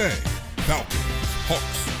every day. Falcons,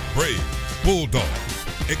 Hawks, Braves, Bulldogs.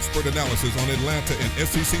 Expert analysis on Atlanta and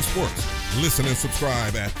SEC sports. Listen and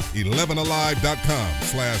subscribe at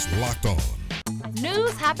 11alive.com/lockedon.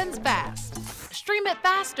 News happens fast. Stream it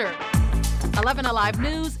faster. 11Alive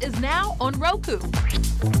News is now on Roku.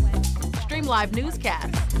 Stream live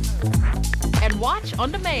newscasts and watch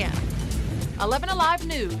on demand. 11Alive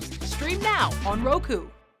News. Stream now on Roku.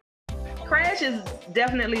 Crash is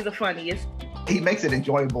definitely the funniest. He makes it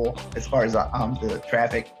enjoyable as far as the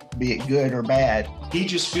traffic, be it good or bad. He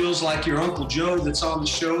just feels like your Uncle Joe that's on the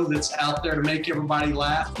show that's out there to make everybody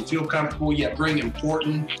laugh. You feel comfortable yet bring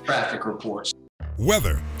important traffic reports.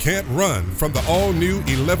 Weather can't run from the all-new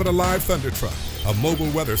 11Alive Thunder Truck, a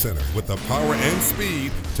mobile weather center with the power and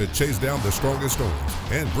speed to chase down the strongest storms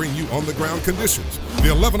and bring you on-the-ground conditions. The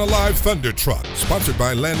 11Alive Thunder Truck, sponsored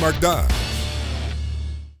by Landmark Dodge.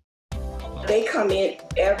 They come in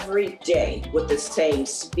every day with the same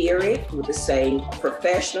spirit, with the same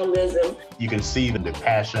professionalism. You can see the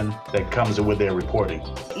passion that comes with their reporting.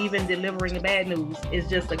 Even delivering the bad news is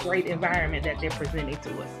just a great environment that they're presenting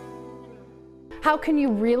to us. How can you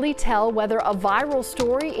really tell whether a viral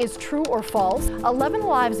story is true or false?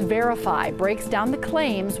 11Alive's Verify breaks down the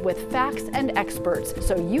claims with facts and experts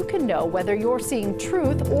so you can know whether you're seeing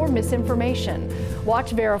truth or misinformation. Watch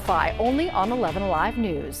Verify only on 11Alive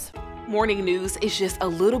News. Morning news is just a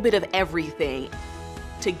little bit of everything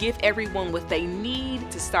to give everyone what they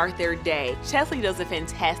need to start their day. Chesley does a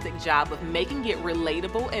fantastic job of making it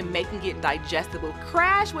relatable and making it digestible.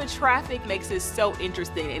 Crash with Traffic makes it so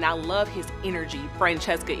interesting, and I love his energy.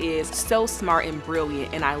 Francesca is so smart and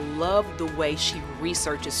brilliant, and I love the way she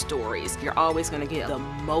researches stories. You're always going to get the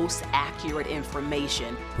most accurate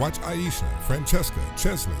information. Watch Aisha, Francesca,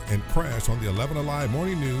 Chesley, and Crash on the 11Alive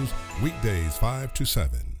Morning News, weekdays 5 to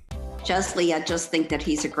 7. Chesley, I just think that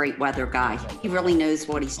he's a great weather guy. He really knows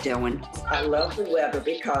what he's doing. I love the weather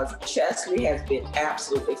because Chesley has been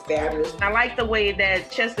absolutely fabulous. I like the way that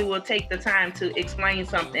Chesley will take the time to explain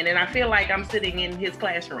something, and I feel like I'm sitting in his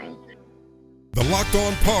classroom. The Locked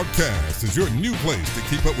On Podcast is your new place to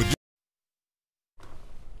keep up with.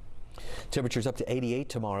 Temperatures up to 88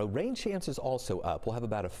 tomorrow. Rain chances also up. We'll have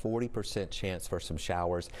about a 40% chance for some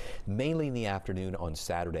showers, mainly in the afternoon on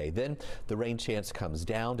Saturday. Then the rain chance comes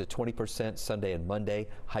down to 20% Sunday and Monday.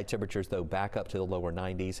 High temperatures, though, back up to the lower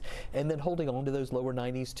 90s. And then holding on to those lower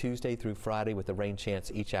 90s Tuesday through Friday with the rain chance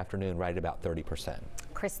each afternoon right at about 30%.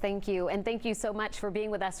 Chris, thank you. And thank you so much for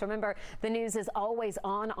being with us. Remember, the news is always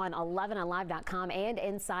on 11alive.com and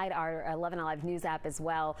inside our 11Alive news app as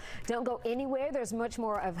well. Don't go anywhere. There's much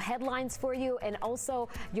more of headlines for you and also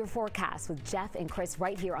your forecast with Jeff and Chris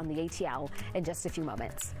right here on the ATL in just a few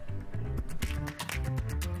moments.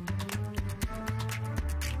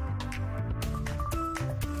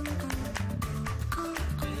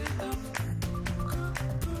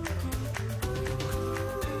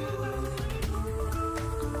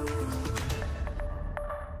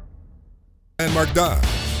 Landmark Dodge.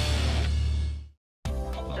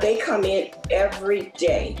 They come in every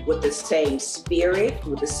day with the same spirit,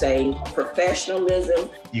 with the same professionalism.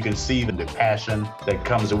 You can see the passion that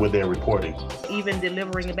comes with their reporting. Even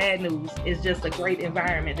delivering bad news is just a great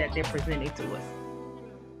environment that they're presenting to us.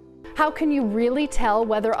 How can you really tell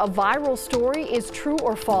whether a viral story is true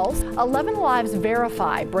or false? 11Alive's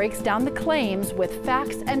Verify breaks down the claims with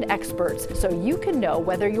facts and experts so you can know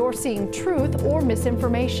whether you're seeing truth or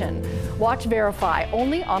misinformation. Watch Verify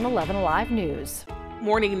only on 11Alive News.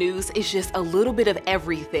 Morning news is just a little bit of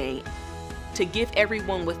everything to give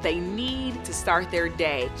everyone what they need to start their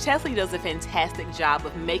day. Chesley does a fantastic job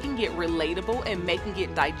of making it relatable and making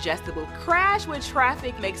it digestible. Crash with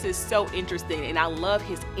Traffic makes it so interesting, and I love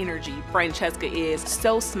his energy. Francesca is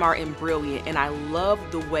so smart and brilliant, and I love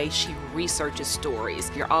the way she researches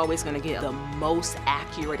stories. You're always going to get the most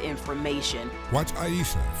accurate information. Watch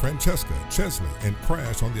Aisha, Francesca, Chesley, and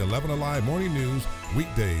Crash on the 11Alive Morning News,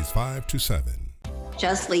 weekdays 5 to 7.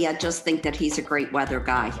 Chesley, I just think that he's a great weather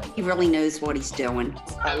guy. He really knows what he's doing.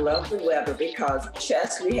 I love the weather because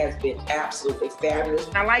Chesley has been absolutely fabulous.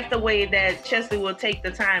 I like the way that Chesley will take the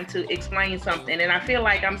time to explain something, and I feel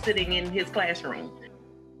like I'm sitting in his classroom.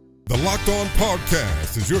 The Locked On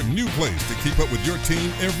Podcast is your new place to keep up with your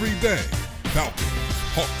team every day. Falcons,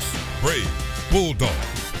 Hawks, Braves,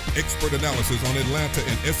 Bulldogs. Expert analysis on Atlanta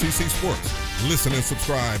and SEC sports. Listen and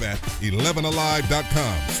subscribe at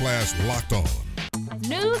 11alive.com/lockedon.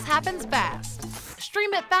 News happens fast.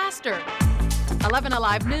 Stream it faster.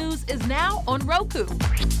 11Alive News is now on Roku.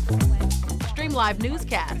 Stream live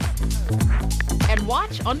newscasts and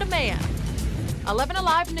watch on demand.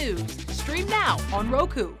 11Alive News. Stream now on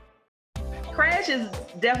Roku. Crash is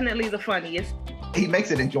definitely the funniest. He makes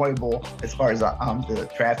it enjoyable as far as the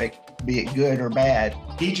traffic, be it good or bad.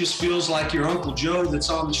 He just feels like your Uncle Joe that's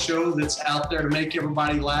on the show, that's out there to make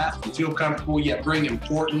everybody laugh and feel comfortable, yet bring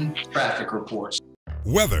important traffic reports.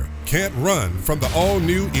 Weather can't run from the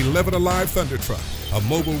all-new 11Alive Thunder Truck, a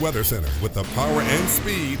mobile weather center with the power and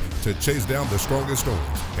speed to chase down the strongest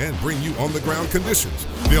storms and bring you on-the-ground conditions.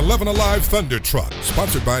 The 11Alive Thunder Truck,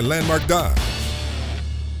 sponsored by Landmark Dodge.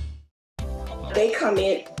 They come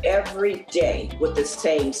in every day with the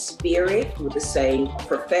same spirit, with the same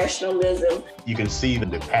professionalism. You can see the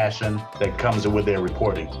passion that comes with their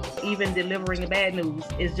reporting. Even delivering bad news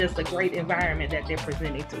is just a great environment that they're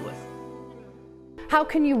presenting to us. How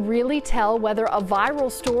can you really tell whether a viral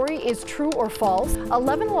story is true or false?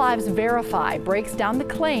 11Alive's Verify breaks down the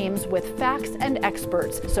claims with facts and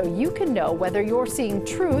experts so you can know whether you're seeing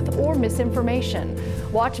truth or misinformation.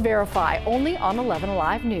 Watch Verify only on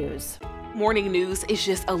 11Alive News. Morning news is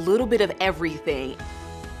just a little bit of everything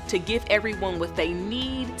to give everyone what they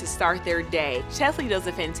need to start their day. Chesley does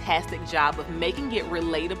a fantastic job of making it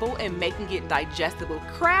relatable and making it digestible.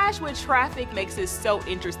 Crash with Traffic makes it so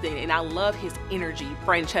interesting, and I love his energy.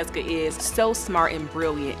 Francesca is so smart and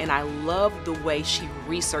brilliant, and I love the way she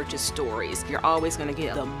researches stories. You're always going to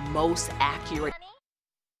get the most accurate.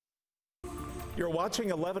 You're watching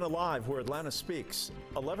 11Alive, where Atlanta speaks.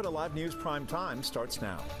 11Alive News Prime Time starts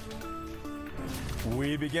now.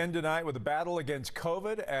 We begin tonight with a battle against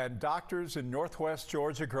COVID, and doctors in Northwest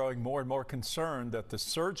Georgia growing more and more concerned that the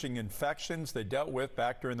surging infections they dealt with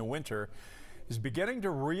back during the winter is beginning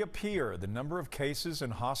to reappear. The number of cases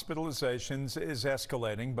and hospitalizations is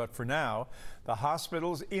escalating, but for now, the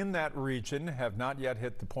hospitals in that region have not yet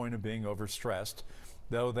hit the point of being overstressed,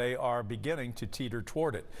 though they are beginning to teeter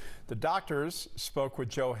toward it. The doctors spoke with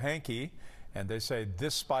Joe Hankey, and they say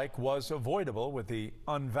this spike was avoidable, with the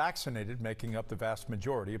unvaccinated making up the vast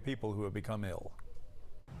majority of people who have become ill.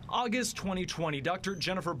 August 2020, Dr.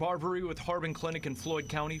 Jennifer Barbary with Harbin Clinic in Floyd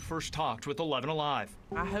County first talked with 11Alive.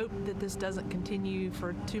 I hope that this doesn't continue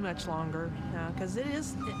for too much longer, because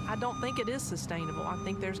I don't think it is sustainable. I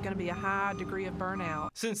think there's going to be a high degree of burnout.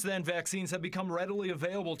 Since then, vaccines have become readily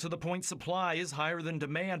available to the point supply is higher than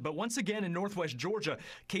demand. But once again, in Northwest Georgia,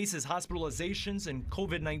 cases, hospitalizations, and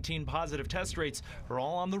COVID-19 positive test rates are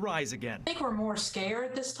all on the rise again. I think we're more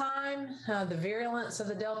scared this time. The virulence of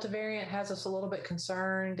the Delta variant has us a little bit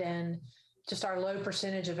concerned, and just our low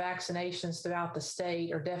percentage of vaccinations throughout the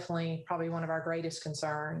state are definitely probably one of our greatest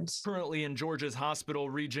concerns. Currently in Georgia's hospital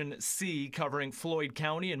region C, covering Floyd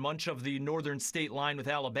County and much of the northern state line with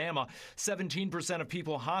Alabama, 17% of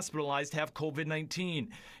people hospitalized have COVID-19.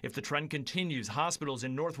 If the trend continues, hospitals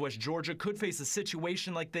in Northwest Georgia could face a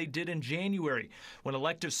situation like they did in January, when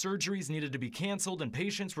elective surgeries needed to be canceled and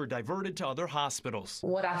patients were diverted to other hospitals.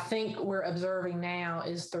 What I think we're observing now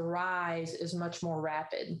is the rise is much more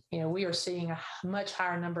rapid. We are seeing a much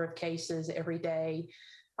higher number of cases every day.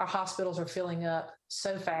 Our hospitals are filling up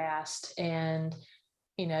so fast, and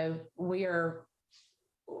we are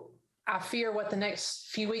I fear what the next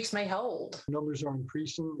few weeks may hold. Numbers are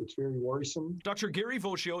increasing. It's very worrisome. Dr. Gary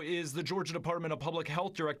Vocio is the Georgia Department of Public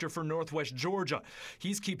Health Director for Northwest Georgia.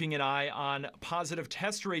 He's keeping an eye on positive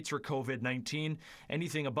test rates for COVID-19.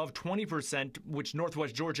 Anything above 20%, which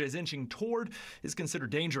Northwest Georgia is inching toward, is considered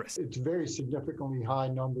dangerous. It's very significantly high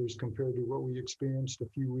numbers compared to what we experienced a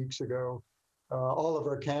few weeks ago. All of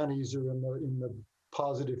our counties are in the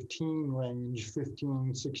positive teen range,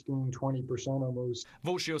 15, 16, 20% almost.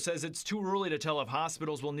 Vocio says it's too early to tell if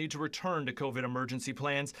hospitals will need to return to COVID emergency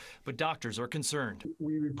plans, but doctors are concerned.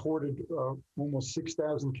 We reported almost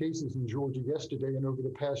 6,000 cases in Georgia yesterday, and over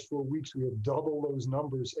the past 4 weeks, we have doubled those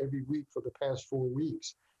numbers every week for the past 4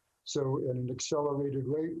 weeks. So at an accelerated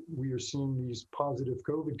rate, we are seeing these positive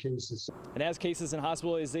COVID cases. And as cases and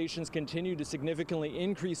hospitalizations continue to significantly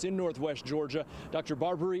increase in Northwest Georgia, Dr.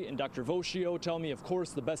 Barbary and Dr. Vocio tell me, of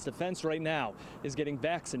course, the best defense right now is getting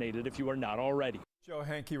vaccinated if you are not already. Joe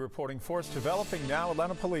Hankey reporting for us. Developing now,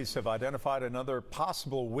 Atlanta police have identified another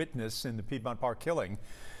possible witness in the Piedmont Park killing.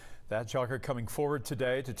 That jogger coming forward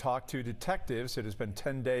today to talk to detectives. It has been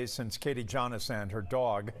 10 days since Katie Jonas and her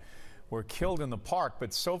dog were killed in the park,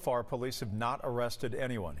 but so far police have not arrested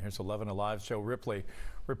anyone. Here's 11Alive's Joe Ripley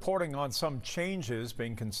reporting on some changes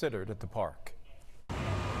being considered at the park.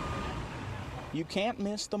 You can't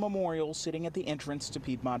miss the memorial sitting at the entrance to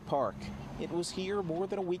Piedmont Park. It was here more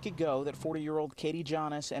than a week ago that 40-year-old Katie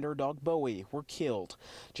Jonas and her dog Bowie were killed.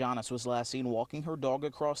 Jonas was last seen walking her dog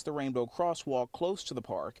across the Rainbow Crosswalk close to the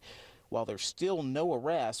park. While there's still no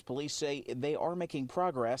arrest, police say they are making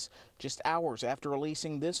progress. Just hours after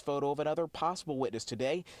releasing this photo of another possible witness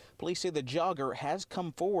today, police say the jogger has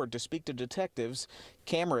come forward to speak to detectives.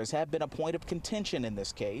 Cameras have been a point of contention in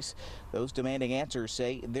this case. Those demanding answers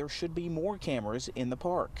say there should be more cameras in the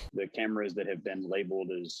park. The cameras that have been labeled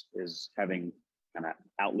as having kind of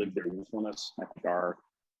outlived their usefulness, I think, are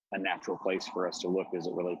a natural place for us to look as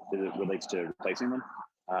it relates to replacing them.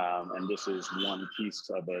 And this is one piece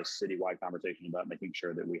of a citywide conversation about making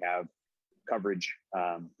sure that we have coverage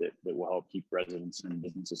that will help keep residents and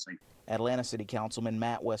businesses safe. Atlanta City Councilman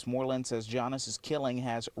Matt Westmoreland says Jonas's killing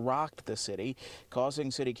has rocked the city, causing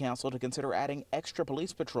City Council to consider adding extra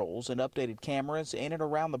police patrols and updated cameras in and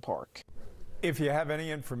around the park. If you have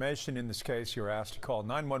any information in this case, you're asked to call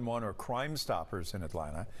 911 or Crime Stoppers in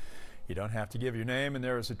Atlanta. You don't have to give your name, and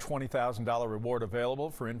there is a $20,000 reward available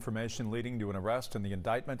for information leading to an arrest and the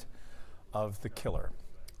indictment of the killer.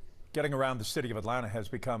 Getting around the city of Atlanta has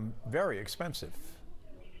become very expensive.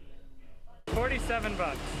 47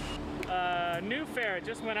 bucks. New fare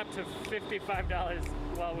just went up to $55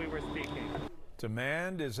 while we were speaking.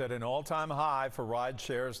 Demand is at an all-time high for ride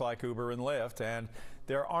shares like Uber and Lyft, and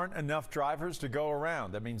there aren't enough drivers to go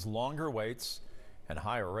around. That means longer waits and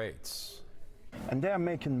higher rates. And they're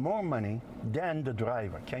making more money than the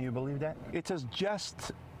driver. Can you believe that? It is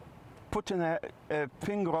just putting a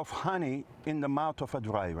finger of honey in the mouth of a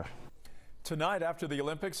driver. Tonight after the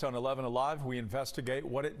Olympics on 11Alive, we investigate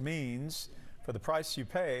what it means for the price you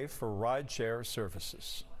pay for rideshare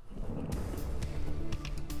services.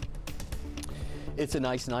 It's a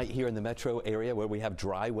nice night here in the metro area where we have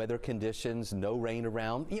dry weather conditions, no rain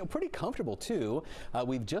around, pretty comfortable too.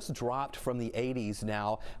 We've just dropped from the 80s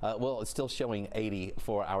now. Well, it's still showing 80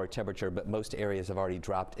 for our temperature, but most areas have already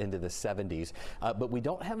dropped into the 70s. But we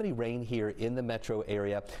don't have any rain here in the metro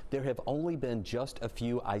area. There have only been just a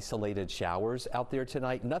few isolated showers out there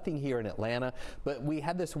tonight. Nothing here in Atlanta, but we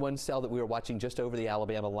had this one cell that we were watching just over the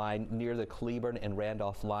Alabama line near the Cleburne and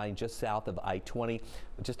Randolph line just south of I-20.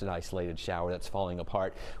 Just an isolated shower that's falling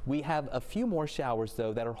apart. We have a few more showers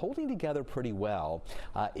though that are holding together pretty well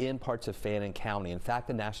in parts of Fannin County. In fact,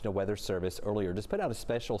 the National Weather Service earlier just put out a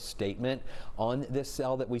special statement on this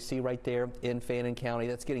cell that we see right there in Fannin County.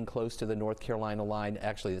 That's getting close to the North Carolina line,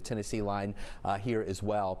 actually the Tennessee line here as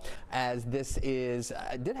well. As this is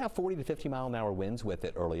did have 40 to 50 mile an hour winds with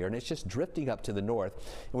it earlier, and it's just drifting up to the north,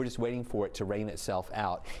 and we're just waiting for it to rain itself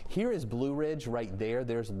out. Here is Blue Ridge right there.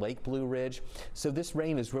 There's Lake Blue Ridge. So this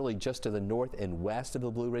rain is really just to the north and west of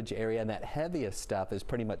the Blue Ridge area, and that heaviest stuff is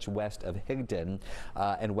pretty much west of Higdon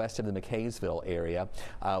and west of the McKaysville area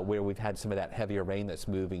where we've had some of that heavier rain that's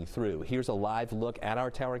moving through. Here's a live look at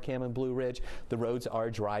our tower cam in Blue Ridge. The roads are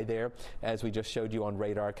dry there, as we just showed you on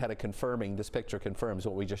radar, kind of confirming, this picture confirms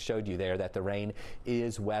what we just showed you there, that the rain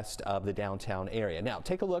is west of the downtown area. Now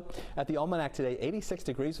take a look at the almanac today. 86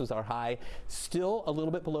 degrees was our high, still a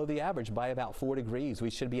little bit below the average by about 4 degrees. We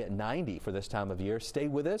should be at 90 for this time of year. Stay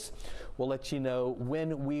with us. We'll let you know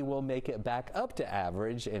when we will make it back up to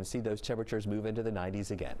average and see those temperatures move into the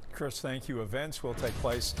 90s again. Chris, thank you. Events will take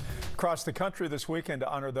place across the country this weekend to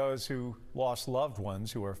honor those who lost loved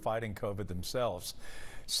ones who are fighting COVID themselves.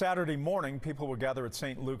 Saturday morning, people will gather at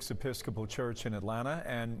St. Luke's Episcopal Church in Atlanta,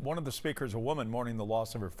 and one of the speakers, a woman mourning the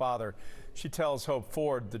loss of her father, she tells Hope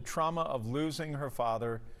Ford the trauma of losing her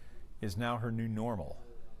father is now her new normal.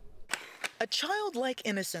 A childlike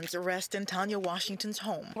innocence rests in Tanya Washington's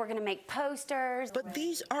home. We're going to make posters. But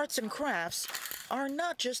these arts and crafts are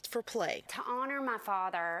not just for play. To honor my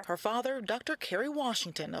father. Her father, Dr. Kerry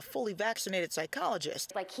Washington, a fully vaccinated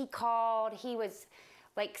psychologist. Like, he called, he was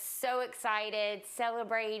like so excited,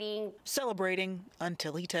 celebrating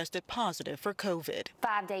until he tested positive for COVID.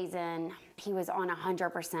 5 days in, he was on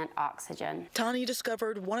 100% oxygen. Tanya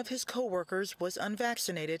discovered one of his coworkers was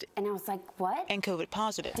unvaccinated. And I was like, what? And COVID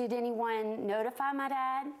positive. Did anyone notify my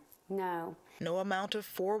dad? No. No amount of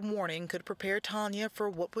forewarning could prepare Tanya for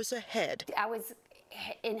what was ahead. I was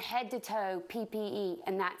in head to toe PPE,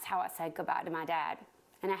 and that's how I said goodbye to my dad.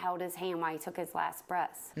 And I held his hand while he took his last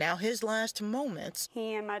breaths. Now his last moments,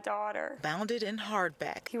 he and my daughter, bounded in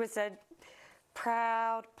hardback. He was a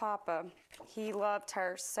proud papa. He loved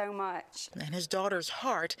her so much. And his daughter's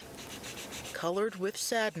heart colored with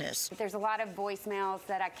sadness. There's a lot of voicemails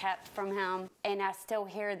that I kept from him, and I still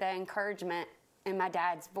hear the encouragement in my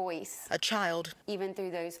dad's voice. A child, even through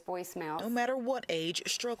those voicemails, no matter what age,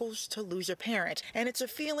 struggles to lose a parent, and it's a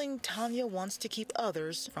feeling Tanya wants to keep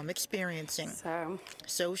others from experiencing.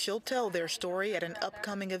 So she'll tell their story at an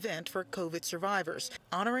upcoming event for COVID survivors,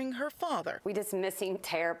 honoring her father. We just miss him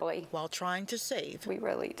terribly. While trying to save, we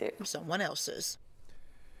really do, someone else's.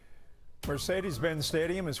 Mercedes-Benz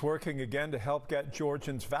Stadium is working again to help get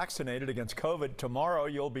Georgians vaccinated against COVID. Tomorrow,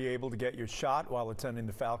 you'll be able to get your shot while attending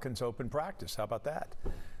the Falcons open practice. How about that?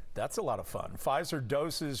 That's a lot of fun. Pfizer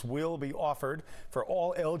doses will be offered for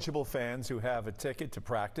all eligible fans who have a ticket to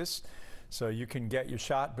practice. So you can get your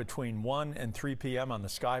shot between 1 and 3 p.m. on the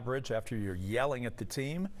Sky Bridge after you're yelling at the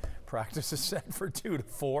team. Practice is set for 2 to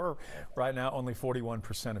 4. Right now, only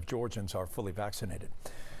 41% of Georgians are fully vaccinated.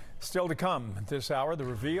 Still to come this hour, The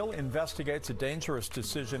Reveal investigates a dangerous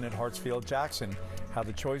decision at Hartsfield-Jackson, how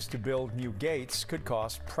the choice to build new gates could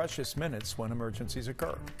cost precious minutes when emergencies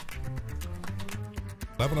occur.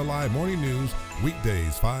 11Alive Morning News,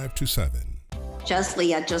 weekdays 5 to 7.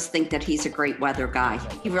 Chesley, I just think that he's a great weather guy.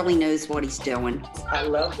 He really knows what he's doing. I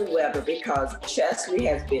love the weather because Chesley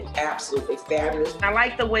has been absolutely fabulous. I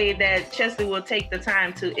like the way that Chesley will take the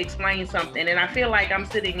time to explain something, and I feel like I'm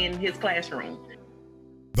sitting in his classroom.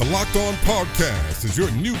 The Locked On Podcast is your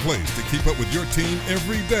new place to keep up with your team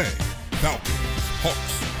every day. Falcons,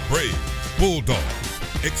 Hawks, Braves, Bulldogs.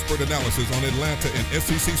 Expert analysis on Atlanta and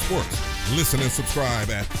SEC sports. Listen and subscribe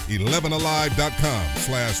at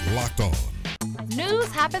 11alive.com/lockedon. News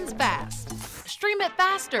happens fast. Stream it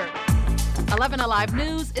faster. 11Alive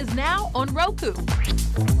News is now on Roku.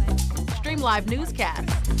 Stream live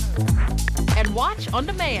newscasts and watch on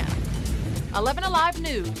demand. 11Alive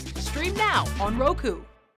News. Stream now on Roku.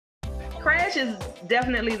 Crash is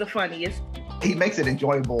definitely the funniest. He makes it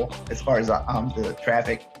enjoyable as far as the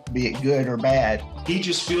traffic, be it good or bad. He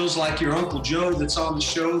just feels like your Uncle Joe that's on the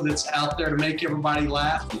show, that's out there to make everybody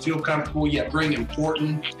laugh and feel comfortable, yet bring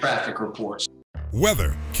important traffic reports.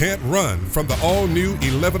 Weather can't run from the all-new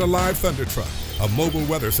 11Alive Thunder Truck, a mobile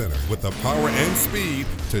weather center with the power and speed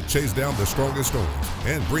to chase down the strongest storms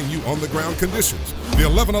and bring you on-the-ground conditions. The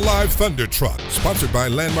 11Alive Thunder Truck, sponsored by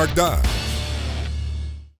Landmark Dodge.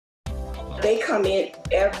 They come in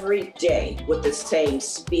every day with the same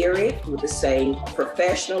spirit, with the same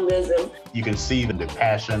professionalism. You can see the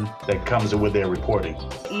passion that comes with their reporting.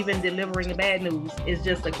 Even delivering the bad news is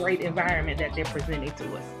just a great environment that they're presenting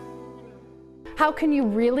to us. How can you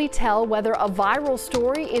really tell whether a viral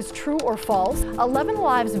story is true or false?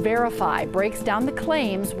 11Alive's Verify breaks down the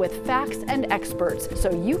claims with facts and experts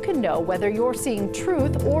so you can know whether you're seeing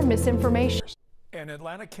truth or misinformation. An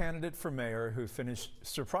Atlanta candidate for mayor who finished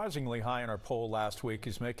surprisingly high in our poll last week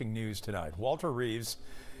is making news tonight. Walter Reeves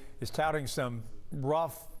is touting some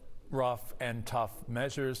rough and tough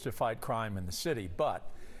measures to fight crime in the city. But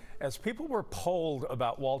as people were polled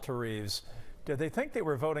about Walter Reeves, did they think they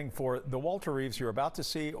were voting for the Walter Reeves you're about to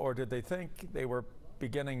see, or did they think they were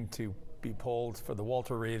beginning to be polled for the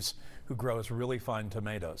Walter Reeves who grows really fine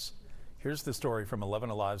tomatoes? Here's the story from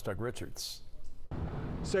 11Alive's Doug Richards.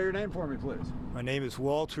 Say your name for me, please. My name is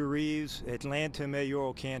Walter Reeves, Atlanta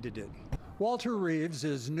mayoral candidate. Walter Reeves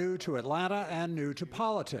is new to Atlanta and new to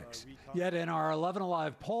politics. Yet in our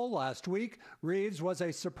 11Alive poll last week, Reeves was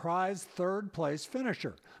a surprise third-place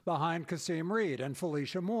finisher behind Kasim Reed and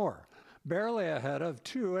Felicia Moore. barely ahead of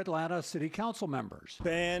 2 Atlanta City Council members.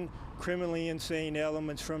 Ban criminally insane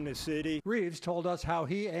elements from the city. Reeves told us how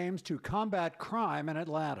he aims to combat crime in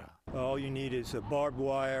Atlanta. All you need is a barbed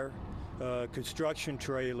wire, construction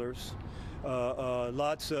trailers,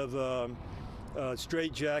 lots of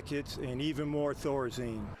straitjackets, and even more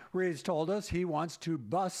Thorazine. Reeves told us he wants to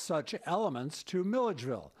bus such elements to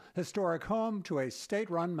Milledgeville, historic home to a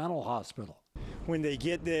state-run mental hospital. When they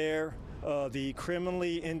get there, the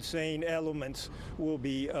criminally insane elements will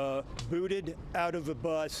be booted out of a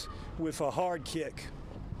bus with a hard kick.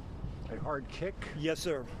 A hard kick? Yes,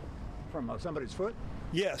 sir. From somebody's foot?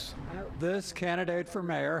 Yes. This candidate for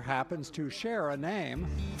mayor happens to share a name.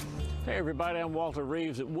 Hey everybody, I'm Walter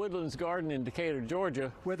Reeves at Woodlands Garden in Decatur,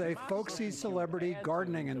 Georgia. With a folksy celebrity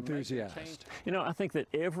gardening enthusiast. You know, I think that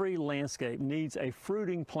every landscape needs a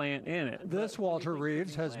fruiting plant in it. This Walter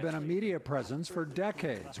Reeves has been a media presence for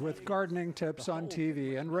decades with gardening tips on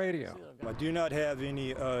TV and radio. I do not have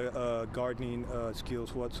any gardening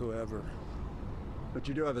skills whatsoever. But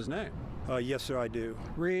you do have his name. Yes, sir, I do.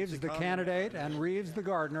 Reeves, the candidate, and Reeves, the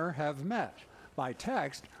gardener, have met. By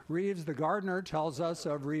text, Reeves, the gardener, tells us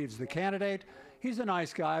of Reeves, the candidate. He's a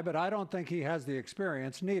nice guy, but I don't think he has the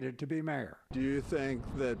experience needed to be mayor. Do you think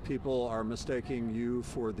that people are mistaking you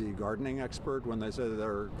for the gardening expert when they say that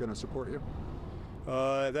they're going to support you?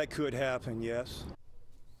 That could happen, yes.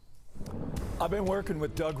 I've been working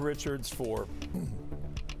with Doug Richards for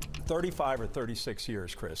 35 or 36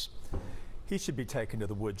 years, Chris. He should be taken to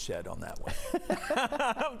the woodshed on that one.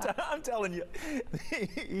 I'm telling you,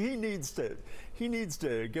 he needs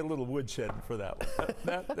to get a little woodshed for that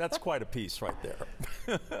one. That's quite a piece right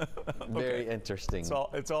there. Very interesting.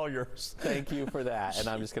 It's all yours. Thank you for that. And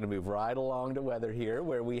I'm just going to move right along to weather here,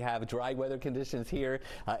 where we have dry weather conditions here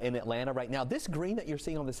in Atlanta right now. This green that you're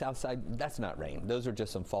seeing on the south side, that's not rain. Those are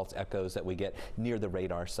just some false echoes that we get near the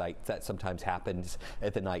radar site. That sometimes happens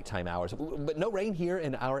at the nighttime hours. But no rain here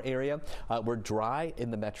in our area. We're dry in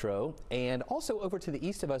the metro, and also over to the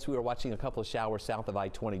east of us, we were watching a couple of showers south of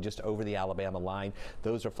I-20, just over the Alabama line.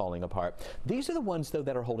 Those are falling apart. These are the ones, though,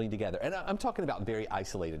 that are holding together. And I'm talking about very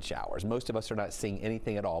isolated showers. Most of us are not seeing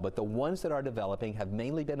anything at all, but the ones that are developing have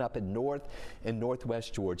mainly been up in north and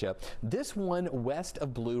northwest Georgia. This one west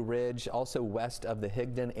of Blue Ridge, also west of the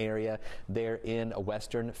Higdon area there in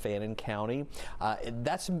western Fannin County.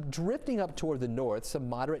 That's drifting up toward the north, some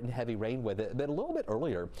moderate and heavy rain with it, but a little bit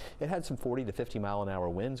earlier, it had some 40 to 50 mile an hour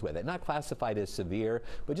winds with it. Not classified as severe,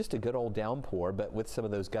 but just a good old downpour, but with some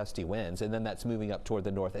of those gusty winds. And then that's moving up toward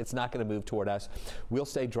the north. It's not going to move toward us. We'll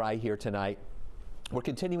stay dry here tonight. We're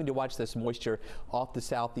continuing to watch this moisture off the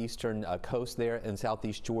southeastern coast there in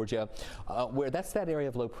southeast Georgia, where that's that area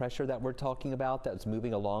of low pressure that we're talking about that's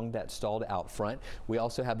moving along, that stalled out front. We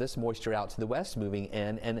also have this moisture out to the west moving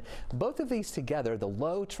in, and both of these together, the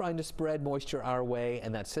low trying to spread moisture our way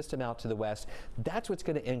and that system out to the west, that's what's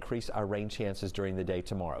going to increase our rain chances during the day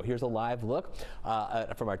tomorrow. Here's a live look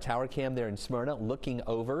from our tower cam there in Smyrna, looking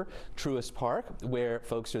over Truist Park, where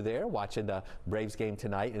folks are there watching the Braves game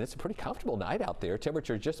tonight, and it's a pretty comfortable night out there.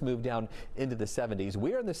 Temperature just moved down into the 70s.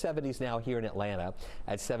 We're in the 70s now here in Atlanta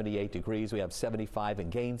at 78 degrees. We have 75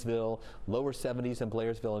 in Gainesville, lower 70s in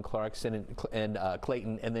Blairsville and Clarkson and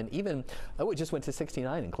Clayton, and then even, it just went to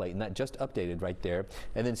 69 in Clayton. That just updated right there.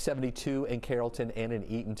 And then 72 in Carrollton and in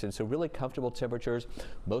Eatonton. So really comfortable temperatures,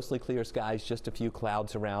 mostly clear skies, just a few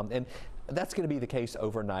clouds around. And that's going to be the case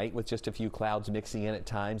overnight with just a few clouds mixing in at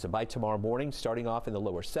times. And by tomorrow morning, starting off in the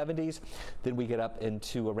lower 70s, then we get up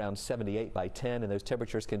into around 78 by 10, and those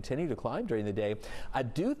temperatures continue to climb during the day. I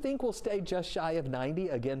do think we'll stay just shy of 90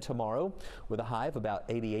 again tomorrow with a high of about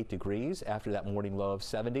 88 degrees after that morning low of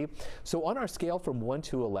 70. So on our scale from 1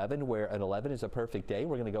 to 11, where an 11 is a perfect day,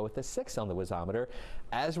 we're going to go with a 6 on the wazometer,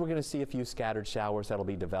 as we're going to see a few scattered showers that'll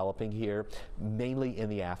be developing here, mainly in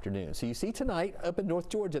the afternoon. So you see tonight up in North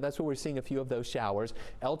Georgia, that's where we're seeing a few of those showers.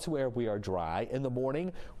 Elsewhere we are dry. In the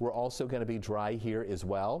morning we're also going to be dry here as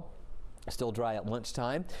well. Still dry at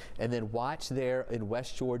lunchtime, and then watch there in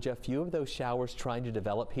West Georgia, a few of those showers trying to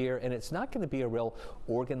develop here, and it's not going to be a real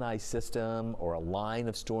organized system or a line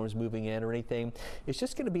of storms moving in or anything. It's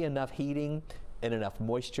just going to be enough heating and enough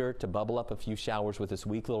moisture to bubble up a few showers with this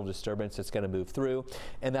weak little disturbance that's going to move through,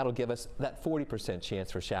 and that'll give us that 40%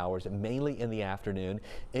 chance for showers, mainly in the afternoon.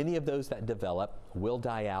 Any of those that develop will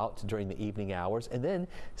die out during the evening hours, and then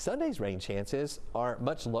Sunday's rain chances are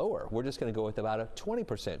much lower. We're just going to go with about a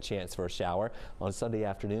 20% chance for a shower on Sunday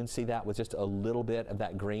afternoon. See that with just a little bit of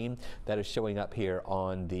that green that is showing up here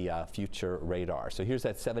on the future radar. So here's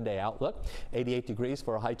that 7-day outlook. 88 degrees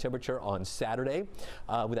for a high temperature on Saturday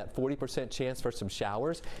with that 40% chance for for some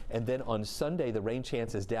showers. And then on Sunday, the rain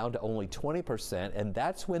chance is down to only 20%. And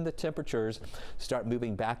that's when the temperatures start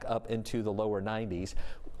moving back up into the lower 90s.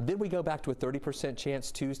 Then we go back to a 30%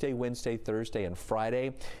 chance Tuesday, Wednesday, Thursday, and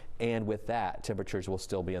Friday. And with that, temperatures will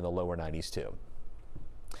still be in the lower 90s too.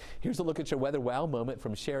 Here's a look at your weather wow moment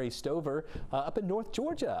from Sherry Stover up in North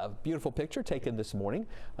Georgia. A beautiful picture taken this morning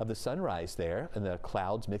of the sunrise there and the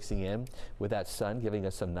clouds mixing in with that sun, giving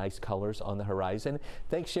us some nice colors on the horizon.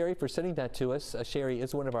 Thanks, Sherry, for sending that to us. Sherry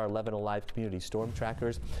is one of our 11Alive community storm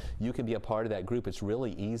trackers. You can be a part of that group. It's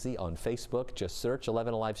really easy on Facebook. Just search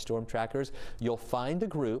 11Alive storm trackers. You'll find the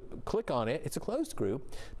group. Click on it. It's a closed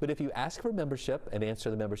group, but if you ask for membership and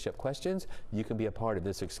answer the membership questions, you can be a part of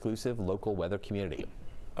this exclusive local weather community.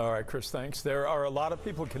 All right, Chris, thanks. There are a lot of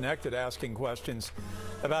people connected asking questions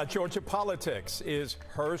about Georgia politics. Is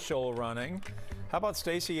Herschel running? How about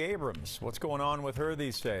Stacey Abrams? What's going on with her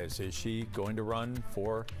these days? Is she going to run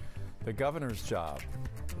for the governor's job?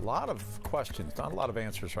 A lot of questions, not a lot of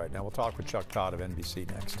answers right now. We'll talk with Chuck Todd of NBC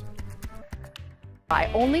next.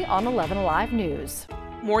 Only on 11Alive News.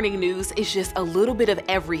 Morning news is just a little bit of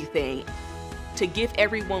everything to give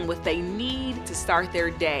everyone what they need to start their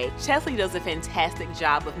day. Chesley does a fantastic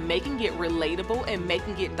job of making it relatable and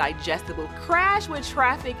making it digestible. Crash with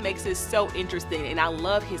Traffic makes it so interesting, and I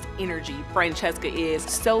love his energy. Francesca is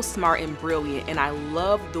so smart and brilliant, and I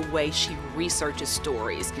love the way she researches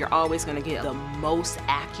stories. You're always going to get the most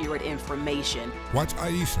accurate information. Watch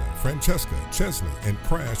Aisha, Francesca, Chesley, and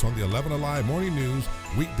Crash on the 11Alive Morning News,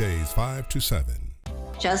 weekdays 5 to 7.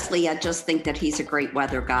 Chesley, I just think that he's a great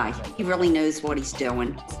weather guy. He really knows what he's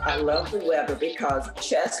doing. I love the weather because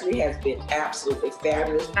Chesley has been absolutely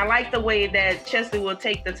fabulous. I like the way that Chesley will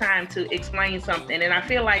take the time to explain something, and I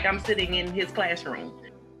feel like I'm sitting in his classroom.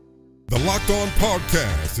 The Locked On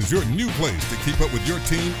Podcast is your new place to keep up with your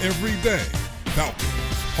team every day. Falcons,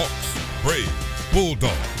 Hawks, Braves,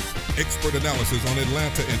 Bulldogs. Expert analysis on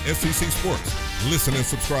Atlanta and SEC sports. Listen and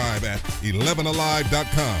subscribe at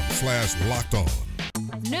 11alive.com/lockedon.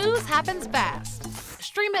 News happens fast.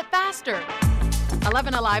 Stream it faster.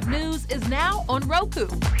 11Alive News is now on Roku.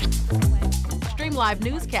 Stream live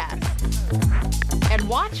newscasts and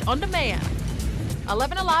watch on demand.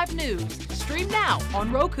 11Alive News. Stream now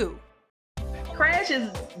on Roku. Crash is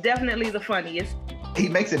definitely the funniest. He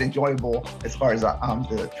makes it enjoyable as far as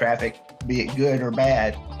the traffic, be it good or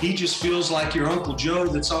bad. He just feels like your Uncle Joe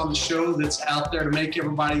that's on the show, that's out there to make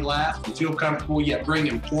everybody laugh and feel comfortable, yet bring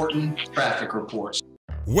important traffic reports.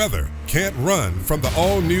 Weather can't run from the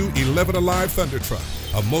all-new 11Alive Thunder Truck,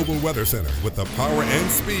 a mobile weather center with the power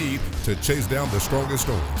and speed to chase down the strongest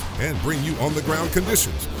storms and bring you on-the-ground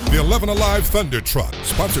conditions. The 11Alive Thunder Truck,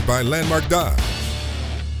 sponsored by Landmark Dodge.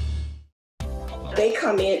 They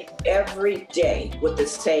come in every day with the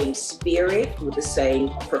same spirit, with the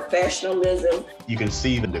same professionalism. You can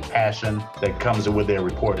see the passion that comes with their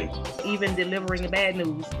reporting. Even delivering the bad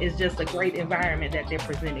news is just a great environment that they're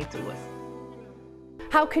presenting to us.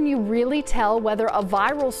 How can you really tell whether a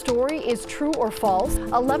viral story is true or false?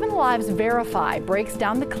 11Alive's Verify breaks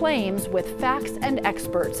down the claims with facts and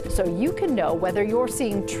experts so you can know whether you're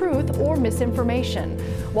seeing truth or misinformation.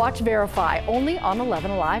 Watch Verify only on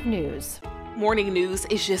 11Alive News. Morning news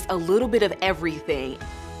is just a little bit of everything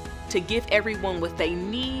to give everyone what they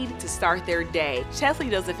need to start their day. Chesley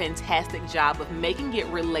does a fantastic job of making it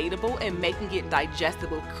relatable and making it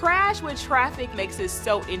digestible. Crash with Traffic makes it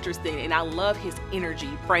so interesting, and I love his energy.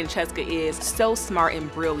 Francesca is so smart and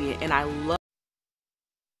brilliant, and I love.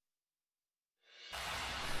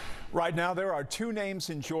 Right now, there are two names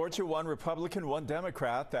in Georgia, one Republican, one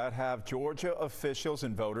Democrat, that have Georgia officials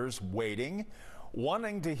and voters waiting,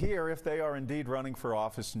 wanting to hear if they are indeed running for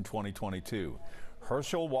office in 2022.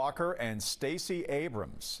 Herschel Walker and Stacey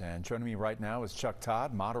Abrams. And joining me right now is Chuck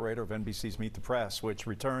Todd, moderator of NBC's Meet the Press, which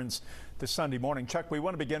returns this Sunday morning. Chuck, we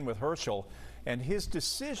want to begin with Herschel, and his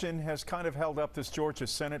decision has kind of held up this Georgia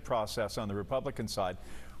Senate process on the Republican side.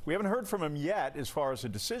 We haven't heard from him yet as far as the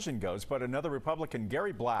decision goes, but another Republican,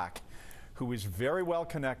 Gary Black, who is very well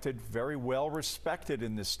connected, very well respected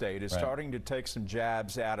in this state, is starting to take some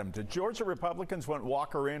jabs at him. Do Georgia Republicans want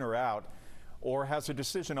Walker in or out, or has a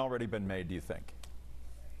decision already been made, do you think?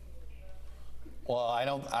 Well,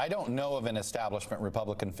 I don't know of an establishment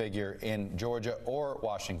Republican figure in Georgia or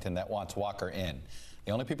Washington that wants Walker in.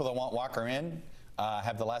 The only people that want Walker in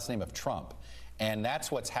have the last name of Trump, and that's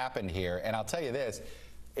what's happened here. And I'll tell you this: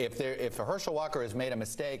 if Herschel Walker has made a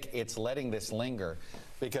mistake, it's letting this linger,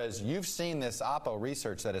 because you've seen this Oppo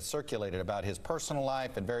research that has circulated about his personal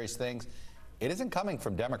life and various things. It isn't coming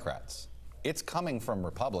from Democrats; it's coming from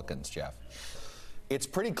Republicans, Jeff. it's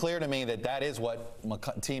pretty clear to me that that is what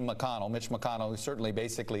Team McConnell, Mitch McConnell, who's certainly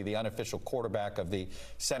basically the unofficial quarterback of the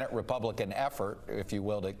Senate Republican effort, if you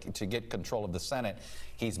will, to get control of the Senate.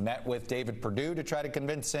 He's met with David Perdue to try to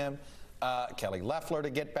convince him, Kelly Loeffler to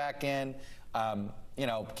get back in. You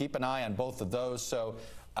know, keep an eye on both of those. So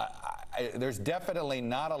there's definitely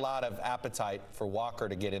not a lot of appetite for Walker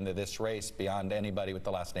to get into this race beyond anybody with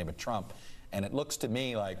the last name of Trump. And it looks to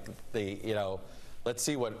me like let's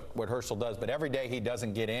see what Herschel does. But every day he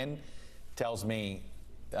doesn't get in tells me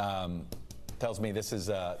this is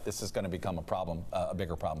going to become a problem, a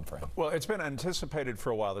bigger problem for him. Well, it's been anticipated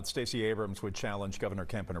for a while that Stacey Abrams would challenge Governor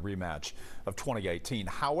Kemp in a rematch of 2018.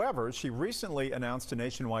 However, she recently announced a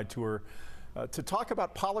nationwide tour to talk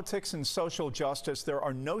about politics and social justice. There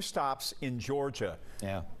are no stops in Georgia.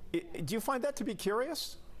 Yeah. Do you find that to be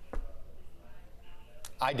curious?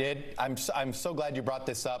 I did. I'm so glad you brought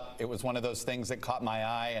this up. It was one of those things that caught my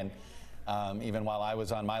eye, and even while I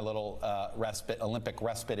was on my little Olympic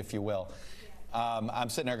respite, if you will, I'm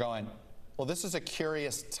sitting there going, well, this is a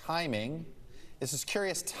curious timing. This is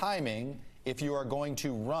curious timing if you are going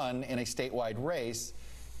to run in a statewide race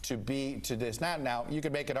to this. Now, you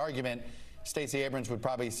could make an argument. Stacey Abrams would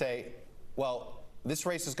probably say, well, this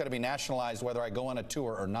race is going to be nationalized whether I go on a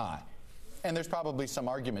tour or not. And there's probably some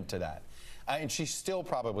argument to that. And she's still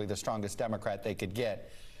probably the strongest Democrat they could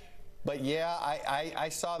get. But yeah, I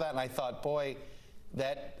saw that and I thought, boy,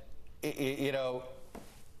 that, it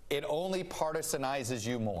only partisanizes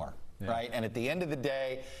you more, right? And at the end of the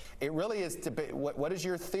day, it really is what is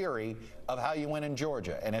your theory of how you win in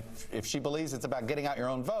Georgia? And if she believes it's about getting out your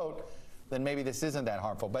own vote, then maybe this isn't that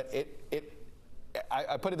harmful. But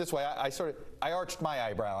I put it this way, I arched my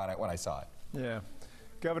eyebrow on it when I saw it. Yeah.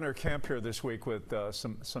 Governor Kemp here this week with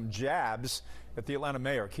some jabs at the Atlanta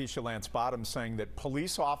mayor, Keisha Lance Bottoms, saying that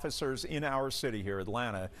police officers in our city here,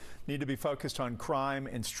 Atlanta, need to be focused on crime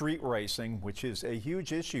and street racing, which is a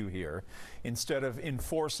huge issue here, instead of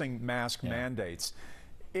enforcing mask mandates.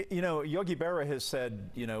 Yogi Berra has said,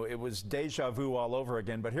 it was deja vu all over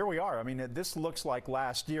again, but here we are. I mean, this looks like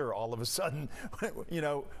last year all of a sudden.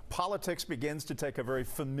 Politics begins to take a very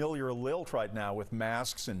familiar lilt right now with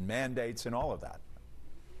masks and mandates and all of that.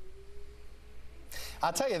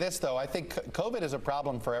 I'll tell you this, though. I think COVID is a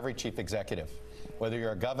problem for every chief executive, whether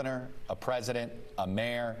you're a governor, a president, a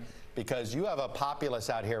mayor, because you have a populace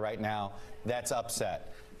out here right now that's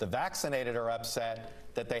upset. The vaccinated are upset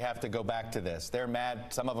that they have to go back to this. They're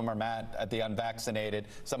mad. Some of them are mad at the unvaccinated.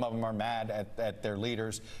 Some of them are mad at their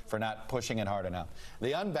leaders for not pushing it hard enough.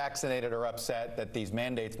 The unvaccinated are upset that these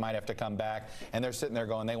mandates might have to come back, and they're sitting there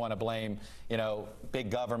going, they want to blame,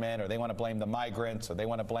 big government, or they want to blame the migrants, or they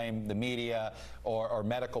want to blame the media or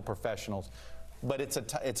medical professionals. But it's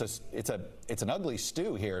an ugly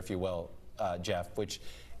stew here, if you will, Jeff.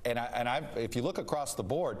 If you look across the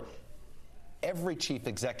board, every chief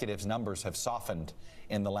executive's numbers have softened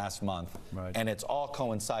in the last month, and it's all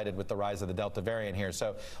coincided with the rise of the Delta variant here.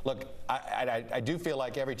 So, look, I do feel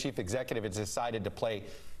like every chief executive has decided to play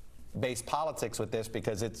base politics with this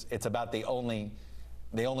because it's about the only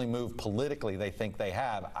move politically they think they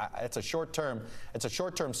have. It's a short-term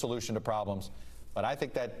solution to problems, but I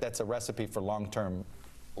think that's a recipe for long-term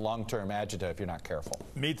agita if you're not careful.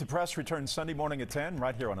 Meet the Press returns Sunday morning at 10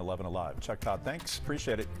 right here on 11Alive. Chuck Todd, thanks.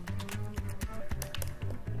 Appreciate it.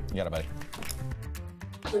 You got it, buddy.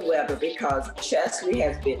 Weather, because Chesley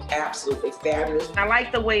has been absolutely fabulous. I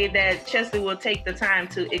like the way that Chesley will take the time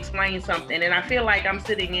to explain something, and I feel like I'm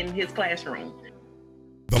sitting in his classroom.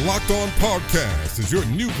 The Locked On Podcast is your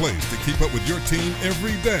new place to keep up with your team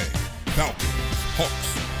every day. Falcons,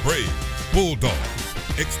 Hawks, Braves, Bulldogs.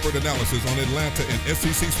 Expert analysis on Atlanta and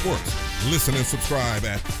SEC sports. Listen and subscribe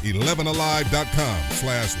at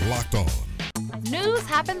 11alive.com/lockedon. News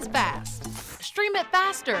happens fast. Stream it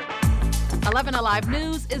faster. 11Alive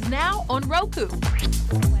News is now on Roku.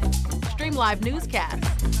 Stream live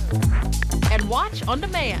newscasts and watch on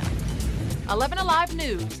demand. 11Alive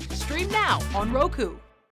News. Stream now on Roku.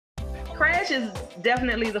 Crash is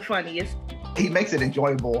definitely the funniest. He makes it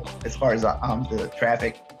enjoyable as far as the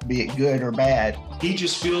traffic, be it good or bad. He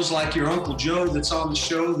just feels like your Uncle Joe that's on the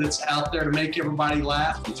show, that's out there to make everybody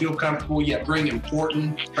laugh and feel comfortable, yet bring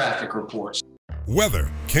important traffic reports.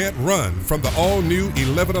 Weather can't run from the all-new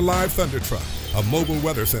 11Alive Thunder Truck, a mobile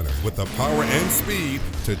weather center with the power and speed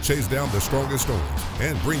to chase down the strongest storms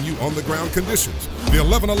and bring you on-the-ground conditions. The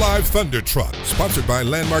 11Alive Thunder Truck, sponsored by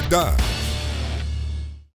Landmark Dodge.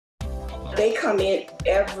 They come in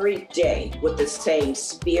every day with the same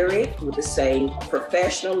spirit, with the same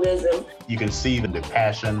professionalism. You can see the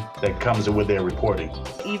passion that comes with their reporting.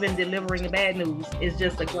 Even delivering the bad news is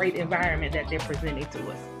just a great environment that they're presenting to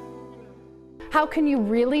us. How can you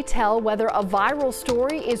really tell whether a viral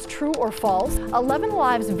story is true or false?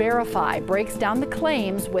 11Alive's Verify breaks down the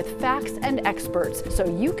claims with facts and experts so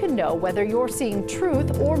you can know whether you're seeing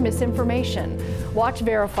truth or misinformation. Watch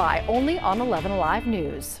Verify only on 11Alive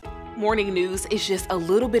News. Morning news is just a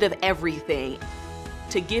little bit of everything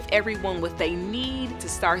to give everyone what they need to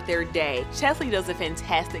start their day. Chesley does a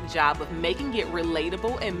fantastic job of making it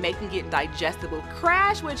relatable and making it digestible.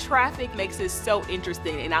 Crash with Traffic makes it so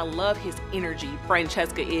interesting, and I love his energy.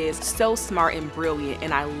 Francesca is so smart and brilliant,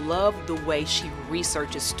 and I love the way she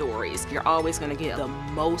researches stories. You're always gonna get the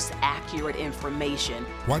most accurate information.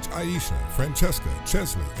 Watch Aisha, Francesca,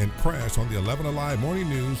 Chesley, and Crash on the 11Alive Morning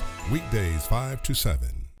News, weekdays 5 to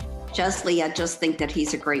 7. Chesley, I just think that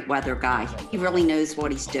he's a great weather guy. He really knows what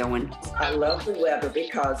he's doing. I love the weather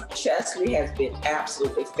because Chesley has been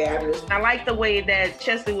absolutely fabulous. I like the way that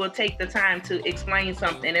Chesley will take the time to explain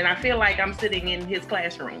something, and I feel like I'm sitting in his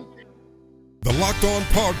classroom. The Locked On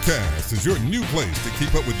Podcast is your new place to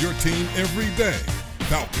keep up with your team every day.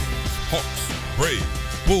 Falcons, Hawks, Braves,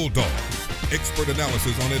 Bulldogs. Expert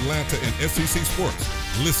analysis on Atlanta and SEC sports.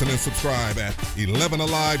 Listen and subscribe at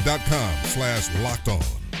 11alive.com/lockedon.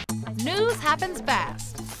 News happens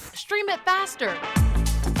fast. Stream it faster.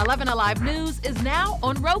 11Alive News is now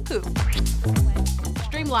on Roku.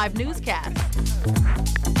 Stream live newscasts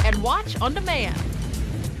and watch on demand.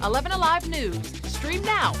 11Alive News. Stream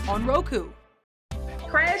now on Roku.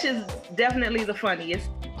 Crash is definitely the funniest.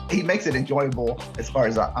 He makes it enjoyable as far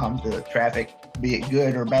as the traffic, be it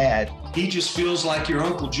good or bad. He just feels like your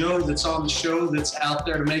Uncle Joe that's on the show, that's out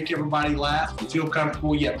there to make everybody laugh and feel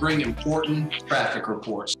comfortable, yet bring important traffic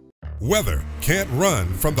reports. Weather can't run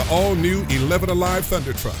from the all-new 11Alive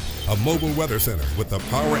Thunder Truck, a mobile weather center with the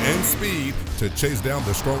power and speed to chase down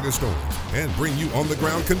the strongest storms and bring you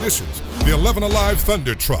on-the-ground conditions. The 11Alive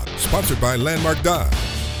Thunder Truck, sponsored by Landmark Dodge.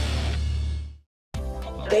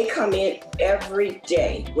 They come in every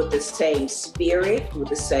day with the same spirit, with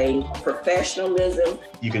the same professionalism.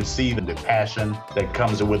 You can see the passion that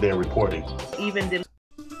comes with their reporting. Even the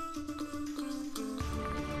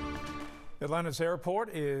Atlanta's airport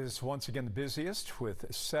is once again the busiest,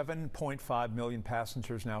 with 7.5 million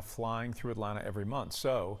passengers now flying through Atlanta every month.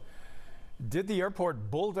 So, did the airport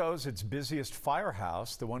bulldoze its busiest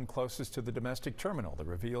firehouse, the one closest to the domestic terminal? The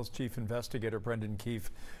Reveal's chief investigator Brendan Keefe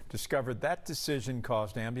discovered that decision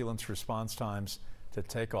caused ambulance response times to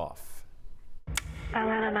take off.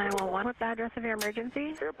 Atlanta 911. What's the address of your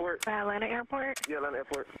emergency? Airport. Atlanta Airport? Yeah, Atlanta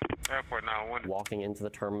Airport. Airport 911. Walking into the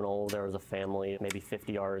terminal, there was a family maybe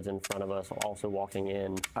 50 yards in front of us also walking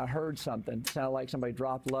in. I heard something. Sounded like somebody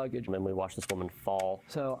dropped luggage. And then we watched this woman fall.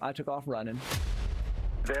 So I took off running.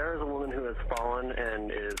 There is a woman who has fallen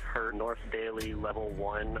and is hurt. North Daily Level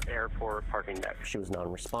 1 Airport parking deck. She was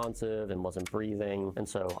non-responsive and wasn't breathing, and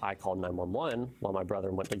so I called 911 while my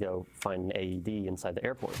brother went to go find an AED inside the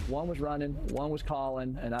airport. One was running, one was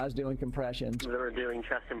calling, and I was doing compressions. They were doing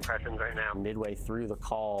chest impressions right now. Midway through the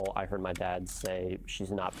call, I heard my dad say,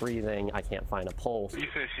 "She's not breathing, I can't find a pulse." You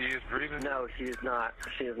said she is breathing? No, she is not.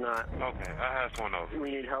 She is not. Okay, I have one of them.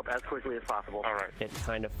 We need help as quickly as possible. All right. It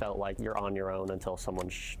kind of felt like you're on your own until someone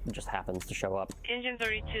just happens to show up. Engine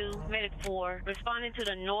 32, Medic 4, responding to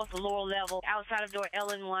the North Laurel level outside of door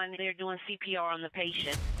LN1. They're doing CPR on the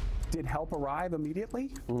patient. Did help arrive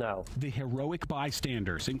immediately? No. The heroic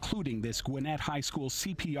bystanders, including this Gwinnett High School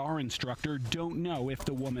CPR instructor, don't know if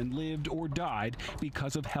the woman lived or died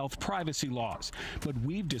because of health privacy laws. But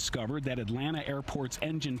we've discovered that Atlanta Airport's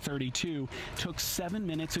Engine 32 took 7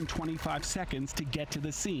 minutes and 25 seconds to get to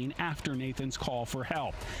the scene after Nathan's call for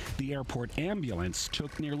help. The airport ambulance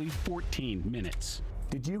took nearly 14 minutes.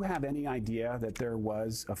 Did you have any idea that there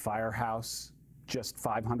was a firehouse just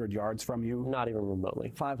 500 yards from you? Not even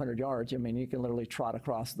remotely. 500 yards, I mean, you can literally trot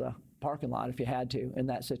across the parking lot if you had to in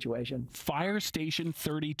that situation. Fire Station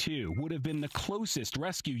 32 would have been the closest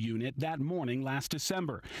rescue unit that morning last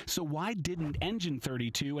December. So why didn't Engine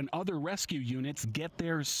 32 and other rescue units get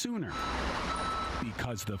there sooner?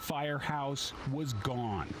 Because the firehouse was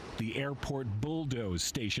gone. The airport bulldozed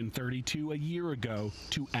Station 32 a year ago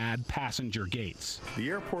to add passenger gates.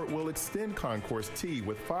 The airport will extend Concourse T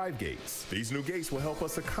with 5 gates. These new gates will help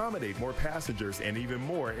us accommodate more passengers and even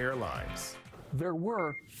more airlines. There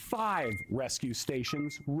were 5 rescue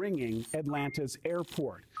stations ringing Atlanta's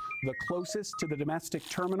airport. The closest to the domestic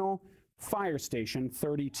terminal, Fire Station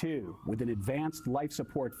 32. With an advanced life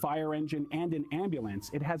support fire engine and an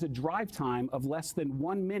ambulance, it has a drive time of less than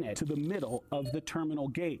 1 minute to the middle of the terminal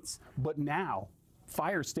gates. But now,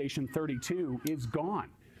 Fire Station 32 is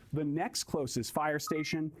gone. The next closest fire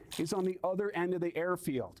station is on the other end of the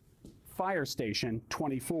airfield, Fire Station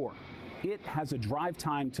 24. It has a drive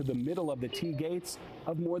time to the middle of the T gates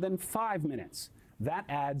of more than 5 minutes. That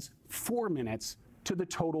adds 4 minutes to the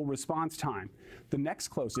total response time. The next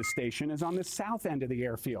closest station is on the south end of the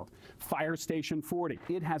airfield, Fire Station 40.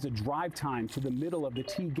 It has a drive time to the middle of the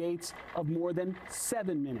T gates of more than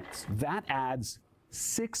 7 minutes. That adds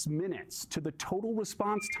 6 minutes to the total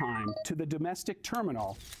response time to the domestic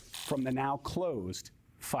terminal from the now closed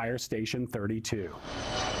Fire Station 32.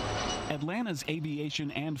 Atlanta's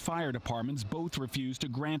aviation and fire departments both refused to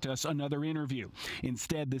grant us another interview.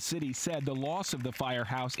 Instead, the city said the loss of the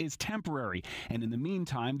firehouse is temporary, and in the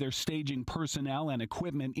meantime, they're staging personnel and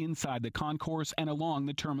equipment inside the concourse and along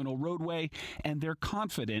the terminal roadway, and they're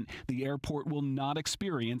confident the airport will not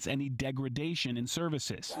experience any degradation in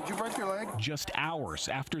services. Did you break your leg? Just hours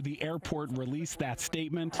after the airport released that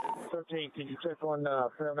statement, 13, can you check on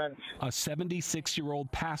paramedics? a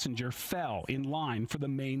 76-year-old passenger fell in line for the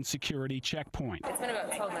main security checkpoint. It's been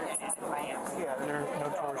about 12 minutes since the fire. Yeah, they're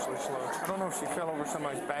notoriously slow. I don't know if she fell over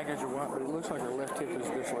somebody's baggage or what, but it looks like her left hip is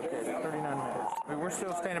dislocated. 39 minutes. I mean, we're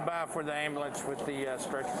still standing by for the ambulance with the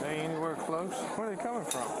stretcher. They anywhere close? Where are they coming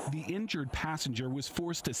from? The injured passenger was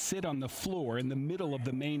forced to sit on the floor in the middle of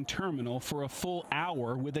the main terminal for a full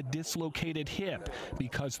hour with a dislocated hip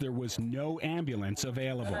because there was no ambulance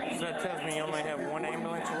available. So that tells me you only have one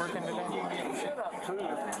ambulance working today?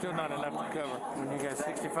 Still not enough to cover when you got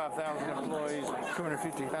 65,000 employees and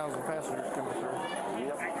 250,000 passengers coming through.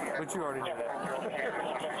 But you already knew that.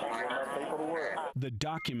 The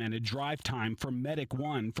documented drive time for Medic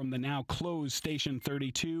 1 from the now closed Station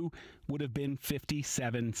 32 would have been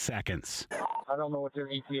 57 seconds. I don't know what their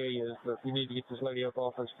ETA is, but you need to get this lady up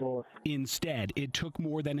off this floor. Instead, it took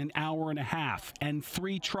more than an hour and a half and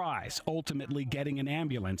 3 tries, ultimately getting an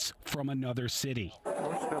ambulance from another city.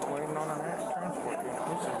 We're still waiting on our next transport.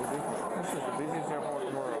 This is the busiest airport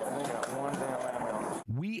in the world, and we got one damn ambulance.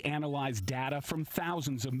 We analyzed data from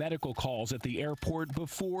thousands of medical calls at the airport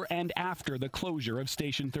before and after the closure of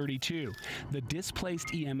Station 32. The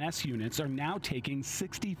displaced EMS units are now taking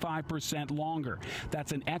 65% longer.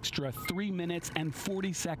 That's an extra 3 minutes and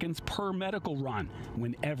 40 seconds per medical run,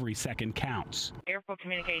 when every second counts. Airport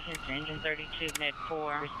communications to Engine 32, Med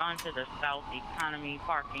 4, respond to the South Economy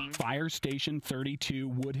parking. Fire Station 32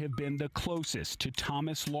 would have been the closest to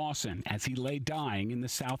Thomas Lawson as he lay dying in the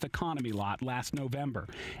South Economy lot last November.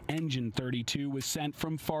 Engine 32 was sent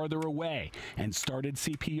from farther away and started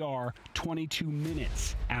CPR 22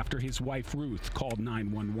 minutes after his wife Ruth called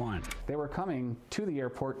 911. They were coming to the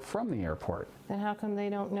airport from the airport. Then how come they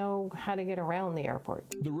don't know how to get around the airport?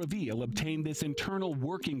 The Reveal obtained this internal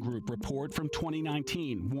working group report from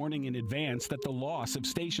 2019, warning in advance that the loss of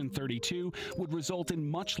Station 32 would result in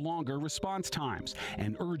much longer response times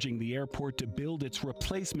and urging the airport to build its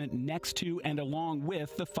replacement next to and along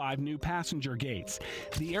with the 5 new passenger gates.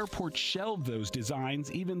 The airport shelved those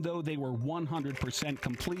designs even though they were 100%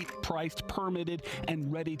 complete, priced, permitted, and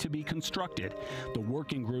ready to be constructed. The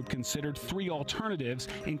working group considered 3 alternatives,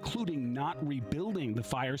 including not rebuilding the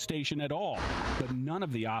fire station at all, but none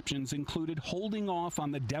of the options included holding off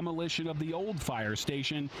on the demolition of the old fire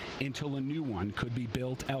station until a new one could be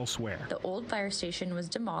built elsewhere. The old fire station was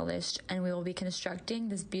demolished, and we will be constructing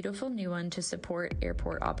this beautiful new one to support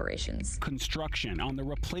airport operations. Construction on the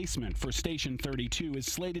replacement for Station 32 is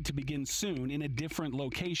slated to begin soon in a different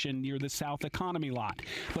location near the South Economy lot,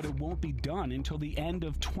 but it won't be done until the end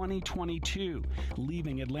of 2022,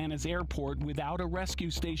 leaving Atlanta's airport without a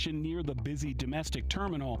rescue station near the busy domestic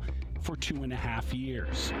terminal for 2.5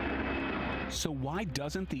 years. So why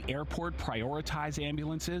doesn't the airport prioritize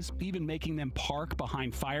ambulances, even making them park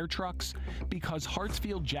behind fire trucks? Because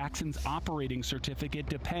Hartsfield-Jackson's operating certificate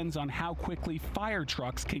depends on how quickly fire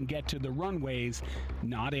trucks can get to the runways,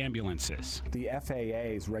 not ambulances. The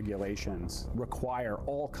FAA's regulations require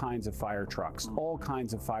all kinds of fire trucks, all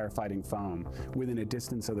kinds of firefighting foam within a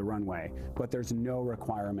distance of the runway, but there's no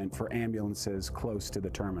requirement for ambulances close to the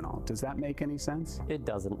terminal. Does that make any sense? It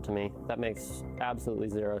doesn't to me. That makes absolutely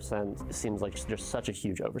 0 sense. It seems like just such a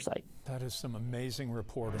huge oversight. That is some amazing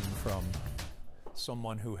reporting from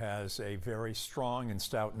someone who has a very strong and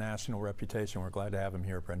stout national reputation. We're glad to have him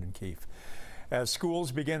here, Brendan Keefe. As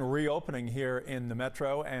schools begin reopening here in the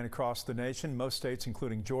metro and across the nation, most states,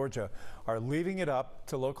 including Georgia, are leaving it up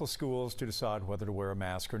to local schools to decide whether to wear a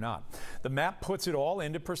mask or not. The map puts it all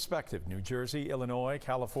into perspective. New Jersey, Illinois,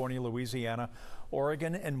 California, Louisiana,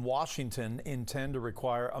 Oregon, and Washington intend to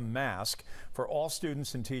require a mask for all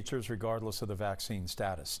students and teachers, regardless of the vaccine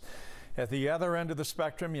status. At the other end of the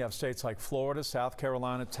spectrum, you have states like Florida, South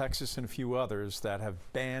Carolina, Texas, and a few others that have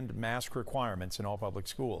banned mask requirements in all public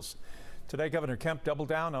schools. Today, Governor Kemp doubled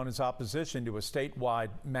down on his opposition to a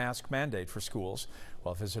statewide mask mandate for schools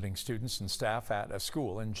while visiting students and staff at a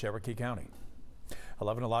school in Cherokee County.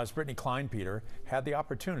 11Alive's Brittany Klein-Peter had the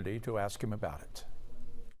opportunity to ask him about it.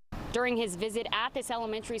 During his visit at this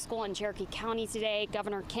elementary school in Cherokee County today,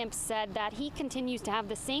 Governor Kemp said that he continues to have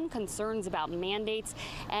the same concerns about mandates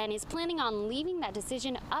and is planning on leaving that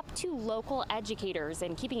decision up to local educators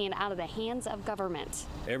and keeping it out of the hands of government.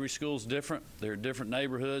 Every school's different. They're different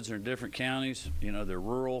neighborhoods, they're in different counties. You know, they're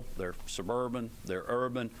rural, they're suburban, they're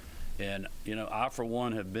urban. And, you know, I, for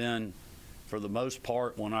one, have been, for the most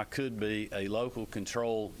part, when I could be, a local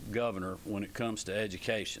control governor when it comes to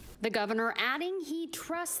education. The governor adding he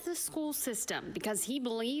trusts the school system because he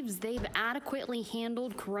believes they've adequately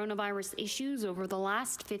handled coronavirus issues over the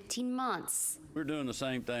last 15 months. We're doing the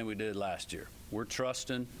same thing we did last year. We're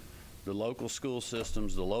trusting the local school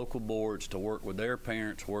systems, the local boards to work with their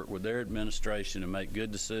parents, work with their administration, and make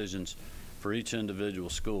good decisions for each individual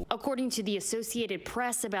school. According to the Associated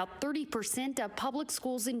Press, about 30% of public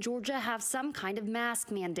schools in Georgia have some kind of mask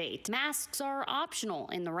mandate. Masks are optional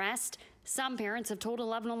in the rest. Some parents have told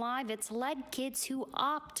 11Alive it's led kids who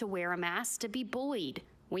opt to wear a mask to be bullied.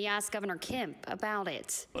 We asked Governor Kemp about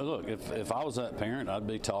it. Look, if I was that parent, I'd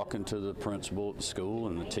be talking to the principal at the school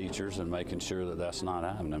and the teachers and making sure that that's not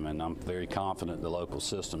happening. And I'm very confident the local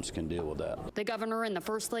systems can deal with that. The governor and the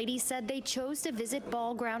first lady said they chose to visit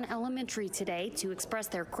Ball Ground Elementary today to express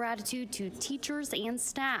their gratitude to teachers and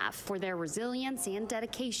staff for their resilience and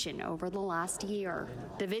dedication over the last year.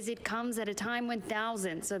 The visit comes at a time when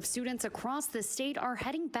thousands of students across the state are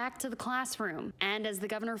heading back to the classroom, and as the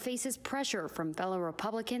governor faces pressure from fellow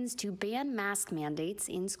Republicans to ban mask mandates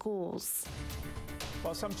in schools.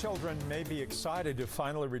 While some children may be excited to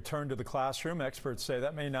finally return to the classroom, experts say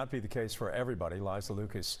that may not be the case for everybody. Liza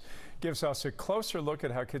Lucas gives us a closer look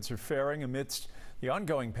at how kids are faring amidst the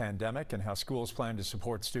ongoing pandemic and how schools plan to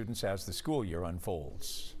support students as the school year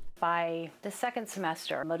unfolds. By the second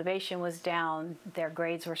semester, motivation was down, their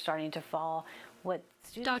grades were starting to fall.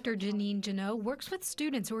 Dr. Janine Janot works with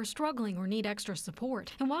students who are struggling or need extra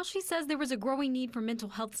support. And while she says there was a growing need for mental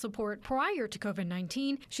health support prior to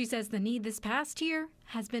COVID-19, she says the need this past year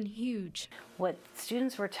has been huge. What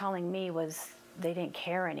students were telling me was they didn't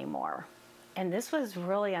care anymore. And this was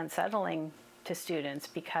really unsettling to students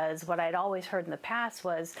because what I'd always heard in the past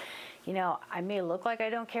was, you know, I may look like I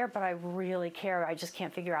don't care, but I really care. I just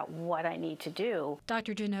can't figure out what I need to do.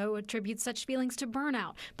 Dr. Janot attributes such feelings to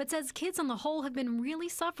burnout, but says kids on the whole have been really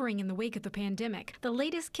suffering in the wake of the pandemic. The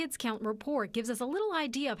latest Kids Count report gives us a little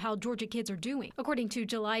idea of how Georgia kids are doing. According to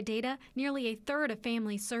July data, nearly a third of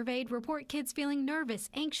families surveyed report kids feeling nervous,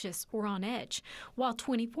 anxious, or on edge, while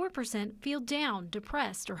 24% feel down,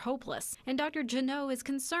 depressed, or hopeless. And Dr. Janot is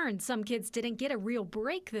concerned some kids didn't get a real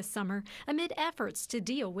break this summer amid efforts to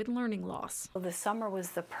deal with learning loss. The summer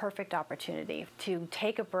was the perfect opportunity to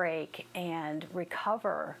take a break and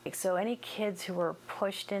recover. So any kids who were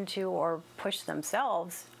pushed into or pushed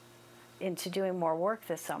themselves into doing more work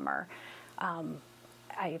this summer, I'm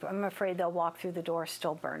afraid they'll walk through the door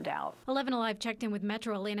still burned out. 11Alive checked in with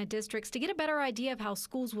Metro Atlanta districts to get a better idea of how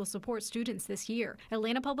schools will support students this year.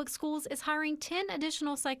 Atlanta Public Schools is hiring 10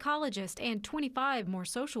 additional psychologists and 25 more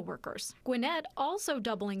social workers. Gwinnett also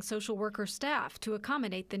doubling social worker staff to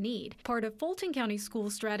accommodate the need. Part of Fulton County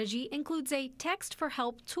Schools strategy includes a text for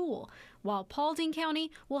help tool, while Paulding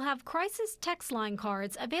County will have crisis text line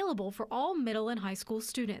cards available for all middle and high school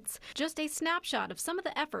students. Just a snapshot of some of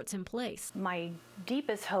the efforts in place. My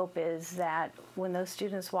deepest hope is that when those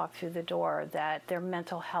students walk through the door, that their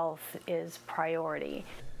mental health is priority.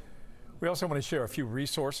 We also want to share a few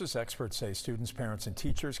resources experts say students, parents, and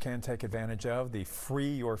teachers can take advantage of. The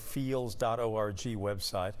freeyourfeels.org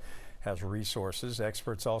website has resources.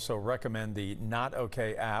 Experts also recommend the Not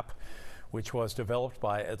OK app, which was developed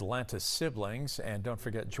by Atlanta siblings. And don't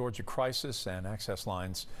forget Georgia Crisis and Access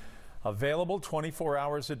Lines available 24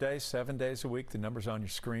 hours a day, 7 days a week. The number's on your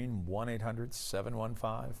screen,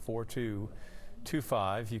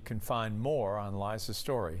 1-800-715-4225. You can find more on Liza's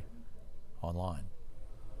story online.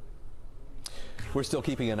 We're still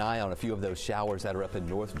keeping an eye on a few of those showers that are up in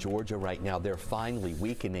North Georgia right now. They're finally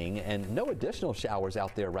weakening, and no additional showers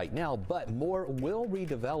out there right now, but more will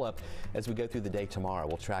redevelop as we go through the day tomorrow.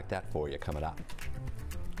 We'll track that for you coming up.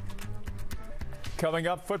 Coming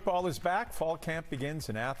up, football is back. Fall camp begins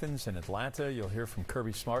in Athens and Atlanta. You'll hear from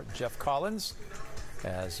Kirby Smart and Jeff Collins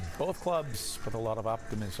as both clubs with a lot of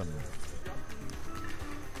optimism.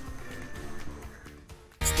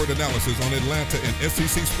 Expert analysis on Atlanta and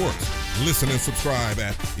SEC sports. Listen and subscribe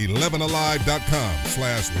at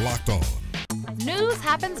 11alive.com/lockedon. News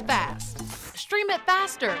happens fast. Stream it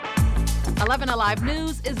faster. 11Alive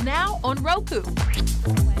News is now on Roku.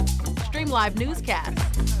 Stream live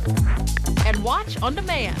newscasts and watch on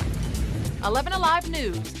demand. 11Alive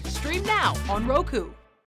News, stream now on Roku.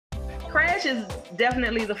 Crash is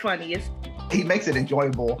definitely the funniest. He makes it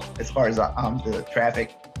enjoyable as far as the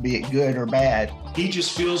traffic, be it good or bad. He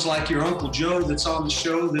just feels like your Uncle Joe that's on the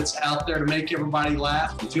show, that's out there to make everybody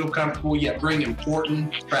laugh and feel comfortable, yet bring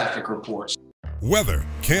important traffic reports. Weather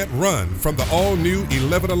can't run from the all-new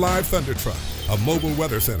 11Alive Thunder Truck, a mobile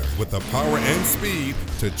weather center with the power and speed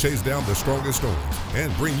to chase down the strongest storms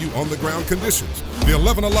and bring you on-the-ground conditions. The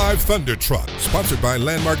 11Alive Thunder Truck, sponsored by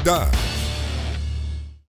Landmark Dodge.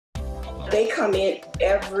 They come in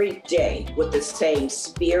every day with the same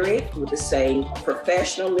spirit, with the same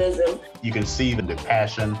professionalism. You can see the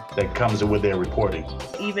passion that comes with their reporting.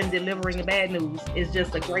 Even delivering the bad news is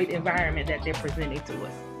just a great environment that they're presenting to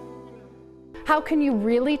us. How can you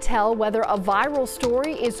really tell whether a viral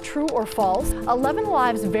story is true or false?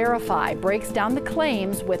 11Alive's Verify breaks down the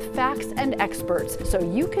claims with facts and experts so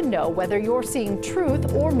you can know whether you're seeing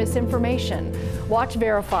truth or misinformation. Watch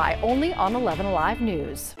Verify only on 11Alive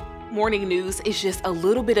News. Morning news is just a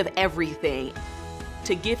little bit of everything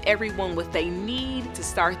to give everyone what they need to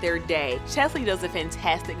start their day. Chesley does a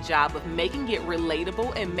fantastic job of making it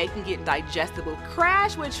relatable and making it digestible.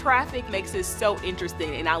 Crash with Traffic makes it so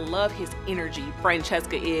interesting, and I love his energy.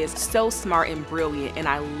 Francesca is so smart and brilliant, and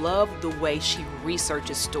I love the way she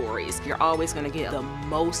researches stories. You're always going to get the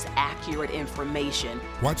most accurate information.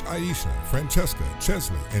 Watch Aisha, Francesca,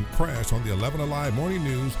 Chesley, and Crash on the 11Alive Morning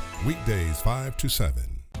News, weekdays 5 to 7.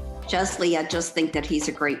 Chesley, I just think that he's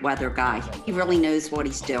a great weather guy. He really knows what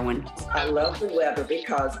he's doing. I love the weather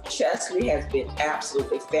because Chesley has been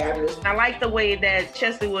absolutely fabulous. I like the way that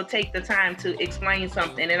Chesley will take the time to explain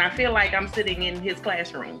something, and I feel like I'm sitting in his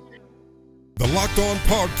classroom. The Locked On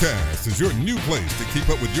Podcast is your new place to keep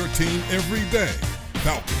up with your team every day.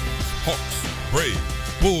 Falcons, Hawks, Braves,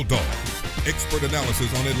 Bulldogs. Expert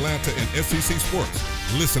analysis on Atlanta and SEC sports.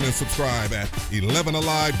 Listen and subscribe at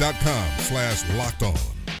 11alive.com/lockedon.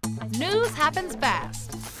 News happens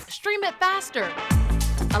fast. Stream it faster.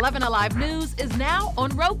 11Alive News is now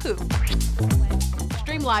on Roku.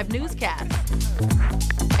 Stream live newscasts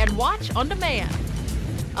and watch on demand.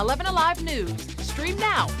 11Alive News, stream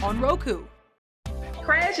now on Roku.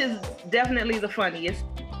 Crash is definitely the funniest.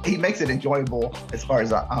 He makes it enjoyable as far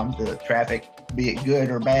as the traffic, be it good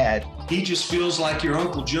or bad. He just feels like your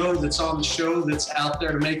Uncle Joe that's on the show, that's out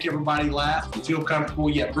there to make everybody laugh and feel comfortable,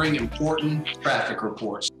 yet bring important traffic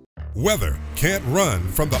reports. Weather can't run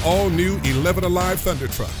from the all-new 11Alive Thunder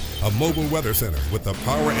Truck, a mobile weather center with the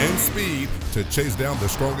power and speed to chase down the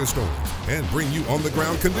strongest storms and bring you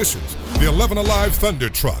on-the-ground conditions. The 11Alive Thunder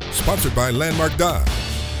Truck, sponsored by Landmark Dodge.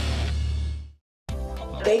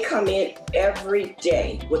 They come in every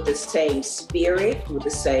day with the same spirit, with the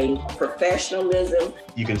same professionalism.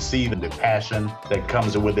 You can see the passion that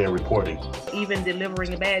comes with their reporting. Even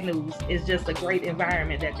delivering the bad news is just a great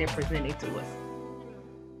environment that they're presenting to us.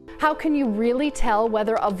 How can you really tell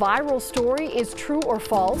whether a viral story is true or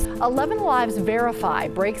false? 11Alive's Verify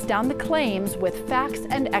breaks down the claims with facts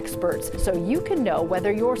and experts so you can know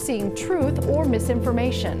whether you're seeing truth or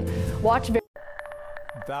misinformation. Watch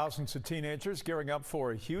Thousands of teenagers gearing up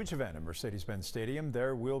for a huge event at Mercedes-Benz Stadium.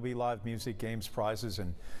 There will be live music, games, prizes,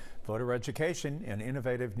 and voter education, an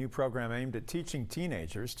innovative new program aimed at teaching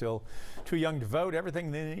teenagers still too young to vote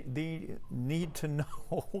everything they need to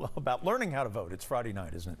know about learning how to vote. It's Friday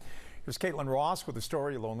night, isn't it? Here's Caitlin Ross with a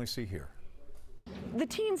story you'll only see here. The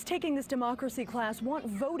teens taking this democracy class want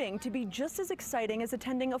voting to be just as exciting as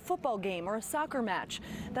attending a football game or a soccer match.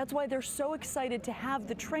 That's why they're so excited to have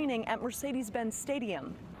the training at Mercedes-Benz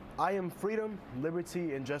Stadium. I am freedom,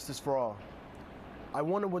 liberty, and justice for all. I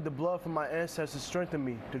wonder would the blood from my ancestors strengthen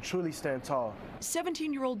me to truly stand tall.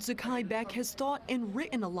 17-year-old Zakai Beck has thought and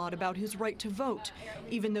written a lot about his right to vote,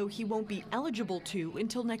 even though he won't be eligible to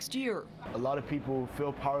until next year. A lot of people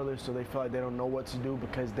feel powerless, so they feel like they don't know what to do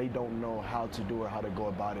because they don't know how to do or how to go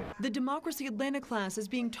about it. The Democracy Atlanta class is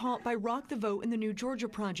being taught by Rock the Vote and the New Georgia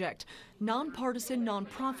Project, nonpartisan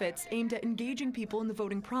nonprofits aimed at engaging people in the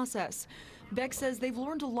voting process. Beck says they've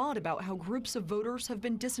learned a lot about how groups of voters have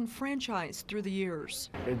been disenfranchised through the years.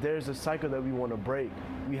 If there's a cycle that we want to break,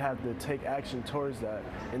 we have to take action towards that.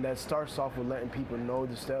 And that starts off with letting people know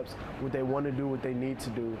the steps, what they want to do, what they need to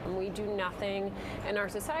do. We do nothing in our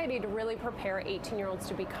society to really prepare 18-year-olds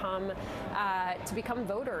to become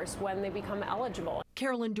voters when they become eligible.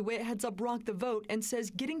 Carolyn DeWitt heads up Rock the Vote and says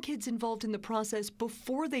getting kids involved in the process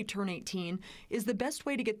before they turn 18 is the best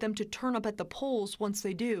way to get them to turn up at the polls once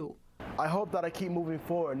they do. I hope that I keep moving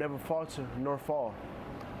forward, never falter nor fall.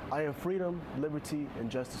 I am freedom, liberty, and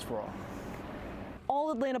justice for all. All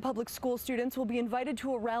Atlanta Public School students will be invited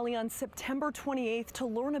to a rally on September 28th to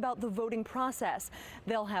learn about the voting process.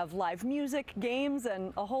 They'll have live music, games,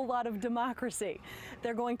 and a whole lot of democracy.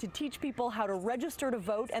 They're going to teach people how to register to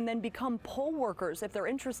vote and then become poll workers if they're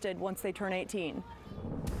interested once they turn 18.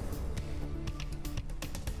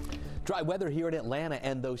 Dry weather here in Atlanta,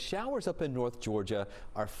 and those showers up in North Georgia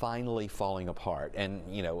are finally falling apart. And,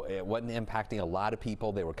 you know, it wasn't impacting a lot of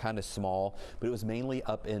people. They were kind of small, but it was mainly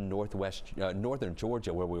up in northern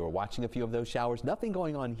Georgia where we were watching a few of those showers. Nothing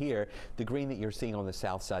going on here. The green that you're seeing on the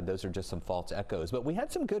south side, those are just some false echoes. But we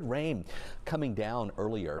had some good rain coming down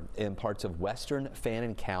earlier in parts of western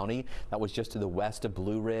Fannin County. That was just to the west of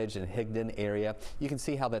Blue Ridge and Higdon area. You can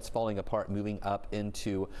see how that's falling apart, moving up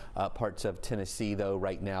into parts of Tennessee, though,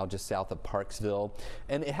 right now, just south of Parksville.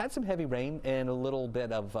 And it had some heavy rain and a little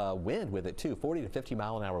bit of wind with it too, 40 to 50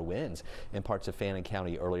 mile-an-hour winds in parts of Fannin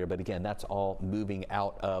County earlier. But again, that's all moving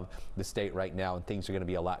out of the state right now, and things are going to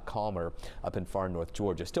be a lot calmer up in far North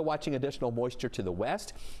Georgia. Still watching additional moisture to the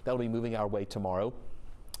west. That'll be moving our way tomorrow.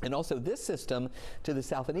 And also this system to the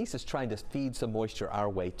south and east is trying to feed some moisture our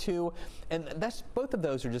way too. And both of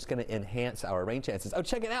those are just going to enhance our rain chances. Oh,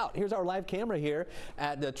 check it out. Here's our live camera here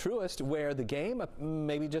at the Truist, where the game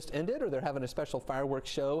maybe just ended, or they're having a special fireworks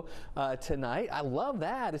show tonight. I love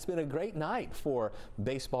that. It's been a great night for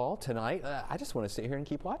baseball tonight. I just want to sit here and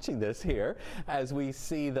keep watching this here as we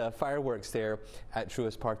see the fireworks there at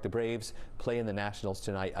Truist Park. The Braves playing the Nationals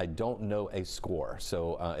tonight. I don't know a score.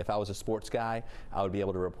 So if I was a sports guy, I would be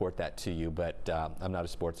able to report that to you, but I'm not a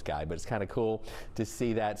sports guy, but it's kind of cool to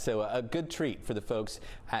see that. So a good treat for the folks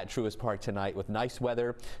at Truist Park tonight with nice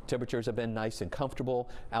weather. Temperatures have been nice and comfortable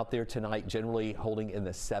out there tonight, generally holding in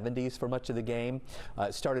the 70s for much of the game.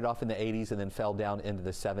 It started off in the 80s and then fell down into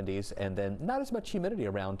the 70s, and then not as much humidity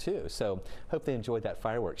around too. So hope they enjoyed that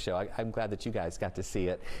fireworks show. I'm glad that you guys got to see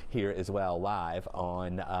it here as well live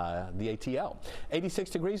on the ATL. 86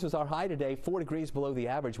 degrees was our high today, 4 degrees below the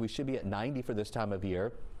average. We should be at 90 for this time of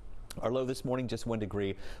year. Our low this morning just 1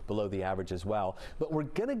 degree below the average as well. But we're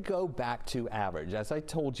going to go back to average. As I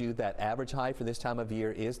told you, that average high for this time of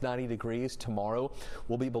year is 90 degrees. Tomorrow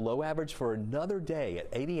will be below average for another day at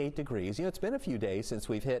 88 degrees. You know, it's been a few days since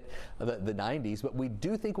we've hit the 90s, but we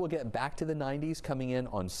do think we'll get back to the 90s coming in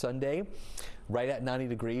on Sunday, right at 90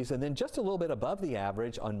 degrees, and then just a little bit above the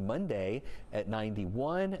average on Monday at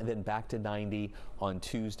 91, and then back to 90 on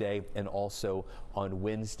Tuesday and also on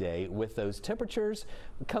Wednesday. With those temperatures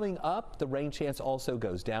coming up, the rain chance also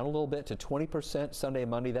goes down a little bit to 20% Sunday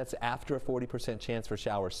and Monday. That's after a 40% chance for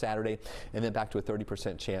showers Saturday, and then back to a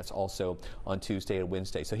 30% chance also on Tuesday and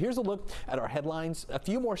Wednesday. So here's a look at our headlines. A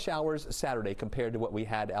few more showers Saturday compared to what we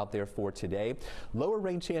had out there for today. Lower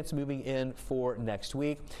rain chance moving in for next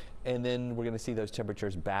week. And then we're going to see those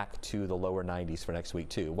temperatures back to the lower 90s for next week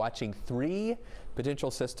too. Watching 3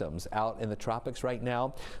 potential systems out in the tropics right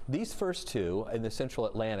now. These first 2 in the central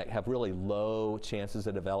Atlantic have really low chances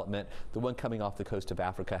of development. The one coming off the coast of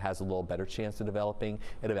Africa has a little better chance of developing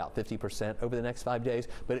at about 50% over the next 5 days,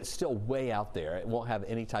 but it's still way out there. It won't have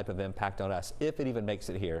any type of impact on us if it even makes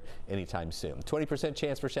it here anytime soon. 20%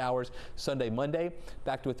 chance for showers Sunday, Monday,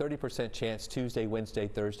 back to a 30% chance Tuesday, Wednesday,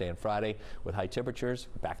 Thursday, and Friday, with high temperatures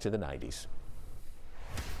back to the 90s.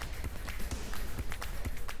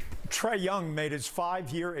 Trae Young made his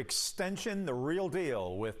 5-year extension the real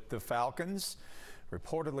deal with the Falcons,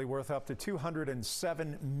 reportedly worth up to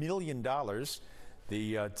 $207 million.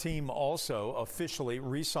 The team also officially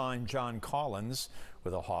re-signed John Collins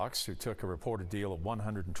with the Hawks, who took a reported deal of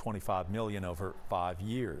 $125 million over 5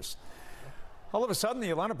 years. All of a sudden, the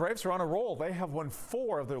Atlanta Braves are on a roll. They have won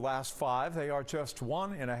 4 of their last 5. They are just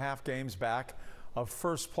 1.5 games back of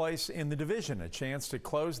first place in the division. A chance to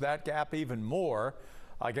close that gap even more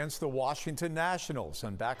against the Washington Nationals.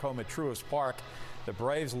 And back home at Truist Park, the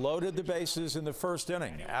Braves loaded the bases in the first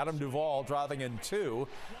inning. Adam Duvall driving in 2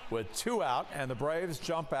 with 2 out, and the Braves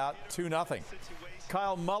jump out 2-0.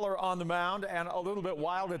 Kyle Muller on the mound, and a little bit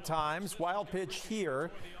wild at times. Wild pitch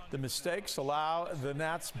here. The mistakes allow the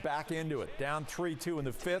Nats back into it. Down 3-2 in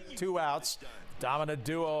the 5th, 2 outs. Dominant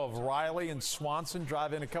duo of Riley and Swanson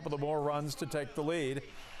drive in a couple of more runs to take the lead.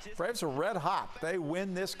 Braves are red hot. They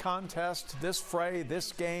win this contest, this fray,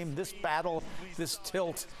 this game, this battle, this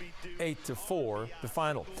tilt, 8-4, the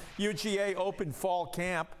final. UGA opened fall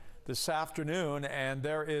camp this afternoon, and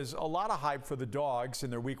there is a lot of hype for the Dogs in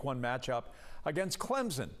their Week 1 matchup against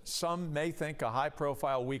Clemson. Some may think a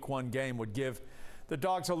high-profile Week 1 game would give the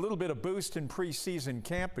Dogs a little bit of boost in preseason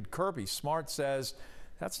camp, but Kirby Smart says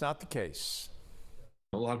that's not the case.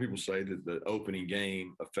 A lot of people say that the opening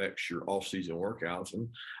game affects your off-season workouts, and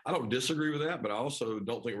I don't disagree with that, but I also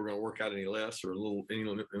don't think we're going to work out any less or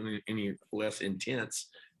any less intense,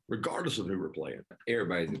 regardless of who we're playing.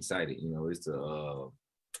 Everybody's excited. You know, it's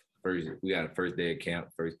we got a first day of camp,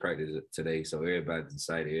 first practice today, so everybody's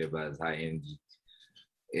excited. Everybody's high energy.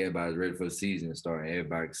 Everybody's ready for the season to start.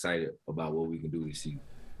 Everybody's excited about what we can do this season.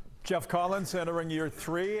 Jeff Collins entering year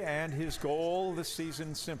 3, and his goal this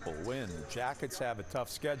season simple: win. The Jackets have a tough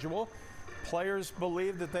schedule. Players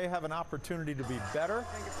believe that they have an opportunity to be better,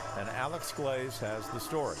 and Alex Glaze has the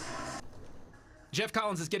story. Jeff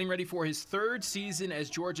Collins is getting ready for his 3rd season as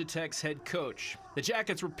Georgia Tech's head coach. The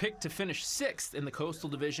Jackets were picked to finish 6th in the Coastal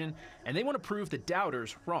Division, and they want to prove the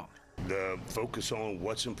doubters wrong. The focus on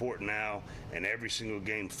what's important now, and every single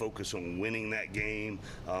game focus on winning that game,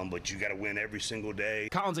 but you got to win every single day.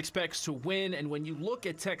 Collins expects to win, and when you look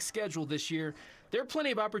at Tech's schedule this year, there are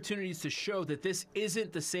plenty of opportunities to show that this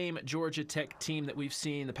isn't the same Georgia Tech team that we've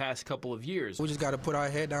seen the past couple of years. We just got to put our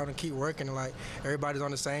head down and keep working. Like, everybody's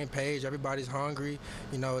on the same page. Everybody's hungry.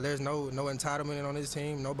 You know, there's no entitlement on this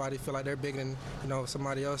team. Nobody feel like they're bigger than, you know,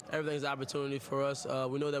 somebody else. Everything's an opportunity for us.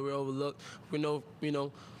 We know that we're overlooked. We know,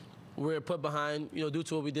 we're put behind, due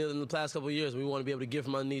to what we did in the past couple of years. We want to be able to get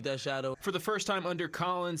from underneath that shadow. For the first time under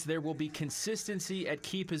Collins, there will be consistency at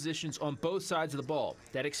key positions on both sides of the ball.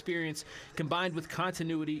 That experience, combined with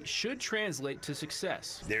continuity, should translate to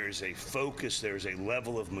success. There's a focus, there's a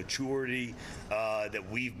level of maturity that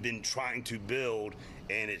we've been trying to build,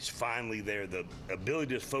 and it's finally there. The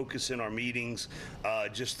ability to focus in our meetings,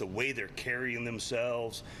 just the way they're carrying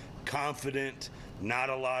themselves, confident, not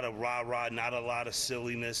a lot of rah-rah, not a lot of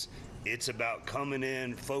silliness. It's about coming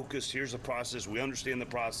in, focused. Here's the process. We understand the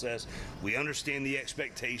process. We understand the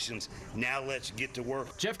expectations. Now let's get to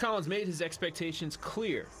work. Jeff Collins made his expectations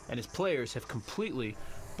clear, and his players have completely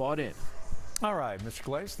bought in. All right, Mr.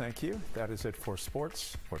 Glaze, thank you. That is it for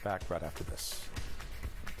sports. We're back right after this.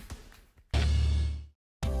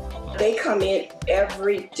 They come in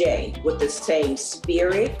every day with the same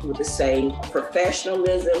spirit, with the same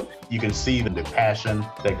professionalism. You can see the passion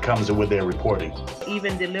that comes with their reporting.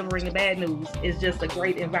 Even delivering the bad news is just a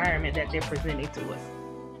great environment that they're presenting to us.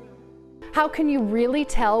 How can you really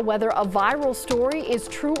tell whether a viral story is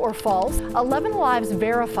true or false? 11Alive's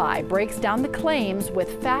Verify breaks down the claims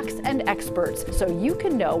with facts and experts so you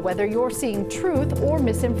can know whether you're seeing truth or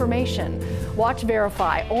misinformation. Watch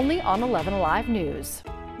Verify only on 11Alive News.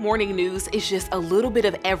 Morning news is just a little bit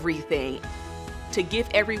of everything to give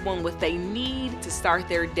everyone what they need to start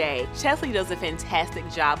their day. Chesley does a fantastic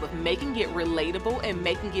job of making it relatable and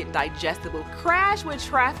making it digestible. Crash with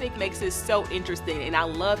Traffic makes it so interesting, and I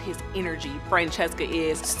love his energy. Francesca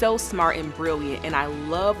is so smart and brilliant, and I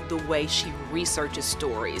love the way she researches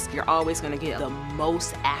stories. You're always gonna get the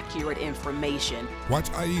most accurate information. Watch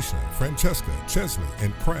Aisha, Francesca, Chesley,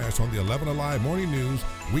 and Crash on the 11Alive Morning News,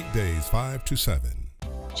 weekdays 5 to 7.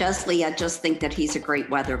 Chesley, I just think that he's a great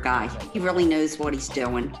weather guy. He really knows what he's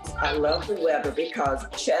doing. I love the weather because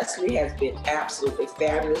Chesley has been absolutely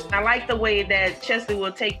fabulous. I like the way that Chesley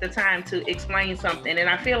will take the time to explain something, and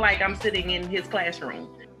I feel like I'm sitting in his classroom.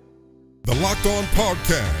 The Locked On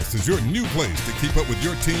Podcast is your new place to keep up with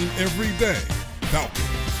your team every day. Falcons,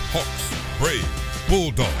 Hawks, Braves,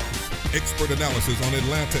 Bulldogs. Expert analysis on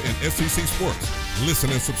Atlanta and SEC sports. Listen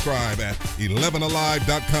and subscribe at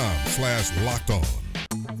 11alive.com/lockedon.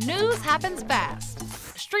 News happens fast.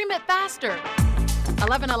 Stream it faster.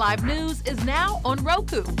 11Alive News is now on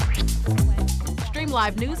Roku. Stream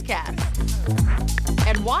live newscasts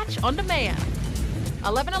and watch on demand.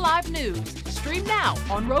 11Alive News. Stream now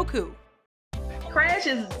on Roku. Crash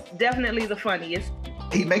is definitely the funniest.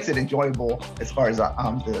 He makes it enjoyable as far as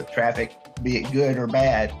the traffic, be it good or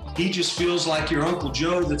bad. He just feels like your Uncle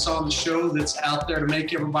Joe that's on the show, that's out there to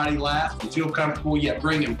make everybody laugh and feel comfortable, yet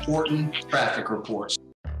bring important traffic reports.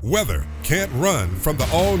 Weather can't run from the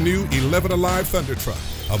all-new 11Alive Thunder Truck,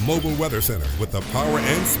 a mobile weather center with the power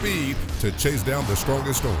and speed to chase down the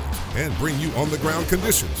strongest storms and bring you on-the-ground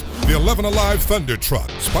conditions. The 11Alive Thunder Truck,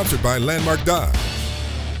 sponsored by Landmark Dodge.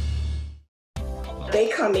 They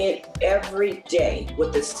come in every day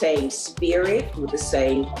with the same spirit, with the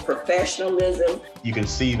same professionalism. You can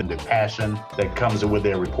see the passion that comes with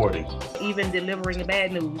their reporting. Even delivering the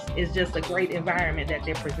bad news is just a great environment that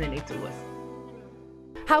they're presenting to us.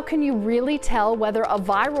 How can you really tell whether a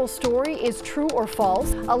viral story is true or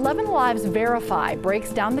false? 11Alive's Verify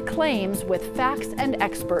breaks down the claims with facts and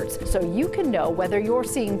experts so you can know whether you're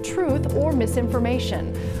seeing truth or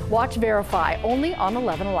misinformation. Watch Verify only on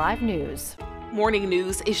 11Alive News. Morning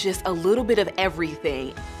news is just a little bit of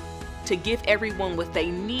everything to give everyone what they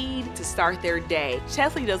need to start their day.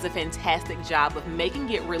 Chesley does a fantastic job of making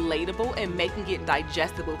it relatable and making it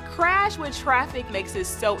digestible. Crash with Traffic makes it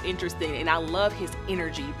so interesting, and I love his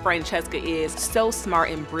energy. Francesca is so smart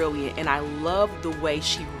and brilliant, and I love the way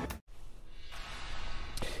she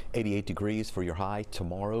 88 degrees for your high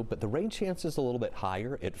tomorrow, but the rain chance is a little bit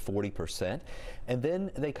higher at 40%. And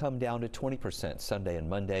then they come down to 20% Sunday and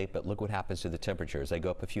Monday. But look what happens to the temperatures. They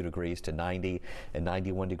go up a few degrees to 90 and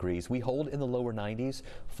 91 degrees. We hold in the lower 90s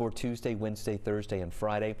for Tuesday, Wednesday, Thursday, and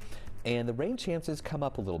Friday. And the rain chances come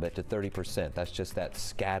up a little bit to 30%. That's just that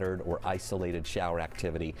scattered or isolated shower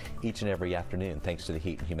activity each and every afternoon, thanks to the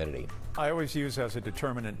heat and humidity. I always use as a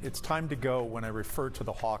determinant, it's time to go when I refer to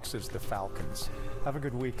the Hawks as the Falcons. Have a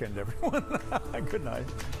good weekend, everyone. Good night.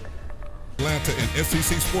 Atlanta and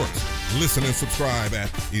SEC Sports. Listen and subscribe at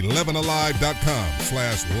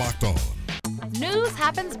 11alive.com/lockedon. News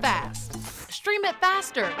happens fast. Stream it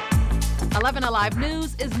faster. 11Alive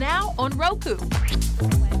News is now on Roku.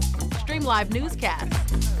 Stream live newscasts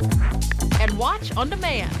and watch on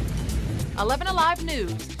demand. 11Alive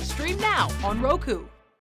News. Stream now on Roku.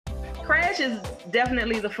 Crash is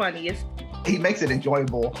definitely the funniest. He makes it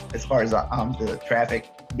enjoyable as far as the traffic,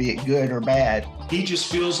 be it good or bad. He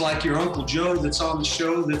just feels like your Uncle Joe that's on the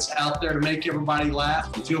show, that's out there to make everybody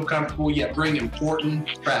laugh and feel comfortable, yet bring important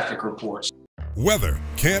traffic reports. Weather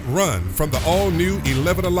can't run from the all-new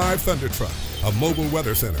 11Alive Thunder Truck, a mobile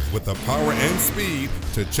weather center with the power and speed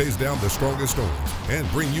to chase down the strongest storms and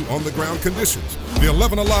bring you on-the-ground conditions. The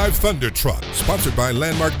 11Alive Thunder Truck, sponsored by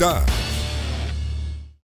Landmark Dodge.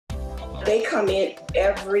 They come in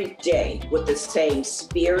every day with the same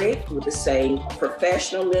spirit, with the same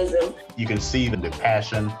professionalism. You can see the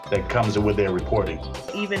passion that comes with their reporting.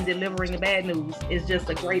 Even delivering the bad news is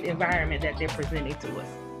just a great environment that they're presenting to us.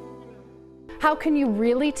 How can you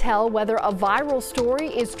really tell whether a viral story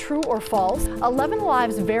is true or false?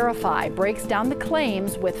 11Alive's Verify breaks down the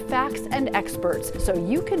claims with facts and experts so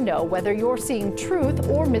you can know whether you're seeing truth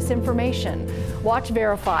or misinformation. Watch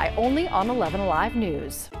Verify only on 11Alive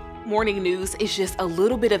News. Morning news is just a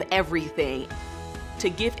little bit of everything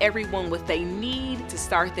to give everyone what they need to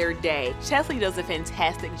start their day. Chesley does a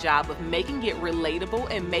fantastic job of making it relatable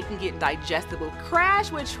and making it digestible.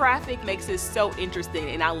 Crash with Traffic makes it so interesting,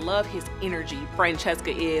 and I love his energy.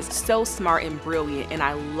 Francesca is so smart and brilliant, and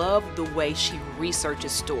I love the way she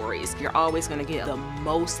researches stories. You're always going to get the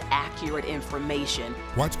most accurate information.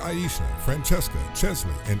 Watch Aisha, Francesca,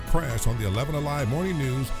 Chesley, and Crash on the 11Alive Morning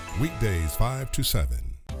News, weekdays 5 to 7.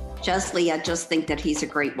 Chesley, I just think that he's a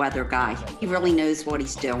great weather guy. He really knows what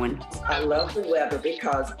he's doing. I love the weather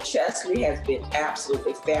because Chesley has been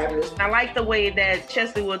absolutely fabulous. I like the way that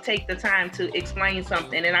Chesley will take the time to explain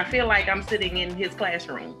something, and I feel like I'm sitting in his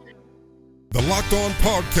classroom. The Locked On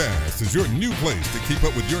Podcast is your new place to keep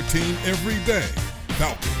up with your team every day.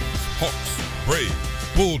 Falcons, Hawks, Braves,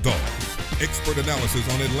 Bulldogs. Expert analysis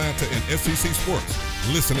on Atlanta and SEC Sports.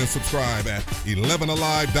 Listen and subscribe at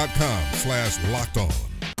 11alive.com/lockedon.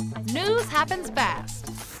 News happens fast.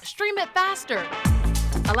 Stream it faster.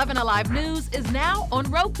 11Alive News is now on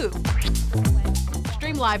Roku.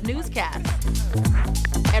 Stream live newscasts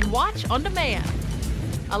and watch on demand.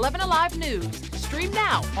 11Alive News. Stream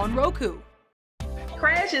now on Roku.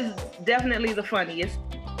 Crash is definitely the funniest.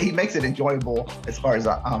 He makes it enjoyable as far as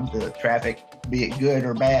the traffic, be it good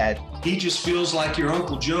or bad. He just feels like your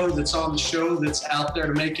Uncle Joe that's on the show, that's out there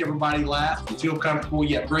to make everybody laugh and feel comfortable,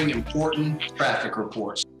 yet bring important traffic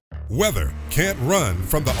reports. Weather can't run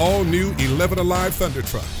from the all-new 11Alive Thunder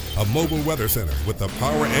Truck, a mobile weather center with the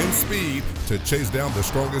power and speed to chase down the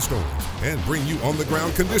strongest storms and bring you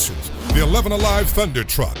on-the-ground conditions. The 11Alive Thunder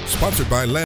Truck, sponsored by Landmark.